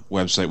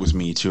website with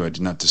me too. I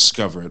did not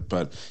discover it,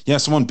 but yeah,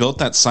 someone built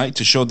that site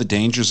to show the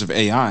dangers of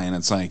AI, and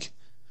it's like,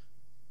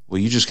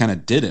 well, you just kind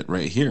of did it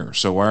right here.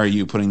 So why are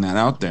you putting that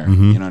out there?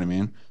 Mm-hmm. You know what I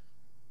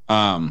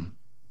mean?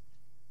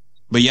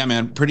 But yeah,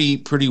 man,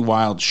 pretty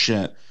wild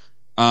shit.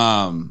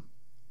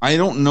 I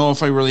don't know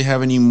if I really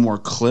have any more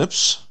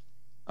clips.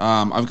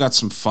 I've got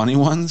some funny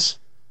ones.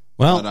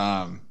 Well,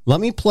 but,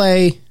 let me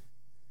play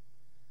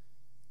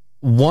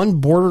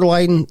one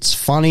borderline's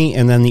funny,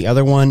 and then the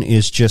other one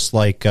is just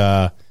like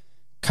kind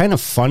of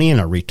funny in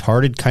a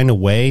retarded kind of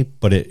way,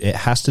 but it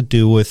has to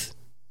do with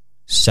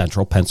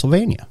central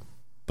Pennsylvania.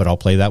 But I'll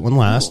play that one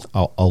last.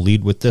 I'll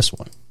lead with this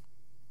one.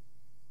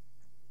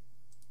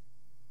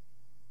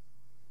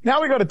 Now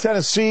we go to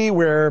Tennessee,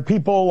 where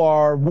people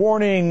are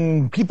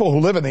warning people who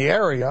live in the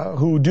area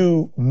who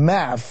do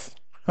meth.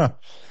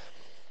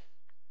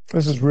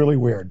 This is really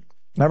weird.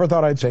 Never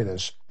thought I'd say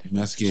this.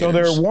 So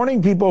they're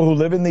warning people who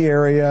live in the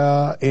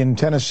area in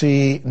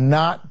Tennessee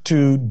not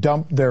to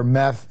dump their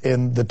meth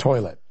in the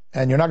toilet.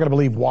 And you're not going to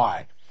believe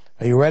why.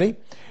 Are you ready?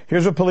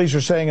 Here's what police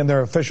are saying in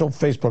their official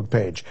Facebook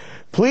page.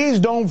 Please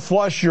don't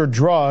flush your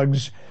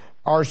drugs.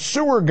 Our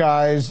sewer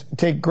guys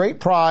take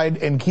great pride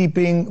in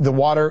keeping the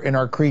water in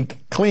our creek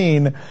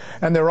clean.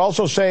 And they're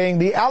also saying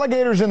the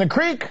alligators in the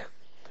creek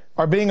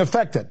are being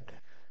affected,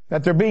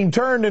 that they're being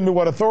turned into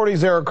what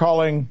authorities there are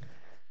calling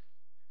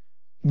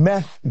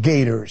meth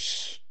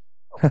gators.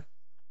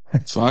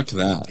 Fuck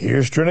that.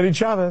 Here's Trinity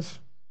Chavez.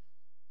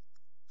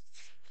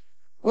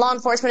 Law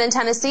enforcement in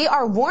Tennessee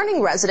are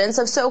warning residents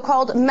of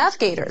so-called meth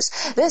gators.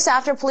 This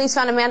after police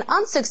found a man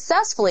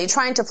unsuccessfully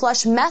trying to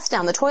flush meth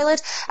down the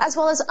toilet, as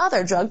well as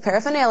other drug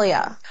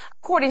paraphernalia.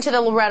 According to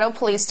the Loretto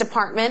Police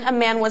Department, a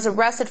man was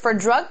arrested for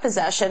drug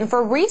possession,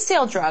 for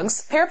resale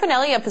drugs,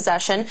 paraphernalia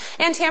possession,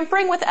 and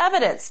tampering with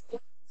evidence.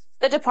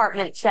 The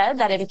department said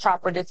that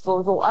improper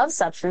disposal of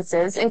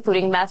substances,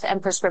 including meth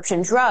and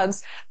prescription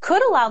drugs,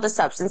 could allow the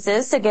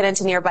substances to get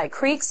into nearby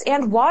creeks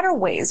and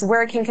waterways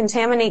where it can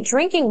contaminate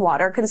drinking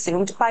water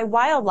consumed by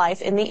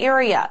wildlife in the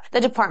area. The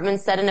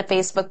department said in a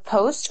Facebook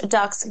post,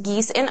 ducks,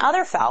 geese, and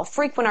other fowl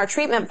frequent our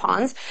treatment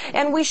ponds,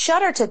 and we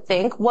shudder to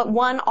think what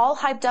one all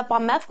hyped up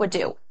on meth would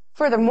do.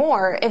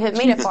 Furthermore, if it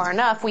made it far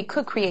enough, we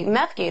could create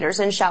meth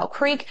gators in Shell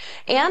Creek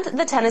and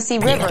the Tennessee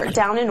River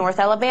down in North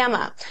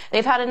Alabama.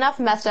 They've had enough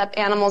messed up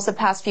animals the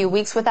past few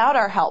weeks without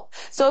our help.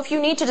 So if you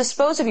need to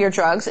dispose of your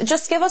drugs,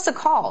 just give us a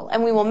call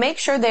and we will make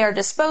sure they are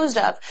disposed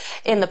of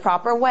in the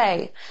proper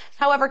way.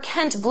 However,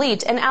 Kent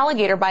Bleat, an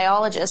alligator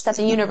biologist at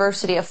the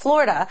University of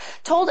Florida,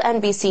 told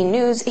NBC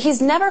News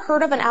he's never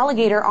heard of an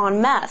alligator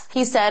on meth.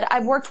 He said,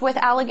 I've worked with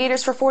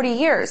alligators for 40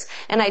 years,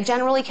 and I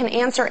generally can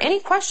answer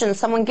any questions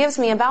someone gives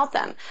me about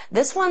them.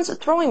 This one's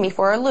throwing me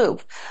for a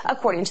loop.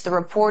 According to the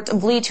report,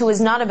 Bleat, who is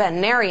not a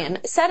veterinarian,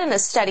 said in a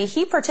study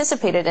he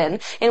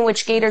participated in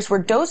which gators were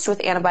dosed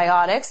with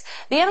antibiotics,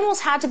 the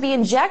animals had to be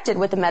injected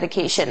with the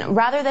medication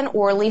rather than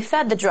orally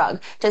fed the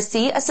drug to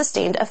see a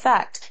sustained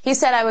effect. He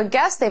said, I would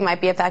guess they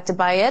might be affected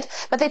by it,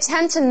 but they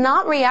tend to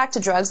not react to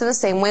drugs in the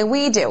same way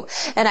we do.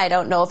 And I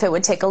don't know if it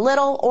would take a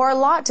little or a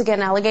lot to get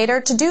an alligator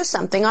to do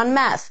something on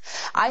meth.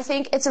 I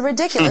think it's a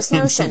ridiculous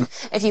notion.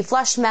 If you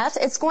flush meth,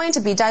 it's going to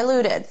be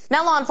diluted.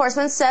 Now, law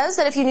enforcement says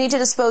that if you need to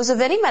dispose of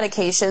any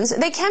medications,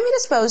 they can be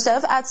disposed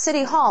of at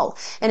City Hall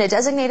in a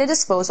designated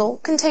disposal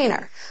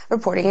container.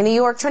 Reporting in New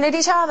York,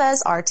 Trinity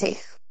Chavez,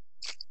 RT.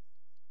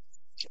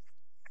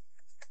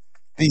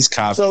 These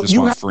cops just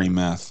want free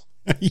meth.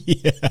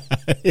 Yeah,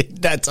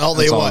 that's all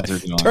they want.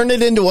 Turn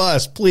it into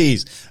us,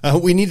 please.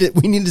 We need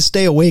to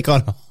stay awake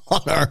on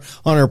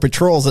our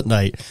patrols at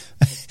night.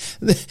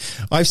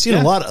 I've seen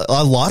a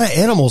lot of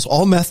animals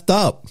all methed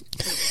up.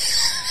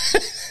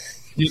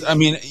 I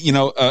mean,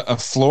 a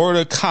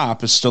Florida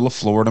cop is still a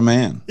Florida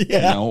man,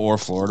 or a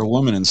Florida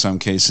woman in some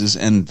cases,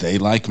 and they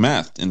like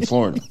meth in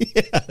Florida.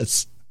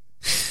 Yes.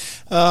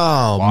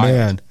 Oh,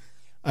 man.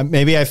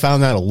 Maybe I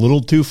found that a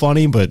little too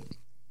funny, but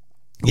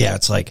yeah,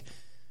 it's like.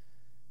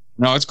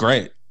 No, it's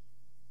great.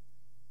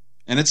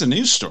 And it's a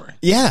news story.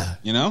 Yeah.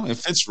 It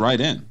fits right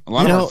in. A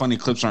lot of our funny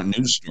clips aren't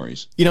news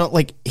stories.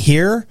 Like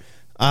here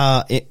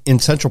in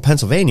central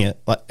Pennsylvania,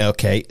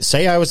 okay,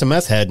 say I was a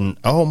meth head and,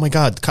 oh my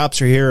God, the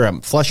cops are here.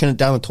 I'm flushing it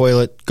down the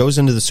toilet, goes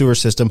into the sewer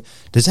system.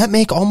 Does that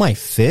make all my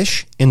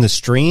fish in the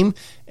stream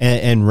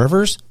and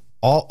rivers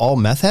all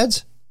meth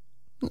heads?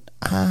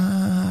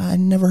 I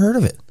never heard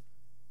of it.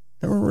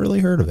 Never really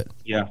heard of it.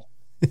 Yeah.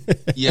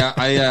 Yeah,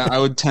 I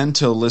would tend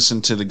to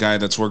listen to the guy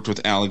that's worked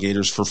with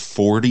alligators for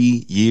 40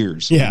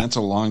 years. Yeah. That's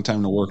a long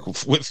time to work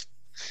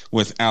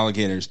with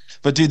alligators.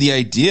 But, dude, the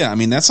idea, I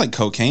mean, that's like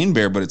Cocaine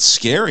Bear, but it's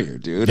scarier,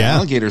 dude. Yeah.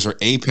 Alligators are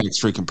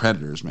apex freaking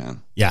predators,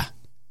 man. Yeah.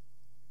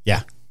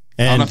 Yeah.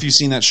 I don't know if you've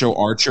seen that show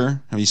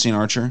Archer. Have you seen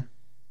Archer?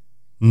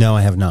 No,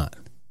 I have not.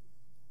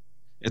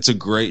 It's a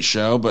great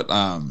show, but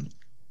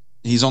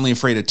he's only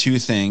afraid of two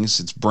things.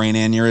 It's brain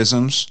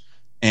aneurysms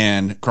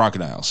and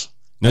crocodiles.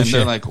 No shit.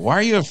 They're like, why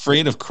are you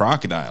afraid of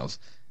crocodiles?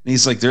 And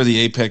he's like, they're the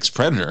apex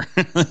predator.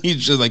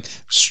 He's just like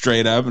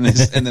straight up. And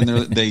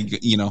then they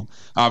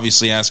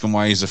obviously ask him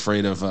why he's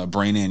afraid of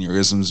brain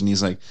aneurysms. And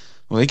he's like,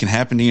 well, they can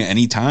happen to you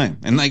anytime.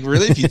 And like,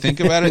 really, if you think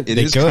about it, it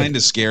is kind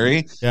of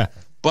scary. Yeah.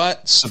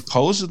 But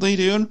supposedly,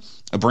 dude,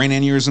 a brain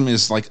aneurysm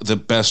is like the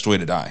best way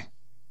to die.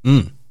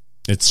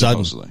 It's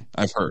supposedly, sudden.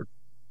 I've heard.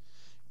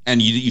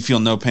 And you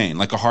feel no pain.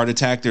 Like a heart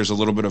attack, there's a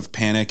little bit of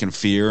panic and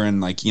fear and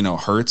like,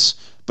 hurts.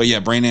 But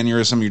yeah, brain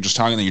aneurysm, you're just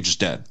talking, then you're just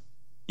dead.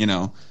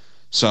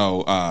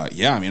 So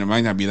yeah, I mean, it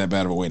might not be that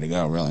bad of a way to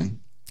go, really.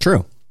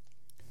 True.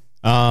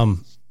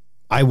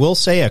 I will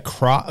say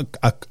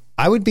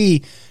I would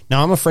be,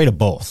 now I'm afraid of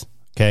both.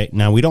 Okay.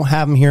 Now we don't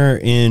have them here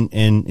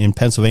in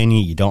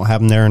Pennsylvania. You don't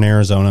have them there in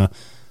Arizona,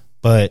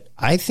 but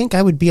I think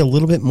I would be a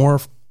little bit more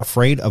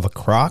afraid of a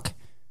croc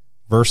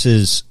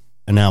versus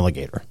an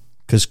alligator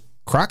because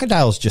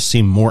crocodiles just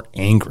seem more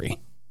angry.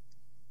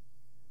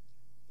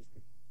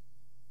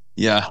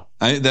 Yeah,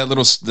 that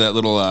little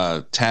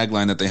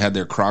tagline that they had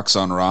there, Crocs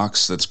on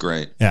Rocks, that's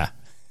great. Yeah.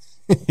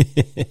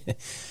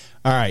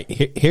 All right,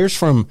 here's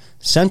from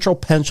Central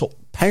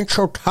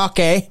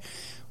Pennsylvania,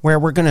 where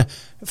we're going to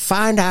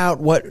find out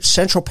what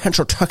Central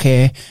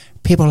Pennsylvania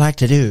people like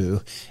to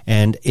do.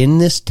 And in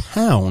this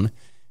town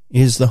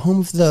is the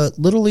home of the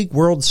Little League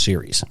World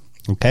Series,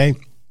 okay?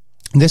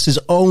 This is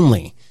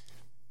only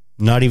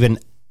not even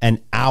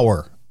an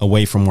hour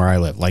away from where I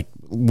live. Like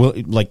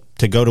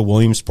to go to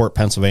Williamsport,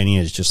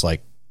 Pennsylvania is just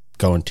like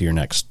going to your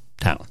next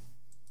town.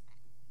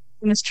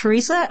 My name is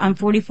Teresa. I'm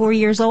 44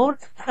 years old.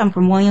 I'm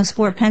from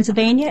Williamsport,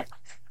 Pennsylvania,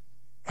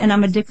 and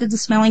I'm addicted to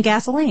smelling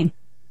gasoline.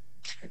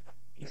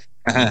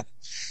 When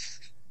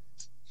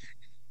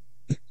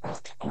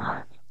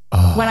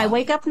I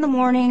wake up in the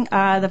morning,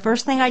 the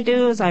first thing I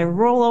do is I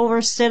roll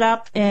over, sit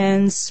up,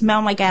 and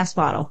smell my gas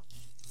bottle.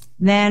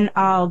 Then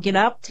I'll get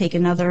up, take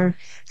another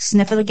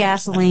sniff of the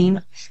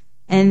gasoline,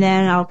 and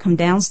then I'll come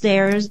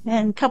downstairs,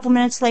 and a couple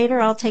minutes later,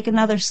 I'll take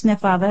another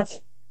sniff of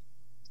it.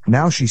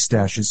 Now she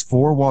stashes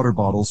 4 water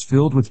bottles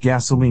filled with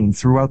gasoline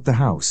throughout the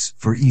house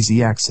for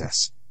easy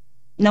access.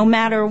 No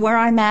matter where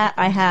I'm at,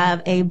 I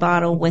have a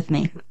bottle with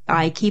me.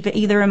 I keep it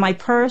either in my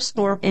purse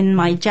or in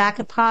my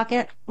jacket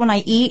pocket. When I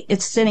eat,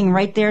 it's sitting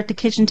right there at the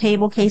kitchen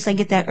table in case I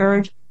get that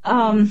urge.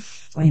 Wait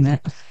a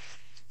minute.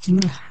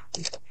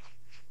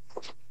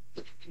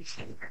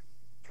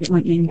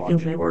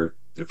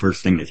 The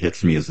first thing that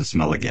hits me is the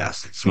smell of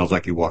gas. It smells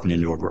like you're walking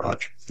into a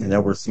garage. And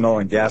now we're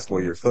smelling gas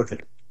while you're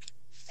cooking.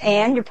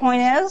 And your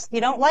point is, you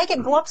don't like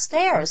it, go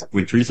upstairs.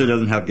 When Teresa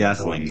doesn't have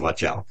gasoline,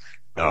 watch out.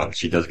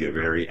 She does get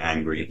very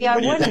angry. Yeah,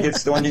 what do you think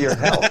it's doing to your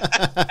health?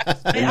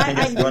 What do you think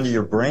it's doing to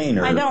your brain?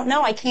 I don't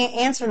know. I can't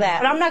answer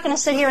that. But I'm not going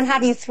to sit here and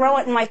have you throw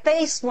it in my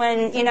face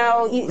when,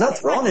 I'm not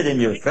throwing it in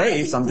your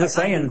face. I'm just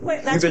saying,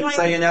 you've been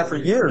saying that for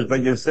years,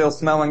 but you're still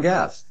smelling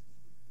gas.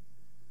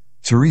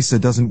 Teresa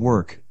doesn't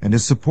work and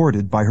is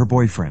supported by her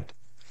boyfriend.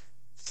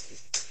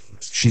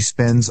 She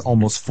spends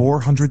almost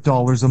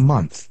 $400 a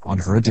month on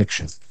her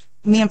addiction.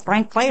 Me and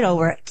Frank fight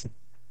over it.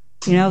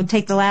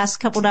 Take the last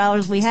couple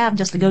dollars we have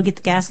just to go get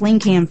the gasoline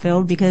can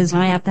filled because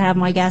I have to have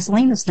my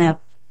gasoline to sniff.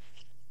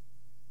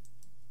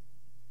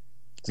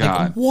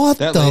 God, what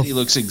that lady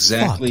looks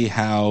exactly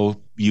how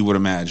you would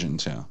imagine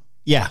too.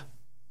 Yeah.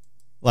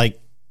 Like,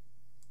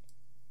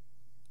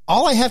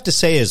 all I have to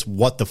say is,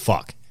 what the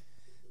fuck?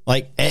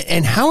 Like,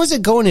 and how is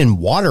it going in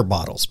water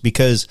bottles?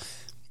 Because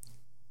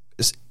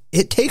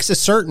it takes a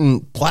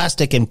certain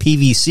plastic and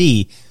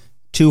PVC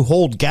to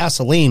hold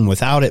gasoline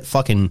without it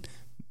fucking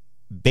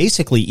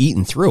basically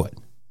eating through it.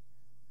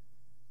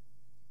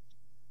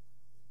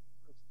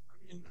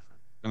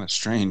 Kind of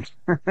strange.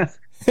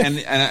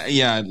 and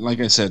yeah, like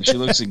I said, she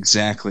looks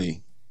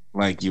exactly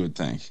like you would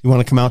think. You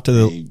want to come out to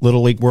the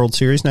Little League World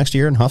Series next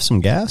year and huff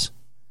some gas?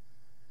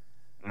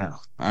 No,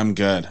 I'm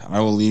good. I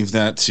will leave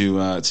that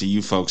to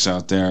you folks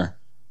out there.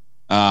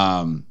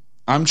 I'm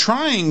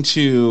trying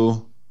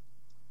to,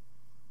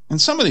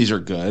 and some of these are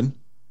good.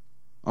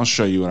 I'll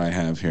show you what I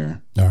have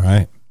here. All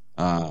right.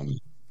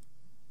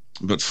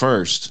 But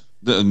first,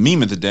 the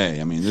meme of the day.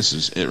 I mean, this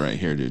is it right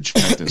here, dude.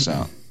 Check this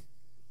out.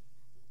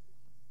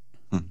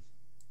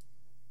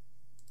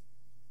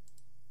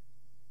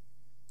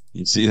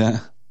 You see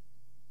that?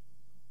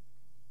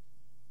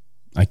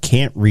 I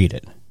can't read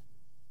it.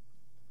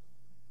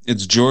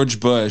 It's George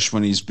Bush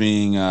when he's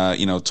being,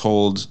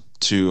 told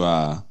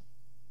to.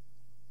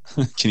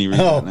 Can you read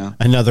that now?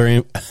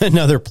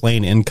 Another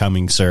plane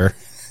incoming, sir.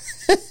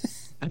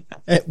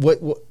 What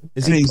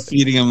is he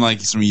feeding him like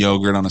some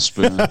yogurt on a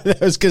spoon? I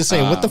was gonna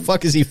say, what the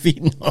fuck is he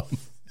feeding him?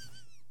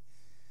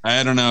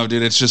 I don't know,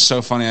 dude. It's just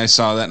so funny. I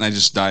saw that and I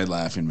just died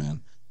laughing, man.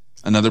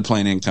 Another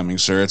plane incoming,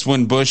 sir. It's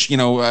when Bush,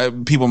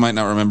 people might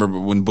not remember,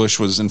 but when Bush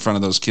was in front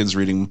of those kids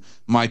reading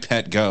My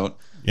Pet Goat.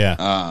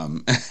 Yeah.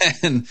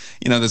 And,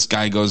 this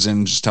guy goes in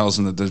and just tells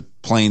him that the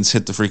planes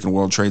hit the freaking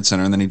World Trade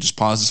Center, and then he just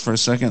pauses for a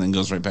second and then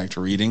goes right back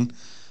to reading.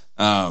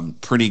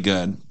 Pretty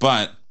good.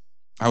 But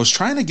I was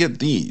trying to get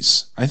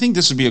these. I think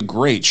this would be a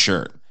great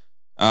shirt.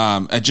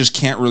 I just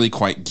can't really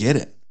quite get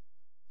it.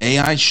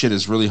 AI shit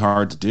is really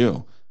hard to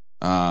do.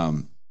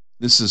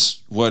 This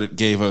is what it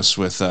gave us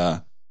with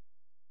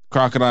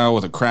crocodile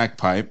with a crack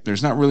pipe.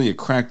 There's not really a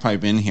crack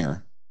pipe in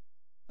here,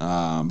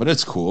 but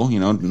it's cool.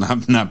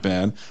 Not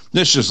bad.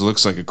 This just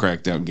looks like a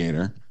cracked out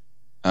gator.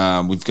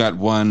 We've got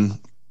one.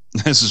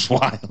 This is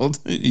wild.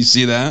 You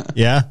see that?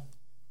 Yeah.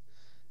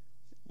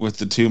 With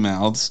the two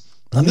mouths.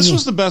 This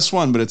was the best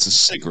one, but it's a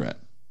cigarette.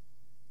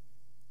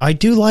 I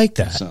do like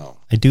that.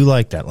 I do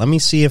like that. Let me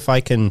see if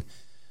I can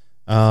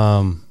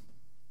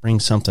bring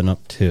something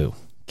up too.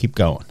 Keep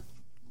going.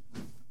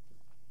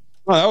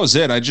 Well, that was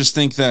it. I just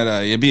think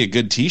that it'd be a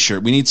good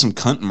T-shirt. We need some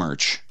cunt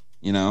merch,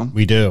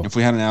 We do. If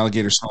we had an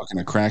alligator smoking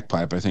a crack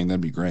pipe, I think that'd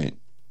be great. I'm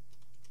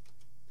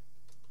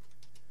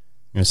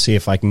going to see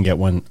if I can get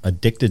one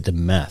addicted to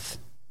meth.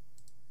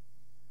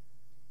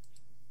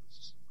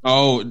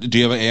 Oh, do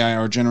you have an AI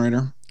art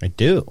generator? I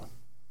do.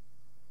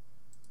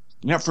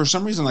 Yeah, for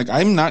some reason,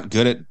 I'm not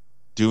good at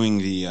doing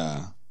the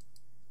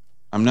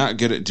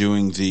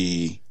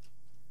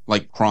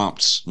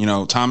prompts.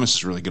 Thomas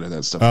is really good at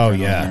that stuff. Oh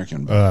yeah,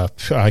 American,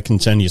 I can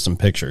send you some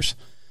pictures.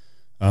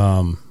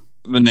 The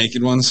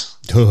naked ones.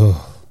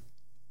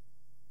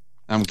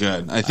 I'm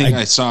good. I think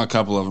I saw a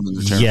couple of them in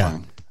the terrifying. Yeah,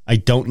 I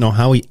don't know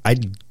how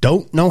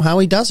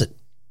he does it.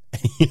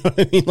 You know what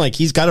I mean?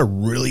 He's got a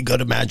really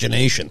good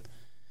imagination.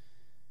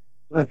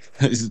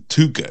 He's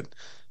too good.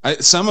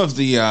 Some of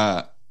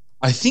the.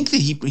 I think that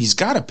he's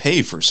got to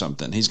pay for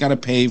something. He's got to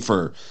pay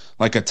for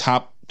a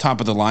top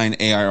of the line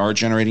AI art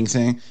generating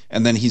thing,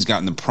 and then he's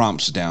gotten the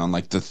prompts down,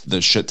 like the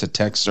shit to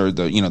text or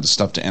the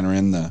stuff to enter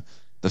in the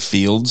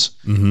fields.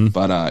 Mm-hmm.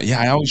 But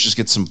I always just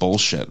get some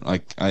bullshit.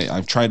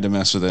 I've tried to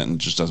mess with it and it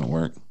just doesn't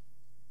work.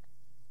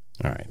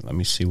 All right, let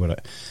me see what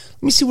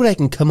I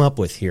can come up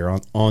with here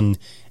on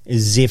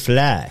the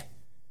fly.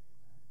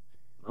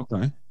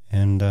 Okay.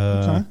 And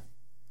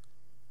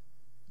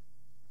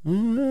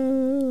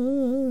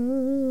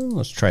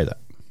let's try that.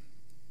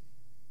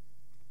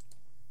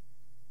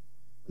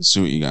 Let's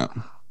see what you got.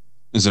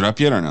 Is it up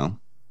yet or no?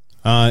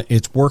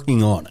 It's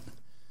working on it.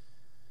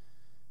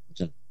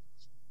 Okay.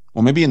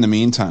 Well, maybe in the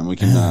meantime we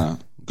can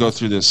go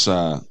through this.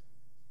 I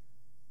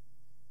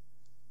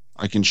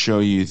can show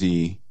you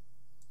the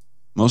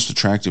most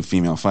attractive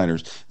female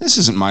fighters. This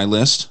isn't my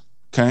list,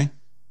 okay?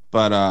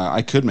 But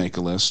I could make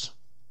a list.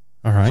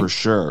 All right. For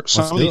sure.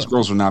 Some of these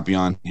girls would not be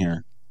on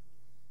here.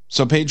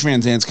 So Paige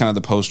Van Zandt's kind of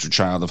the poster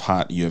child of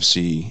hot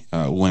UFC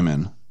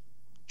women.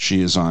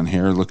 She is on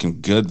here,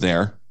 looking good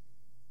there.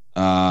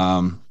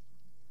 Amanda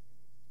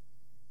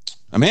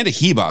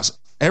Ribas.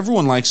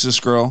 Everyone likes this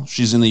girl.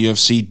 She's in the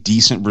UFC.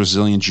 Decent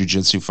Brazilian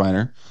jiu-jitsu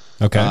fighter.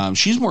 Okay.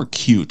 She's more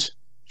cute.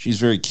 She's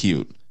very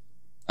cute.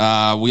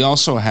 We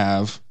also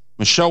have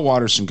Michelle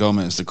Waterson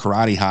Gomez, the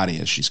karate hottie,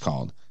 as she's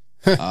called.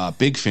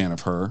 Big fan of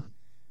her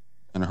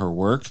and her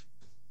work.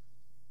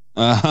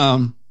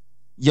 Joanna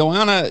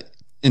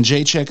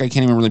Jacek, I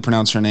can't even really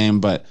pronounce her name,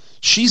 but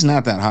she's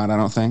not that hot, I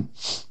don't think.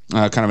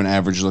 Kind of an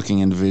average-looking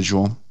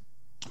individual.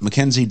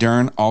 Mackenzie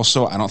Dern,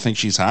 also, I don't think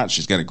she's hot.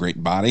 She's got a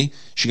great body.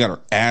 She got her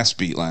ass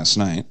beat last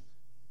night.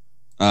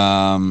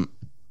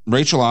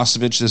 Rachel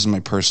Ostovich, this is my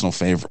personal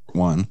favorite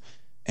one,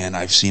 and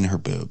I've seen her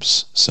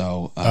boobs.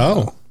 So,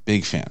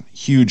 big fan.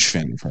 Huge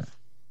fan of her.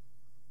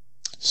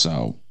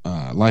 So,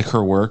 like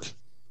her work.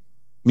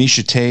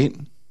 Misha Tate,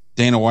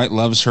 Dana White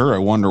loves her. I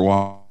wonder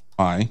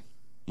why,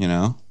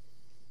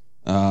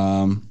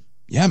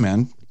 yeah,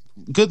 man.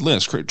 Good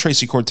list.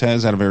 Tracy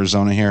Cortez out of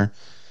Arizona here.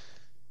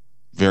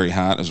 very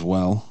hot as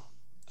well.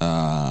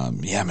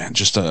 Yeah, man,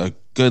 just a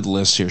good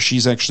list here.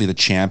 She's actually the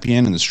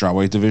champion in the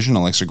strawweight division,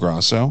 Alexa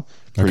Grasso.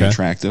 Pretty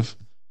attractive.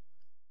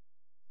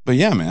 But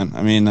yeah, man,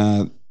 I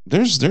mean,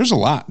 there's a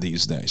lot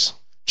these days.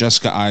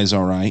 Jessica Ai's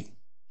all right,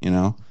 you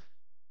know.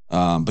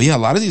 But yeah, a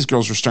lot of these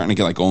girls are starting to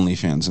get like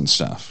OnlyFans and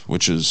stuff,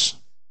 which is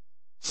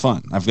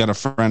fun. I've got a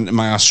friend,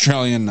 my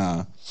Australian,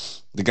 the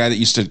guy that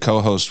used to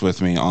co-host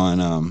with me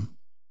on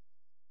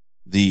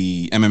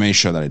the MMA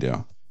show that I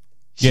do.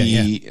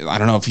 I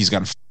don't know if he's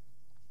got a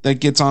that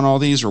gets on all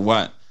these or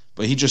what,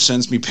 but he just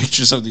sends me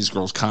pictures of these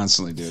girls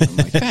constantly, dude. I'm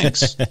like,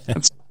 thanks.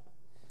 That's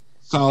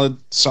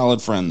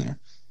solid friend there.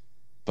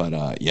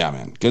 But yeah,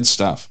 man, good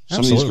stuff.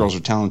 Some of these girls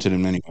are talented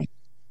in many ways.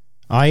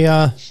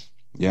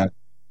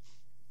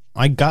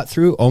 I got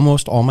through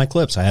almost all my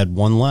clips. I had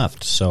one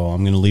left, so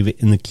I'm going to leave it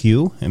in the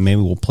queue, and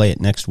maybe we'll play it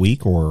next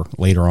week or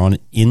later on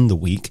in the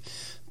week.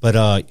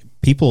 But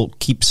people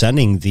keep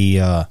sending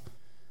the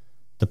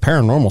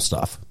paranormal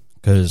stuff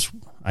because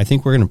I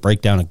think we're going to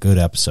break down a good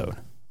episode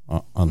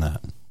on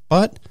that.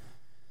 But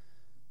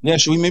yeah,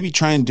 should we maybe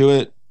try and do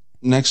it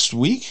next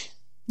week?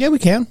 Yeah, we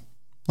can.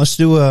 Let's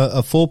do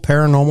a full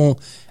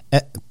paranormal.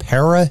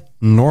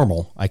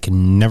 I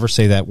can never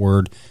say that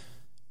word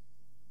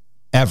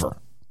ever.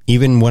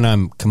 Even when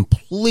I'm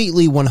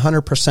completely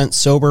 100%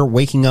 sober,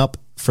 waking up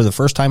for the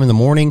first time in the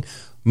morning,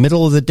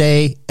 middle of the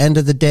day, end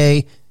of the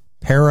day,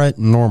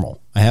 paranormal.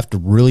 I have to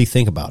really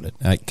think about it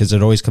because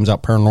it always comes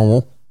out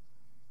paranormal.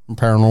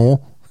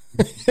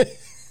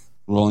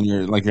 Rolling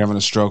your, like you're having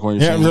a stroke while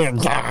you're saying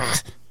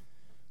it.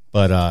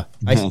 But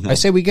I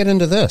say we get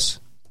into this.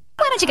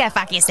 Why don't you go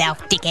fuck yourself,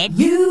 dickhead?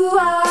 You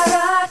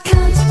are a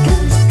cunt.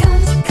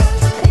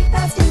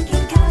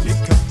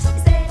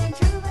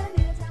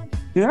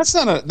 Yeah, that's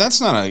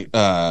not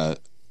a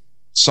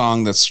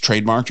song that's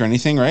trademarked or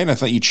anything, right? I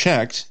thought you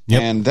checked,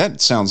 and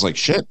that sounds like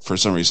shit for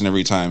some reason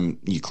every time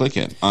you click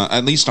it.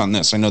 At least on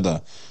this, I know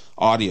the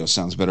audio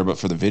sounds better, but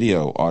for the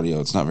video audio,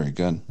 it's not very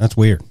good. That's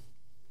weird.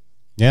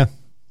 Yeah,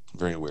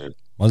 very weird.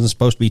 Wasn't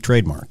supposed to be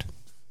trademarked.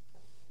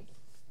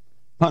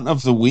 Hunt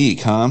of the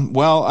week, huh?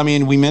 Well, I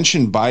mean, we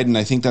mentioned Biden.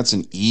 I think that's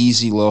an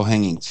easy,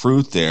 low-hanging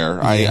fruit there.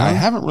 Yeah. I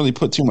haven't really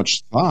put too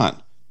much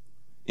thought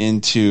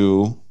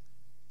into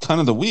Hunt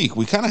of the week.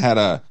 We kind of had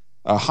a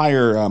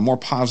higher, more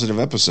positive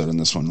episode in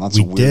this one. Lots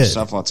of weird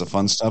stuff, lots of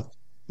fun stuff.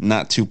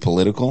 Not too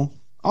political.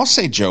 I'll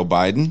say Joe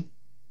Biden.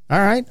 All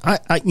right.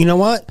 I you know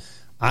what?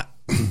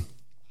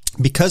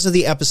 Because of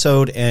the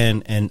episode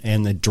and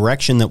the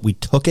direction that we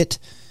took it,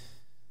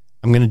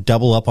 I'm going to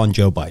double up on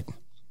Joe Biden.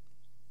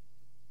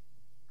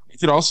 You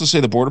could also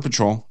say the Border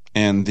Patrol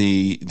and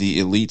the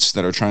elites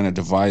that are trying to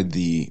divide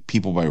the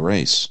people by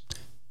race.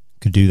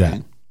 Could do that.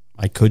 Right?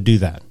 I could do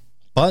that.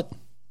 But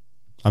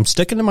I'm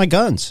sticking to my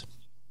guns.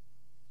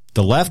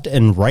 The left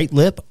and right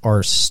lip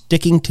are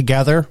sticking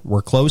together.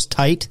 We're closed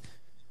tight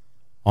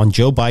on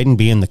Joe Biden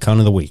being the cunt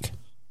of the week.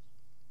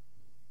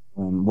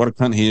 What a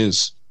cunt he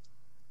is.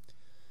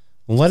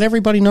 Let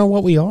everybody know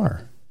what we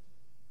are.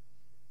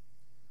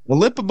 The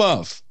lip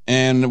above,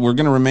 and we're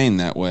going to remain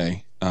that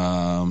way.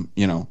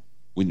 You know,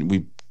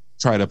 we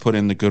try to put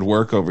in the good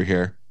work over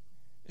here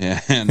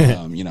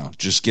and, you know,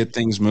 just get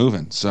things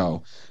moving.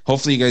 So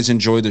hopefully you guys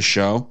enjoy the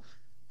show.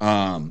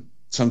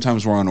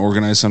 Sometimes we're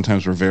unorganized,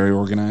 sometimes we're very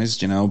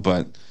organized, you know,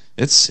 but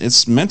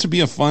it's meant to be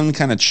a fun,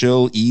 kind of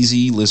chill,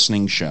 easy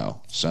listening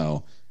show.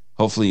 So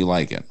hopefully you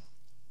like it.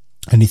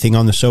 Anything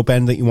on the soap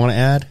end that you want to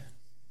add?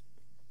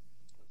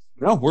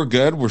 No, we're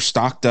good. We're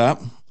stocked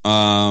up.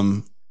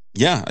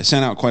 Yeah, I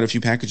sent out quite a few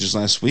packages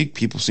last week.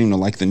 People seem to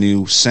like the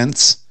new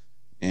scents.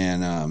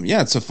 And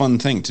yeah, it's a fun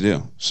thing to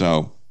do.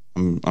 So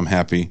I'm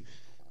happy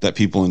that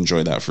people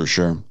enjoy that for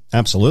sure.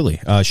 Absolutely.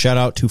 Shout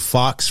out to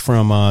Fox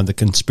from the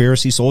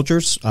Conspiracy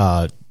Soldiers.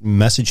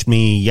 Messaged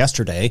me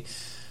yesterday.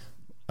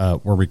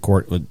 We're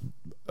recording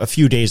a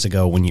few days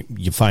ago when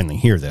you finally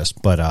hear this,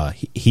 but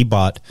he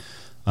bought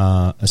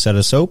a set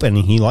of soap and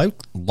he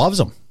loves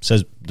them.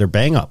 Says they're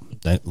bang up.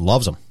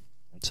 Loves them.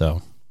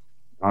 So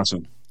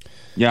awesome.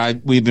 Yeah,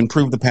 we've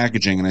improved the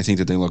packaging and I think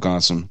that they look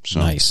awesome. So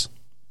nice.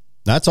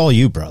 That's all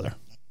you, brother.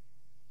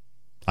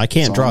 I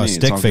can't draw a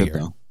stick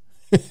figure.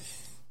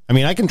 I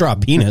mean, I can draw a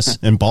penis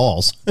and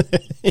balls.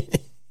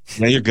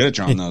 Yeah, you're good at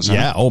drawing those, huh?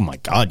 Yeah, oh my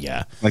God,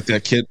 yeah. Like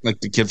that kid, like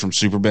the kid from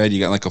Superbad, you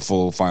got like a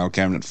full file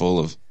cabinet full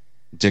of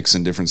dicks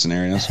in different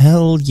scenarios.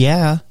 Hell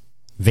yeah.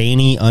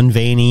 Veiny,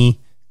 unveiny,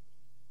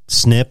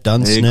 snipped,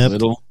 unsnipped. Big,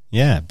 little.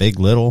 Yeah, big,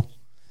 little,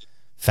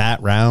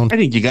 fat, round. I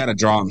think you got to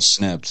draw them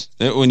snipped.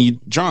 When you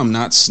draw them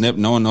not snipped,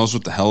 no one knows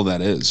what the hell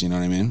that is. You know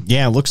what I mean?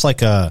 Yeah, it looks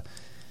like a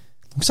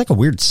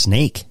weird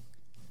snake.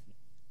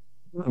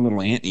 A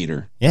little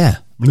anteater. Yeah.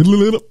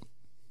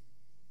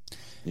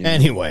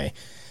 Anyway,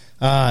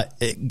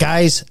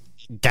 guys,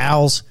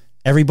 gals,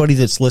 everybody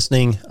that's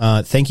listening,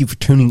 thank you for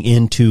tuning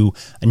in to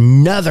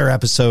another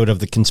episode of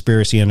the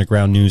Conspiracy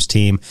Underground News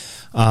Team.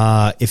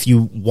 If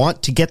you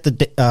want to get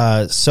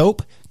the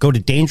soap, go to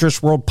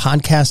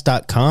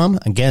dangerousworldpodcast.com.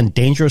 Again,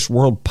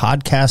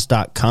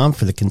 dangerousworldpodcast.com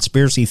for the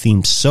conspiracy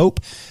themed soap.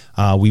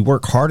 We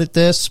work hard at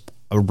this.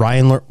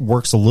 Ryan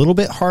works a little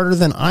bit harder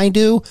than I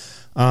do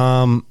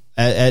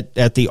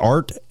at the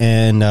art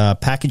and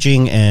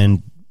packaging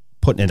and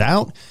putting it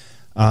out.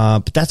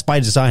 But that's by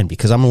design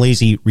because I'm a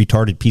lazy,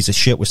 retarded piece of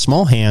shit with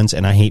small hands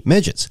and I hate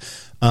midgets.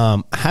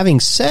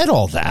 Having said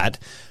all that,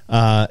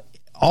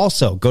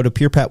 also go to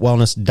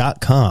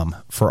purepetwellness.com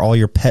for all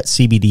your pet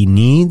CBD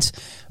needs.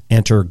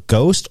 Enter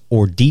GHOST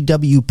or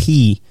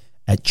DWP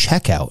at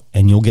checkout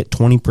and you'll get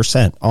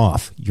 20%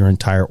 off your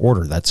entire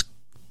order. That's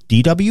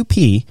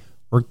DWP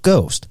or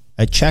GHOST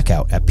at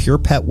checkout at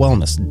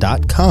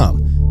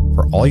purepetwellness.com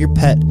for all your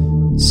pet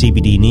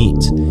CBD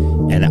needs.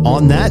 And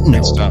on that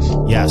note,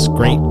 yes,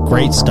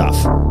 great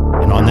stuff.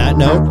 And on that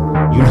note,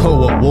 you know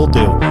what we'll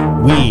do.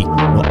 We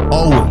will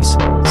always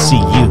see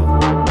you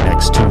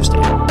next Tuesday.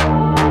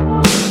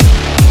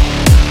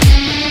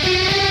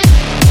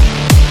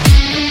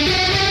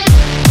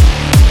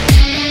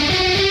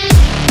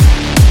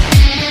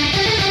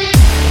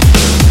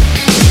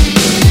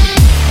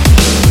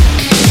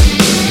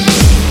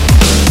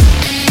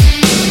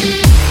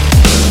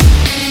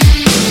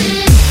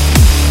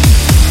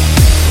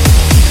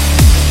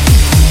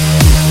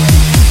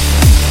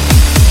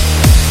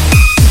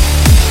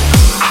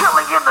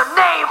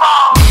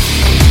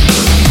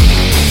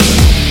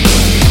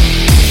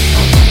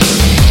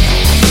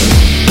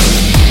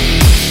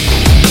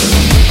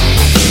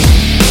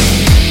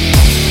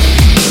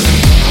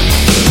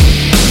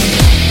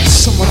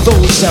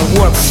 That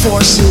work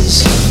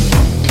forces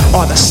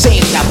are the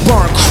same that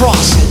burn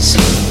crosses.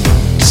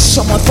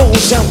 Some of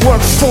those that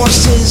work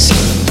forces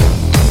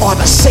are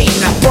the same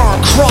that burn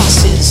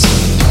crosses.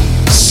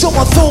 Some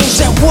of those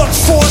that work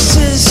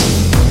forces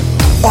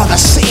are the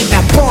same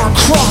that burn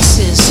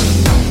crosses.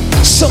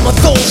 Some of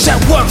those that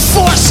work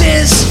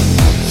forces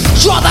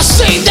are the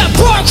same that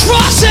burn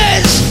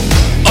crosses.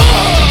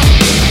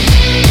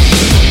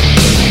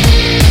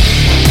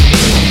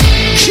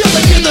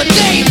 Killing in the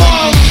name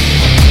of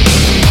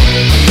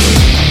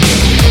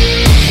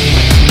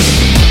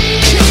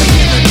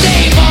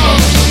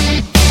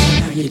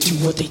you do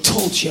what they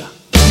told you.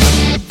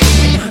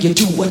 And now you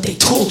do what they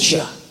told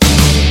you.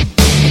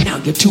 And now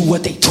you do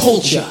what they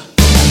told you.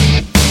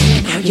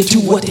 And now you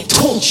do what they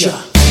told you.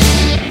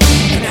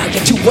 And now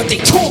you do what they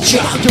told you.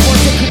 You're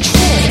under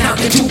control. And now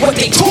you do what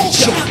they told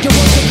you. You're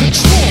under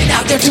control. And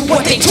now you do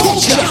what they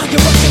told you. You're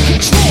under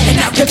control. And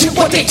now you do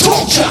what they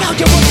told you. Now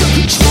you're under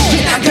control.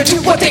 And now you do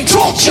what they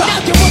told you.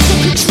 Now you're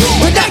under control.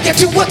 And now you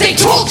do what they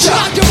told you.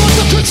 Now you're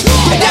under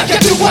control. And now you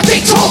do what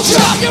they told you.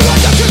 Now you're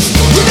under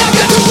control. And now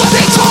you do what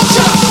they told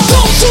you.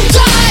 Those who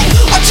die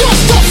are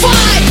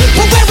justified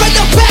for wearing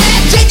the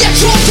badge and you're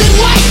chosen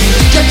right.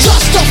 You're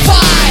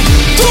justified.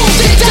 Those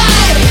that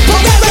died for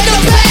wearing the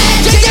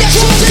badge and you're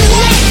chosen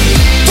right.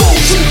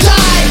 Those who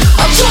died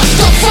are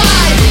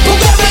justified for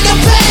wearing the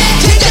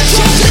badge and you're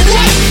chosen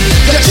right.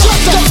 You're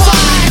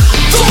justified.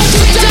 Those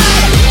who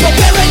died for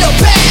wearing the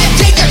badge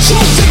and you're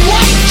chosen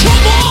right.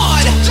 Come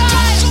on.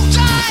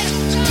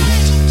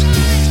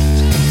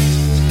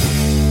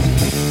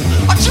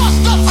 Are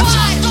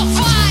justified.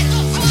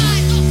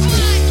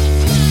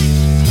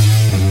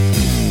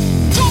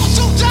 Those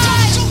who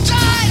died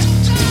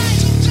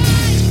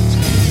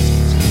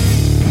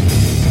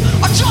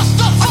are justified. Those who died are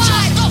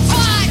justified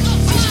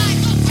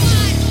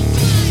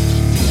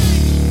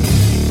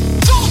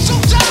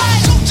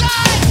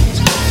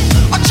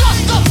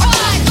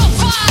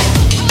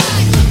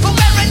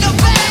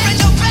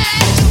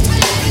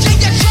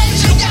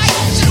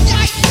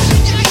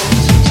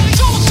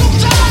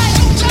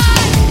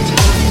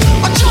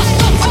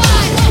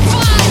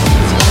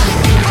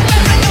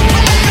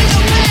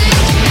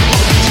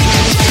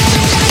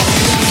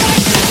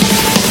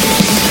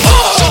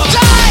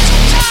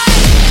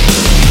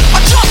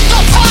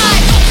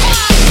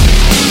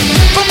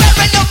for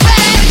wearing the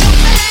badge.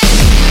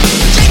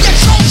 They get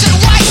chosen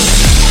right.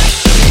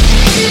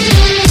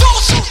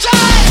 Those who died are justified for wearing the badge. Those who died are justified for wearing the badge. They get chosen right. Those who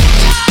died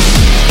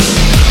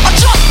are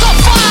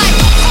justified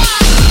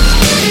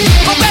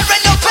for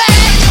wearing the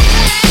badge.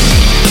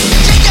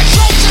 They get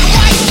chosen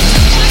right.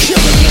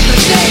 Killing in the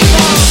name of.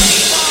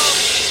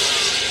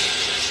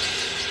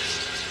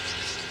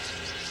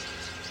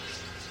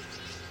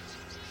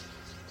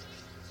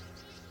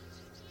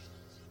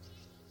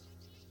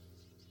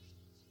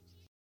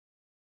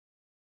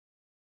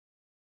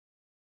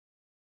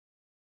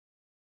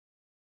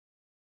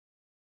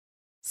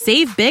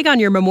 Save big on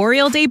your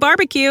Memorial Day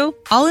barbecue,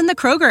 all in the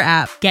Kroger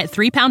app. Get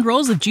 3-pound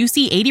rolls of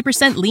juicy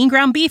 80% lean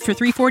ground beef for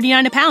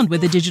 $3.49 a pound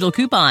with a digital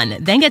coupon.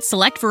 Then get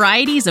select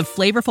varieties of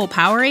flavorful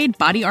Powerade,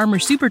 Body Armor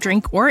Super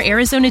Drink, or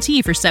Arizona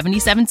tea for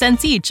 77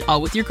 cents each,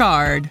 all with your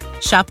card.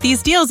 Shop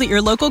these deals at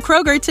your local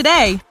Kroger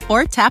today,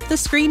 or tap the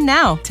screen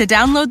now to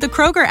download the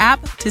Kroger app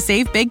to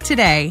save big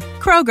today.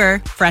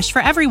 Kroger, fresh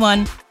for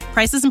everyone.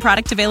 Prices and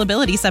product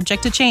availability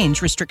subject to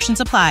change. Restrictions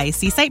apply.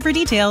 See site for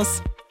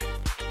details.